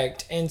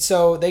 Correct. And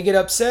so they get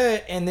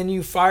upset, and then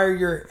you fire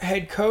your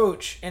head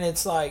coach, and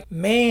it's like,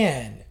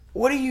 man,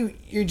 what are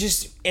you're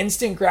just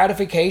instant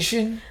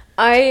gratification?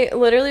 I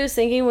literally was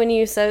thinking when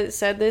you said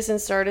this and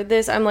started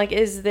this, I'm like,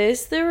 is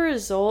this the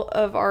result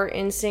of our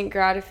instant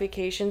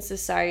gratification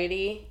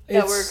society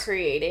that we're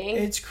creating?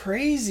 It's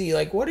crazy.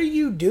 Like, what are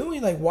you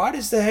doing? Like, why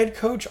does the head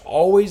coach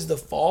always the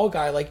fall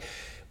guy? Like,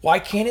 why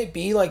can't it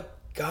be like,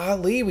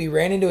 golly, we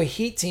ran into a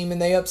Heat team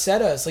and they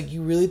upset us? Like,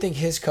 you really think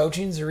his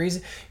coaching is the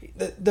reason?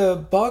 The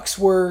Bucks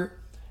were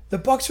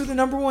the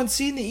number 1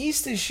 seed in the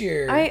East this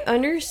year. I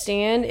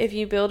understand if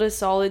you build a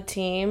solid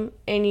team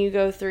and you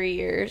go 3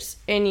 years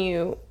and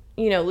you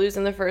lose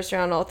in the first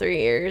round all 3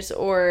 years,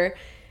 or,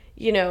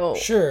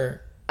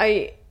 Sure.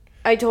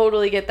 I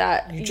totally get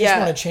that. You just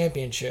won a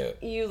championship.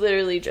 You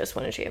literally just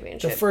won a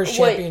championship. The first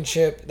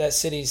championship that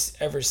city's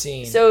ever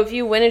seen. So if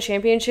you win a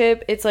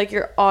championship, it's like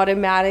you're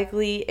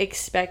automatically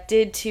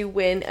expected to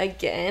win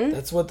again.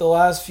 That's what the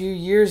last few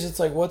years, it's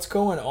like, what's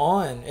going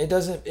on? It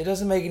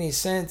doesn't make any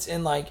sense.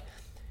 And like,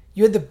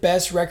 you had the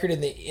best record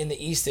in the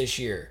East this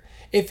year.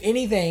 If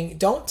anything,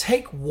 don't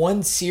take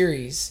one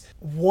series,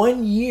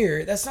 1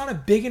 year. That's not a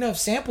big enough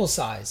sample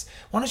size.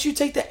 Why don't you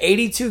take the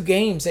 82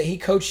 games that he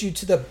coached you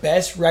to the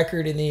best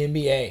record in the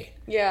NBA?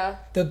 Yeah.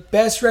 The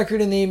best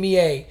record in the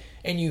NBA,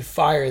 and you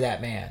fire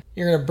that man.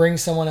 You're going to bring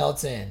someone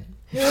else in.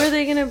 Who are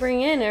they going to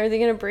bring in? Are they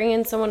going to bring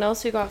in someone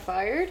else who got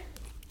fired?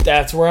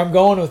 That's where I'm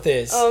going with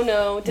this. Oh,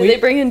 no. Did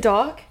they bring in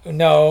Doc?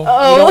 No.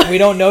 Oh. We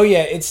don't know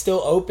yet. It's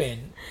still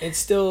open. It's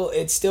still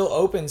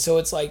open. So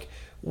it's like,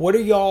 what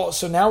are y'all...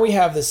 So now we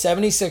have the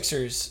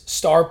 76ers,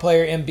 star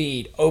player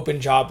Embiid,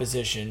 open job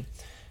position.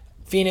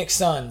 Phoenix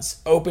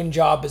Suns, open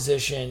job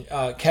position,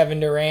 Kevin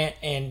Durant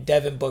and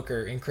Devin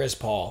Booker and Chris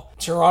Paul.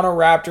 Toronto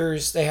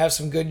Raptors, they have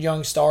some good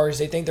young stars.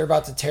 They think they're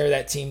about to tear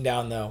that team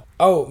down, though.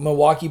 Oh,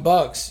 Milwaukee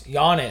Bucks,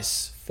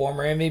 Giannis,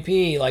 former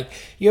MVP. Like,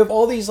 you have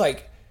all these,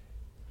 like,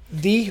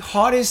 the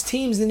hottest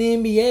teams in the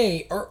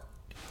NBA are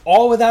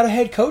all without a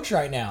head coach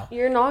right now.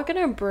 You're not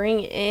going to bring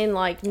in,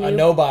 like,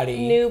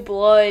 new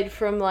blood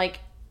from,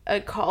 like, a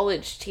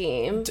college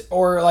team.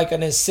 Or, like,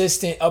 an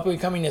assistant,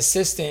 up-and-coming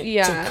assistant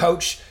to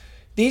coach.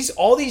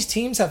 All these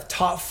teams have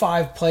top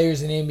 5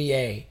 players in the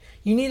NBA.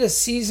 You need a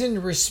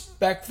seasoned,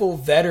 respectful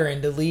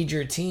veteran to lead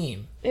your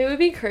team. It would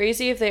be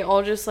crazy if they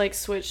all just, like,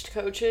 switched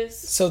coaches.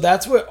 So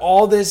that's what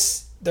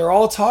they're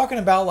all talking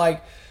about,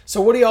 like,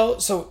 so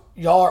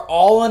y'all are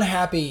all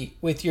unhappy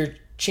with your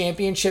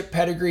championship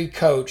pedigree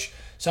coach.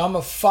 So I'm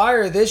going to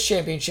fire this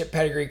championship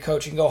pedigree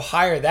coach and go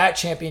hire that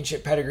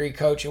championship pedigree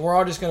coach, and we're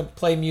all just going to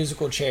play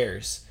musical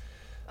chairs.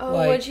 Oh,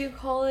 what'd you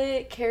call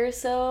it?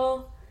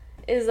 Carousel?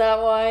 Is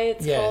that why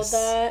it's called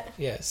that?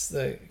 Yes,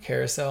 the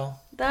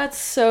carousel. That's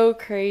so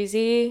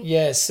crazy.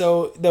 Yeah,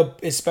 so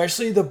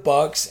especially the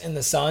Bucks and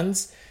the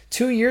Suns,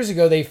 2 years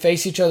ago they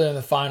faced each other in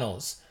the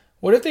finals.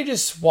 What if they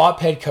just swap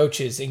head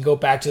coaches and go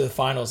back to the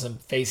finals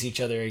and face each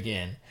other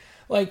again?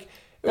 Like,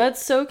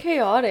 that's so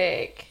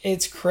chaotic.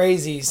 It's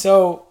crazy.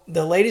 So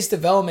the latest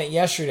development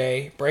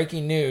yesterday,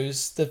 breaking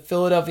news, the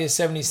Philadelphia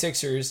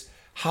 76ers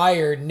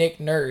hired Nick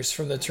Nurse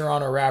from the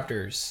Toronto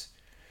Raptors.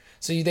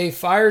 So they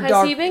fired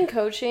Has he been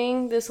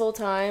coaching this whole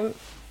time?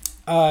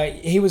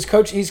 He's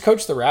coached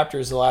the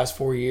Raptors the last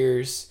 4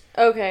 years.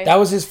 Okay. That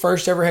was his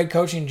first ever head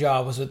coaching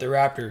job, was with the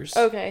Raptors.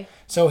 Okay.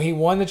 So he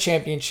won the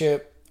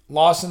championship,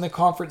 lost in the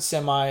conference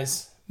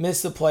semis,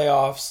 missed the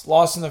playoffs,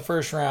 lost in the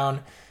first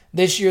round.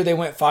 This year they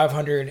went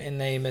 500 and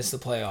they missed the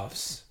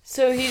playoffs.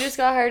 So he just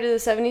got hired to the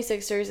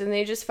 76ers and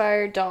they just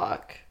fired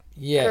Doc.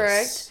 Yes.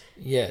 Correct?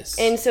 Yes.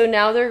 And so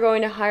now they're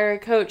going to hire a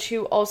coach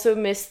who also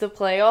missed the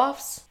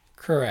playoffs?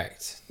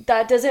 Correct.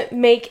 That doesn't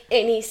make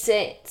any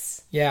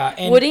sense. Yeah.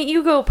 And wouldn't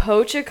you go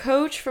poach a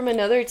coach from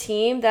another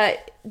team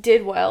that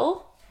did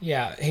well?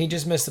 Yeah, he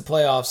just missed the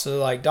playoffs. So,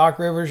 like, Doc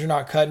Rivers, you're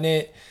not cutting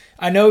it.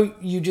 I know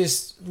you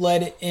just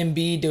let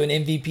Embiid do an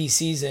MVP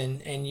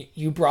season, and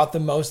you brought the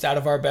most out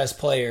of our best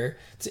player.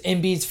 It's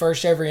Embiid's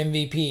first ever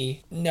MVP.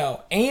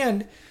 No.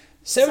 And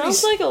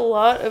sounds like a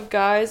lot of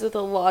guys with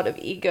a lot of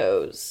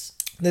egos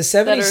that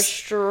are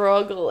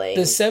struggling.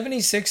 The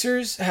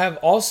 76ers have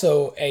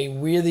also a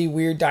really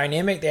weird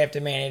dynamic they have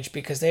to manage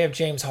because they have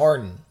James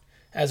Harden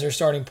as their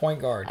starting point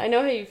guard. I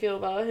know how you feel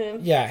about him.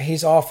 Yeah,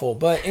 he's awful.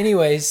 But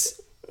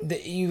anyways,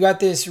 you got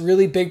this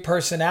really big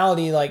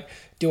personality. Like,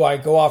 do I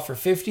go off for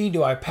 50?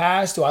 Do I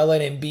pass? Do I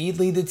let Embiid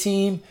lead the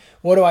team?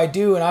 What do I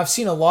do? And I've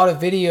seen a lot of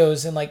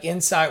videos and like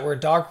insight where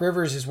Doc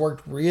Rivers has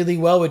worked really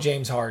well with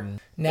James Harden.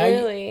 Now,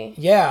 really?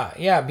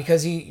 Yeah,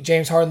 because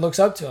James Harden looks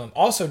up to him.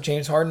 Also,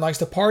 James Harden likes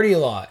to party a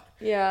lot.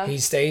 Yeah. He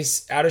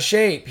stays out of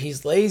shape.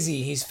 He's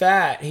lazy. He's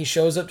fat. He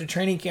shows up to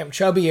training camp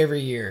chubby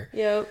every year.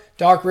 Yep.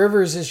 Doc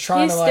Rivers is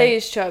trying to He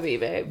stays chubby,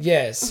 babe.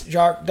 Yes.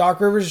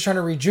 Doc Rivers is trying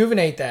to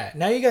rejuvenate that.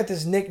 Now you got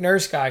this Nick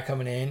Nurse guy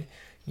coming in.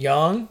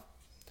 Young.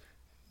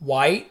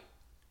 White.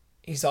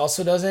 He's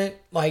also doesn't,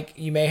 like,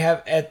 you may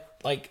have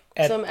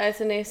some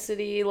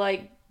ethnicity,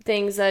 like,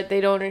 things that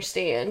they don't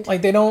understand.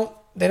 Like, they don't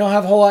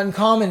have a whole lot in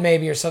common,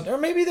 maybe, or something. Or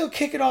maybe they'll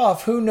kick it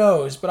off. Who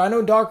knows? But I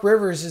know Doc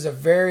Rivers is a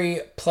very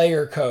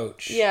player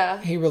coach.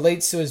 Yeah. He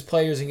relates to his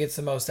players and gets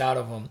the most out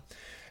of them.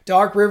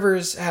 Doc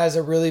Rivers has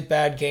a really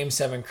bad Game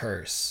 7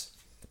 curse.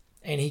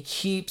 And he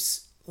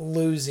keeps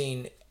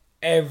losing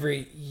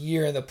every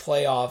year in the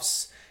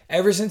playoffs.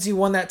 Ever since he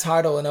won that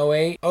title in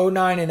 08,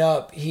 09 and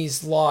up,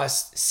 he's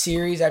lost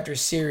series after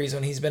series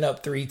when he's been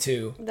up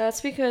 3-2. That's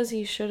because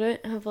he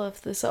shouldn't have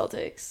left the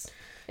Celtics.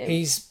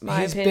 He's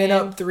been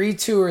up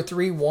 3-2 or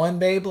 3-1,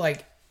 babe,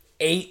 like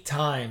 8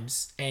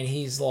 times, and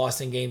he's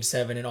lost in Game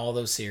 7 in all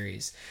those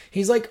series.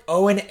 He's like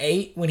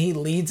 0-8 when he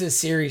leads a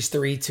series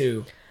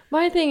 3-2.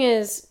 My thing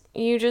is,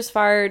 you just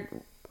fired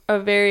a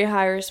very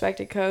high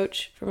respected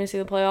coach for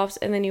missing the playoffs,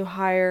 and then you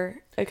hire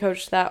a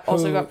coach that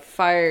also got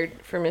fired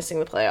for missing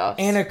the playoffs.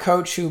 And a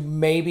coach who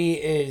maybe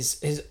is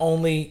his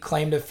only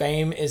claim to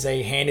fame is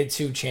a handed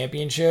to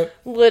championship.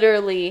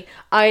 Literally,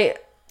 a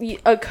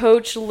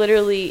coach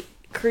literally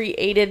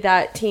created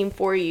that team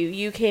for you.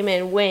 You came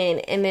in, win,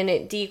 and then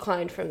it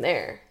declined from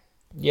there.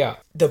 Yeah.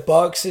 The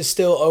Bucks is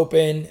still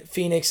open.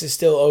 Phoenix is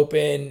still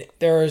open.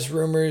 There is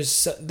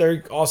rumors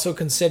they're also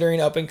considering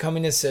up and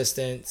coming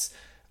assistants.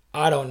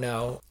 I don't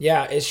know.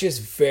 Yeah, it's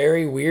just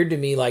very weird to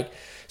me. Like,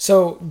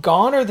 so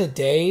gone are the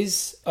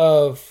days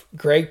of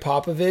Greg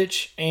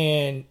Popovich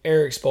and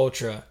Eric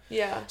Spoelstra.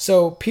 Yeah.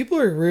 So people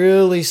are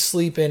really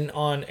sleeping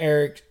on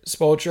Eric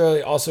Spoelstra.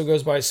 He also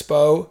goes by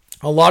Spo.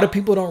 A lot of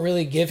people don't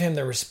really give him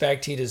the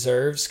respect he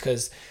deserves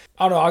because,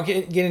 I don't know, I'll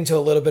get into a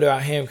little bit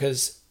about him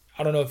because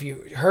I don't know if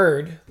you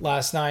heard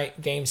last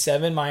night, Game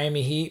 7,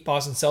 Miami Heat,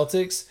 Boston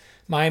Celtics.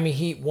 Miami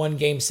Heat won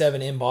Game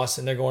 7 in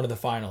Boston. They're going to the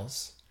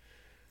finals.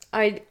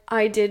 I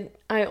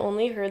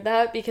only heard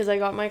that because I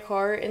got my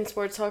car and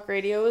Sports Talk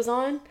Radio was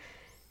on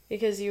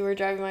because you were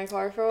driving my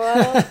car for a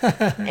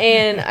while.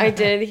 And I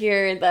did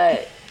hear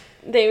that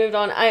they moved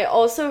on. I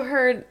also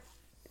heard,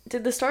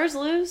 did the Stars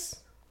lose?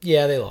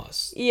 Yeah, they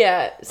lost.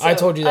 Yeah. So I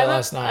told you that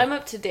last night. I'm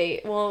up to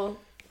date. Well,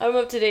 I'm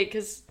up to date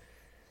because...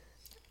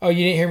 Oh,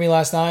 you didn't hear me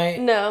last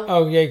night? No.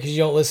 Oh, yeah, because you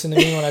don't listen to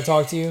me when I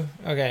talk to you?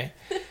 Okay.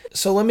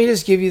 So let me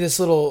just give you this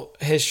little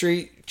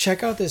history.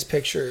 Check out this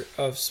picture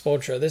of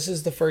Spoelstra. This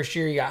is the first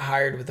year he got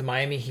hired with the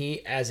Miami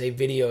Heat as a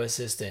video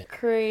assistant.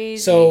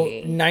 Crazy. So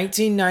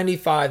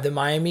 1995, the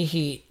Miami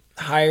Heat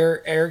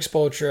hire Eric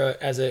Spoelstra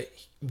as a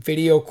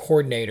video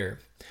coordinator.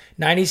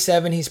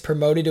 97, he's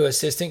promoted to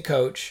assistant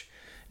coach.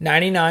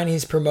 99,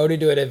 he's promoted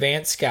to an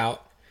advanced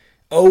scout.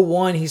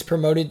 01, he's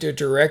promoted to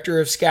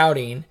director of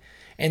scouting.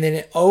 And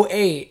then in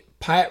 08,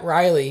 Pat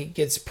Riley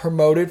gets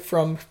promoted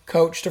from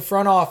coach to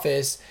front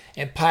office,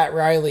 and Pat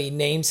Riley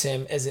names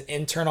him as an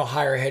internal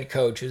hire head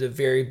coach. It was a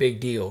very big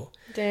deal.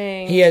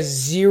 Dang. He has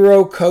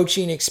 0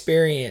 coaching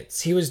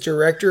experience. He was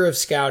director of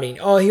scouting.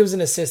 Oh, he was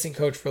an assistant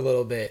coach for a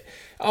little bit.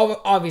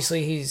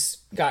 Obviously, he's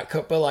got,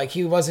 but like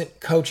he wasn't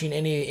coaching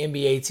any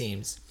NBA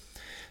teams.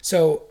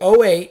 So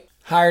 2008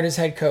 hired his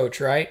head coach,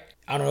 right?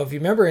 I don't know if you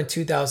remember in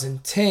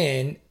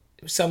 2010,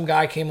 some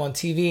guy came on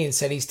TV and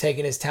said he's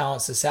taking his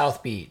talents to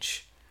South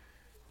Beach.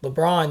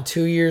 LeBron,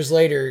 2 years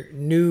later,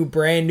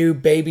 brand new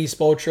baby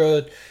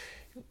Spoelstra.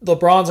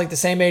 LeBron's like the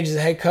same age as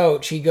the head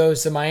coach. He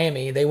goes to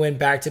Miami. They win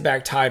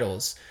back-to-back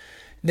titles.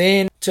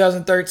 Then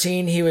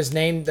 2013, he was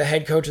named the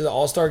head coach of the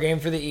All-Star game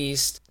for the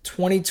East.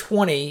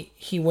 2020,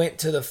 he went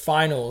to the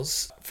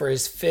finals for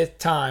his 5th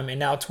time. And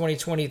now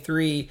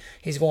 2023,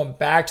 he's going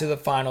back to the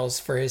finals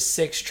for his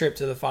 6th trip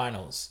to the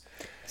finals.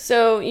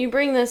 So you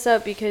bring this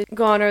up because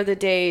gone are the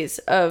days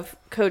of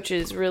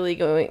coaches really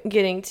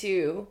getting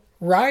to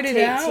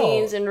take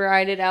teams and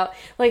ride it out.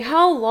 Like,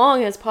 how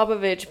long has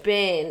Popovich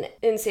been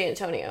in San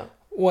Antonio?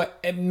 What,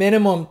 at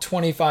minimum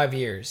 25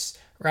 years,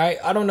 right?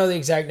 I don't know the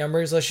exact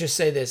numbers. Let's just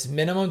say this.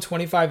 Minimum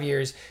 25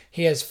 years.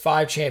 He has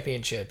 5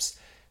 championships.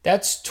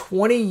 That's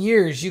 20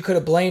 years you could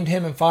have blamed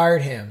him and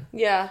fired him.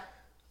 Yeah.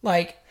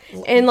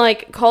 And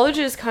college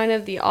is kind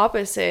of the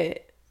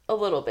opposite a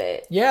little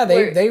bit. Yeah,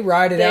 they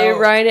ride it out. They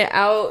ride it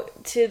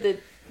out to the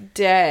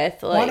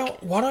death. Why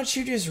don't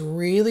you just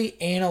really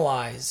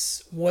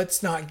analyze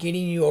what's not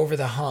getting you over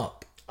the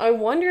hump? I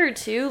wonder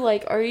too,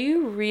 are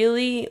you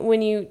really,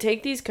 when you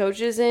take these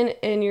coaches in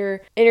and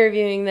you're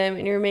interviewing them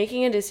and you're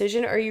making a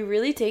decision, are you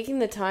really taking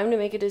the time to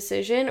make a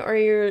decision, or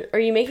are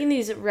you making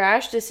these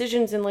rash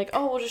decisions and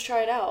we'll just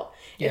try it out?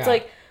 Yeah.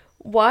 It's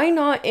why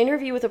not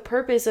interview with a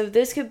purpose of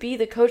this could be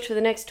the coach for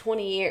the next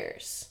 20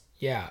 years?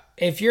 Yeah.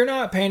 If you're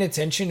not paying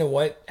attention to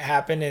what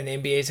happened in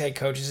NBA's head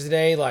coaches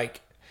today,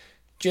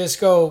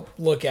 just go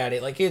look at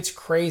it. It's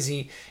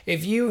crazy.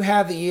 If you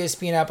have the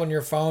ESPN app on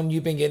your phone,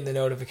 you've been getting the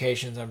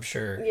notifications, I'm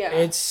sure. Yeah.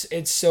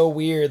 It's so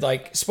weird.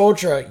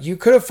 Spoelstra, you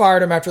could have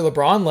fired him after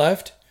LeBron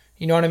left.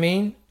 You know what I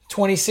mean?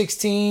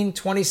 2016,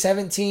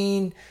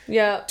 2017,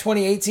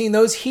 2018,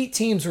 those Heat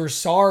teams were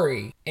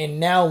sorry. And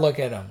now look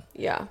at them.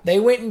 Yeah. They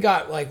went and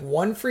got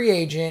one free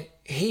agent.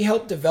 He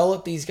helped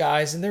develop these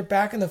guys, and they're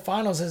back in the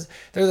finals.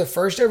 They're the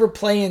first ever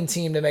play-in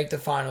team to make the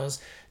finals.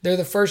 They're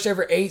the first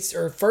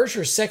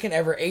or second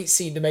ever 8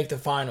 seed to make the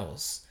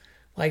finals.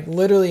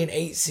 Literally an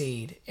 8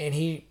 seed. And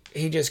he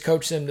just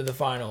coached them to the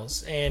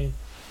finals. And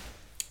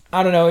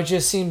I don't know, it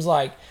just seems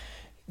like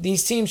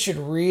these teams should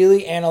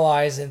really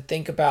analyze and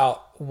think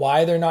about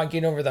why they're not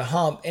getting over the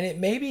hump. And it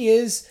maybe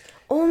is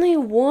only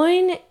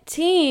one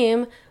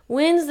team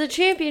wins the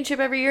championship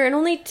every year, and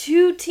only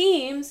 2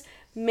 teams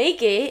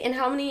make it. And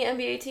how many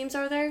NBA teams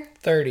are there?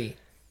 30.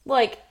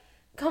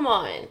 Come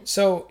on.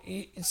 So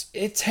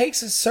it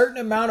takes a certain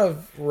amount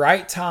of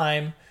right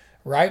time,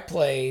 right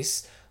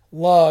place,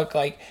 luck.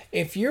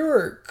 If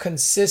you're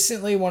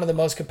consistently one of the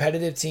most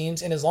competitive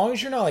teams, and as long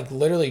as you're not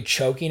literally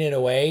choking it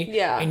away,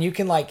 and you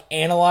can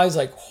analyze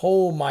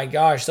oh my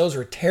gosh, those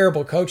were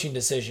terrible coaching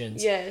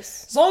decisions.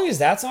 Yes. As long as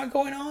that's not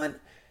going on,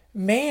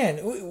 man,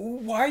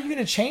 why are you going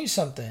to change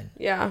something?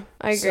 Yeah,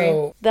 I agree.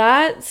 So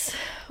that's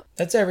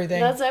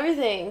everything. That's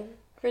everything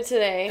for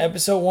today.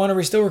 Episode 1. Are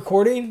we still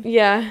recording?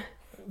 Yeah.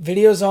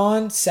 Videos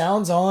on,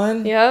 sounds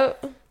on.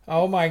 Yep.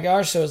 Oh my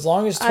gosh. So as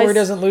long as Tori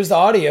doesn't lose the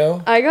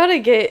audio. I gotta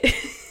get...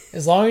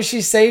 as long as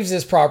she saves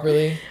this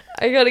properly.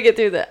 I gotta get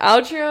through the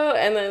outro,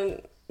 and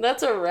then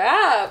that's a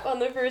wrap on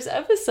the first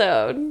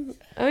episode.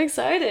 I'm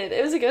excited.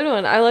 It was a good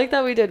one. I like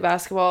that we did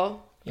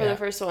basketball for the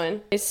first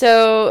one.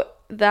 So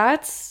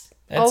that's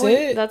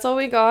it. That's all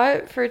we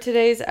got for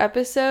today's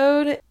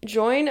episode.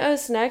 Join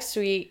us next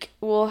week.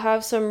 We'll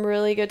have some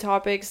really good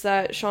topics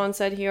that Shawn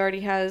said he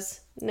already has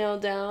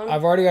nailed down.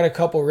 I've already got a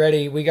couple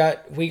ready. We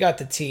got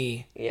the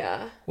tea.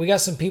 Yeah. We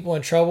got some people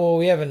in trouble.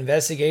 We have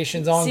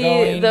investigations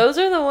ongoing. See, those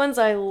are the ones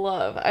I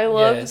love. I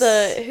love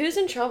the who's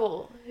in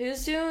trouble.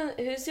 Who's doing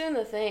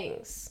the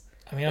things.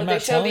 I mean, I'm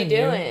not telling you.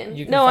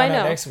 You can find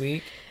out next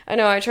week. I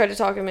know. I tried to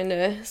talk him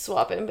into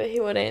swapping, but he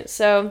wouldn't.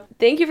 So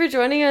thank you for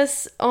joining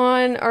us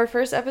on our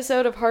first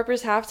episode of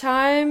Harper's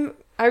Halftime.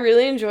 I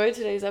really enjoyed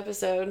today's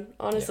episode.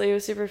 Honestly, It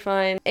was super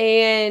fun.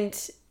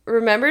 And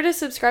remember to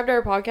subscribe to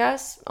our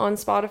podcast on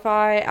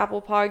Spotify,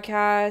 Apple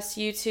Podcasts,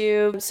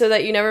 YouTube, so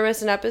that you never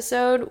miss an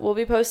episode. We'll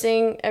be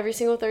posting every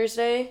single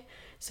Thursday,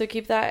 so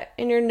keep that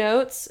in your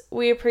notes.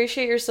 We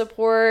appreciate your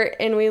support,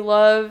 and we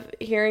love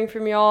hearing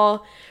from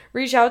y'all.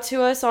 Reach out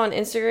to us on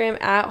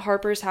Instagram at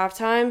Harper's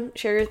Halftime.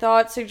 Share your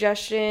thoughts,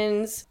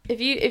 suggestions.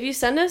 If you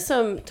send us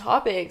some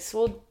topics,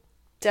 we'll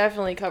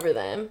definitely cover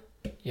them.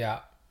 Yeah.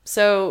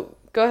 So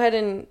go ahead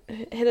and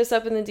hit us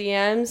up in the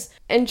DMs.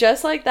 And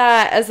just like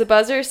that, as the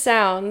buzzer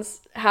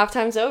sounds,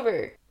 halftime's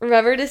over.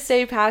 Remember to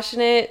stay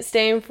passionate,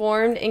 stay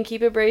informed, and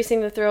keep embracing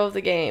the thrill of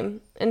the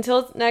game.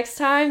 Until next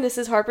time, this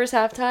is Harper's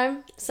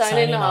Halftime,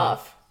 signing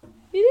off.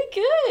 You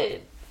did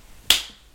good.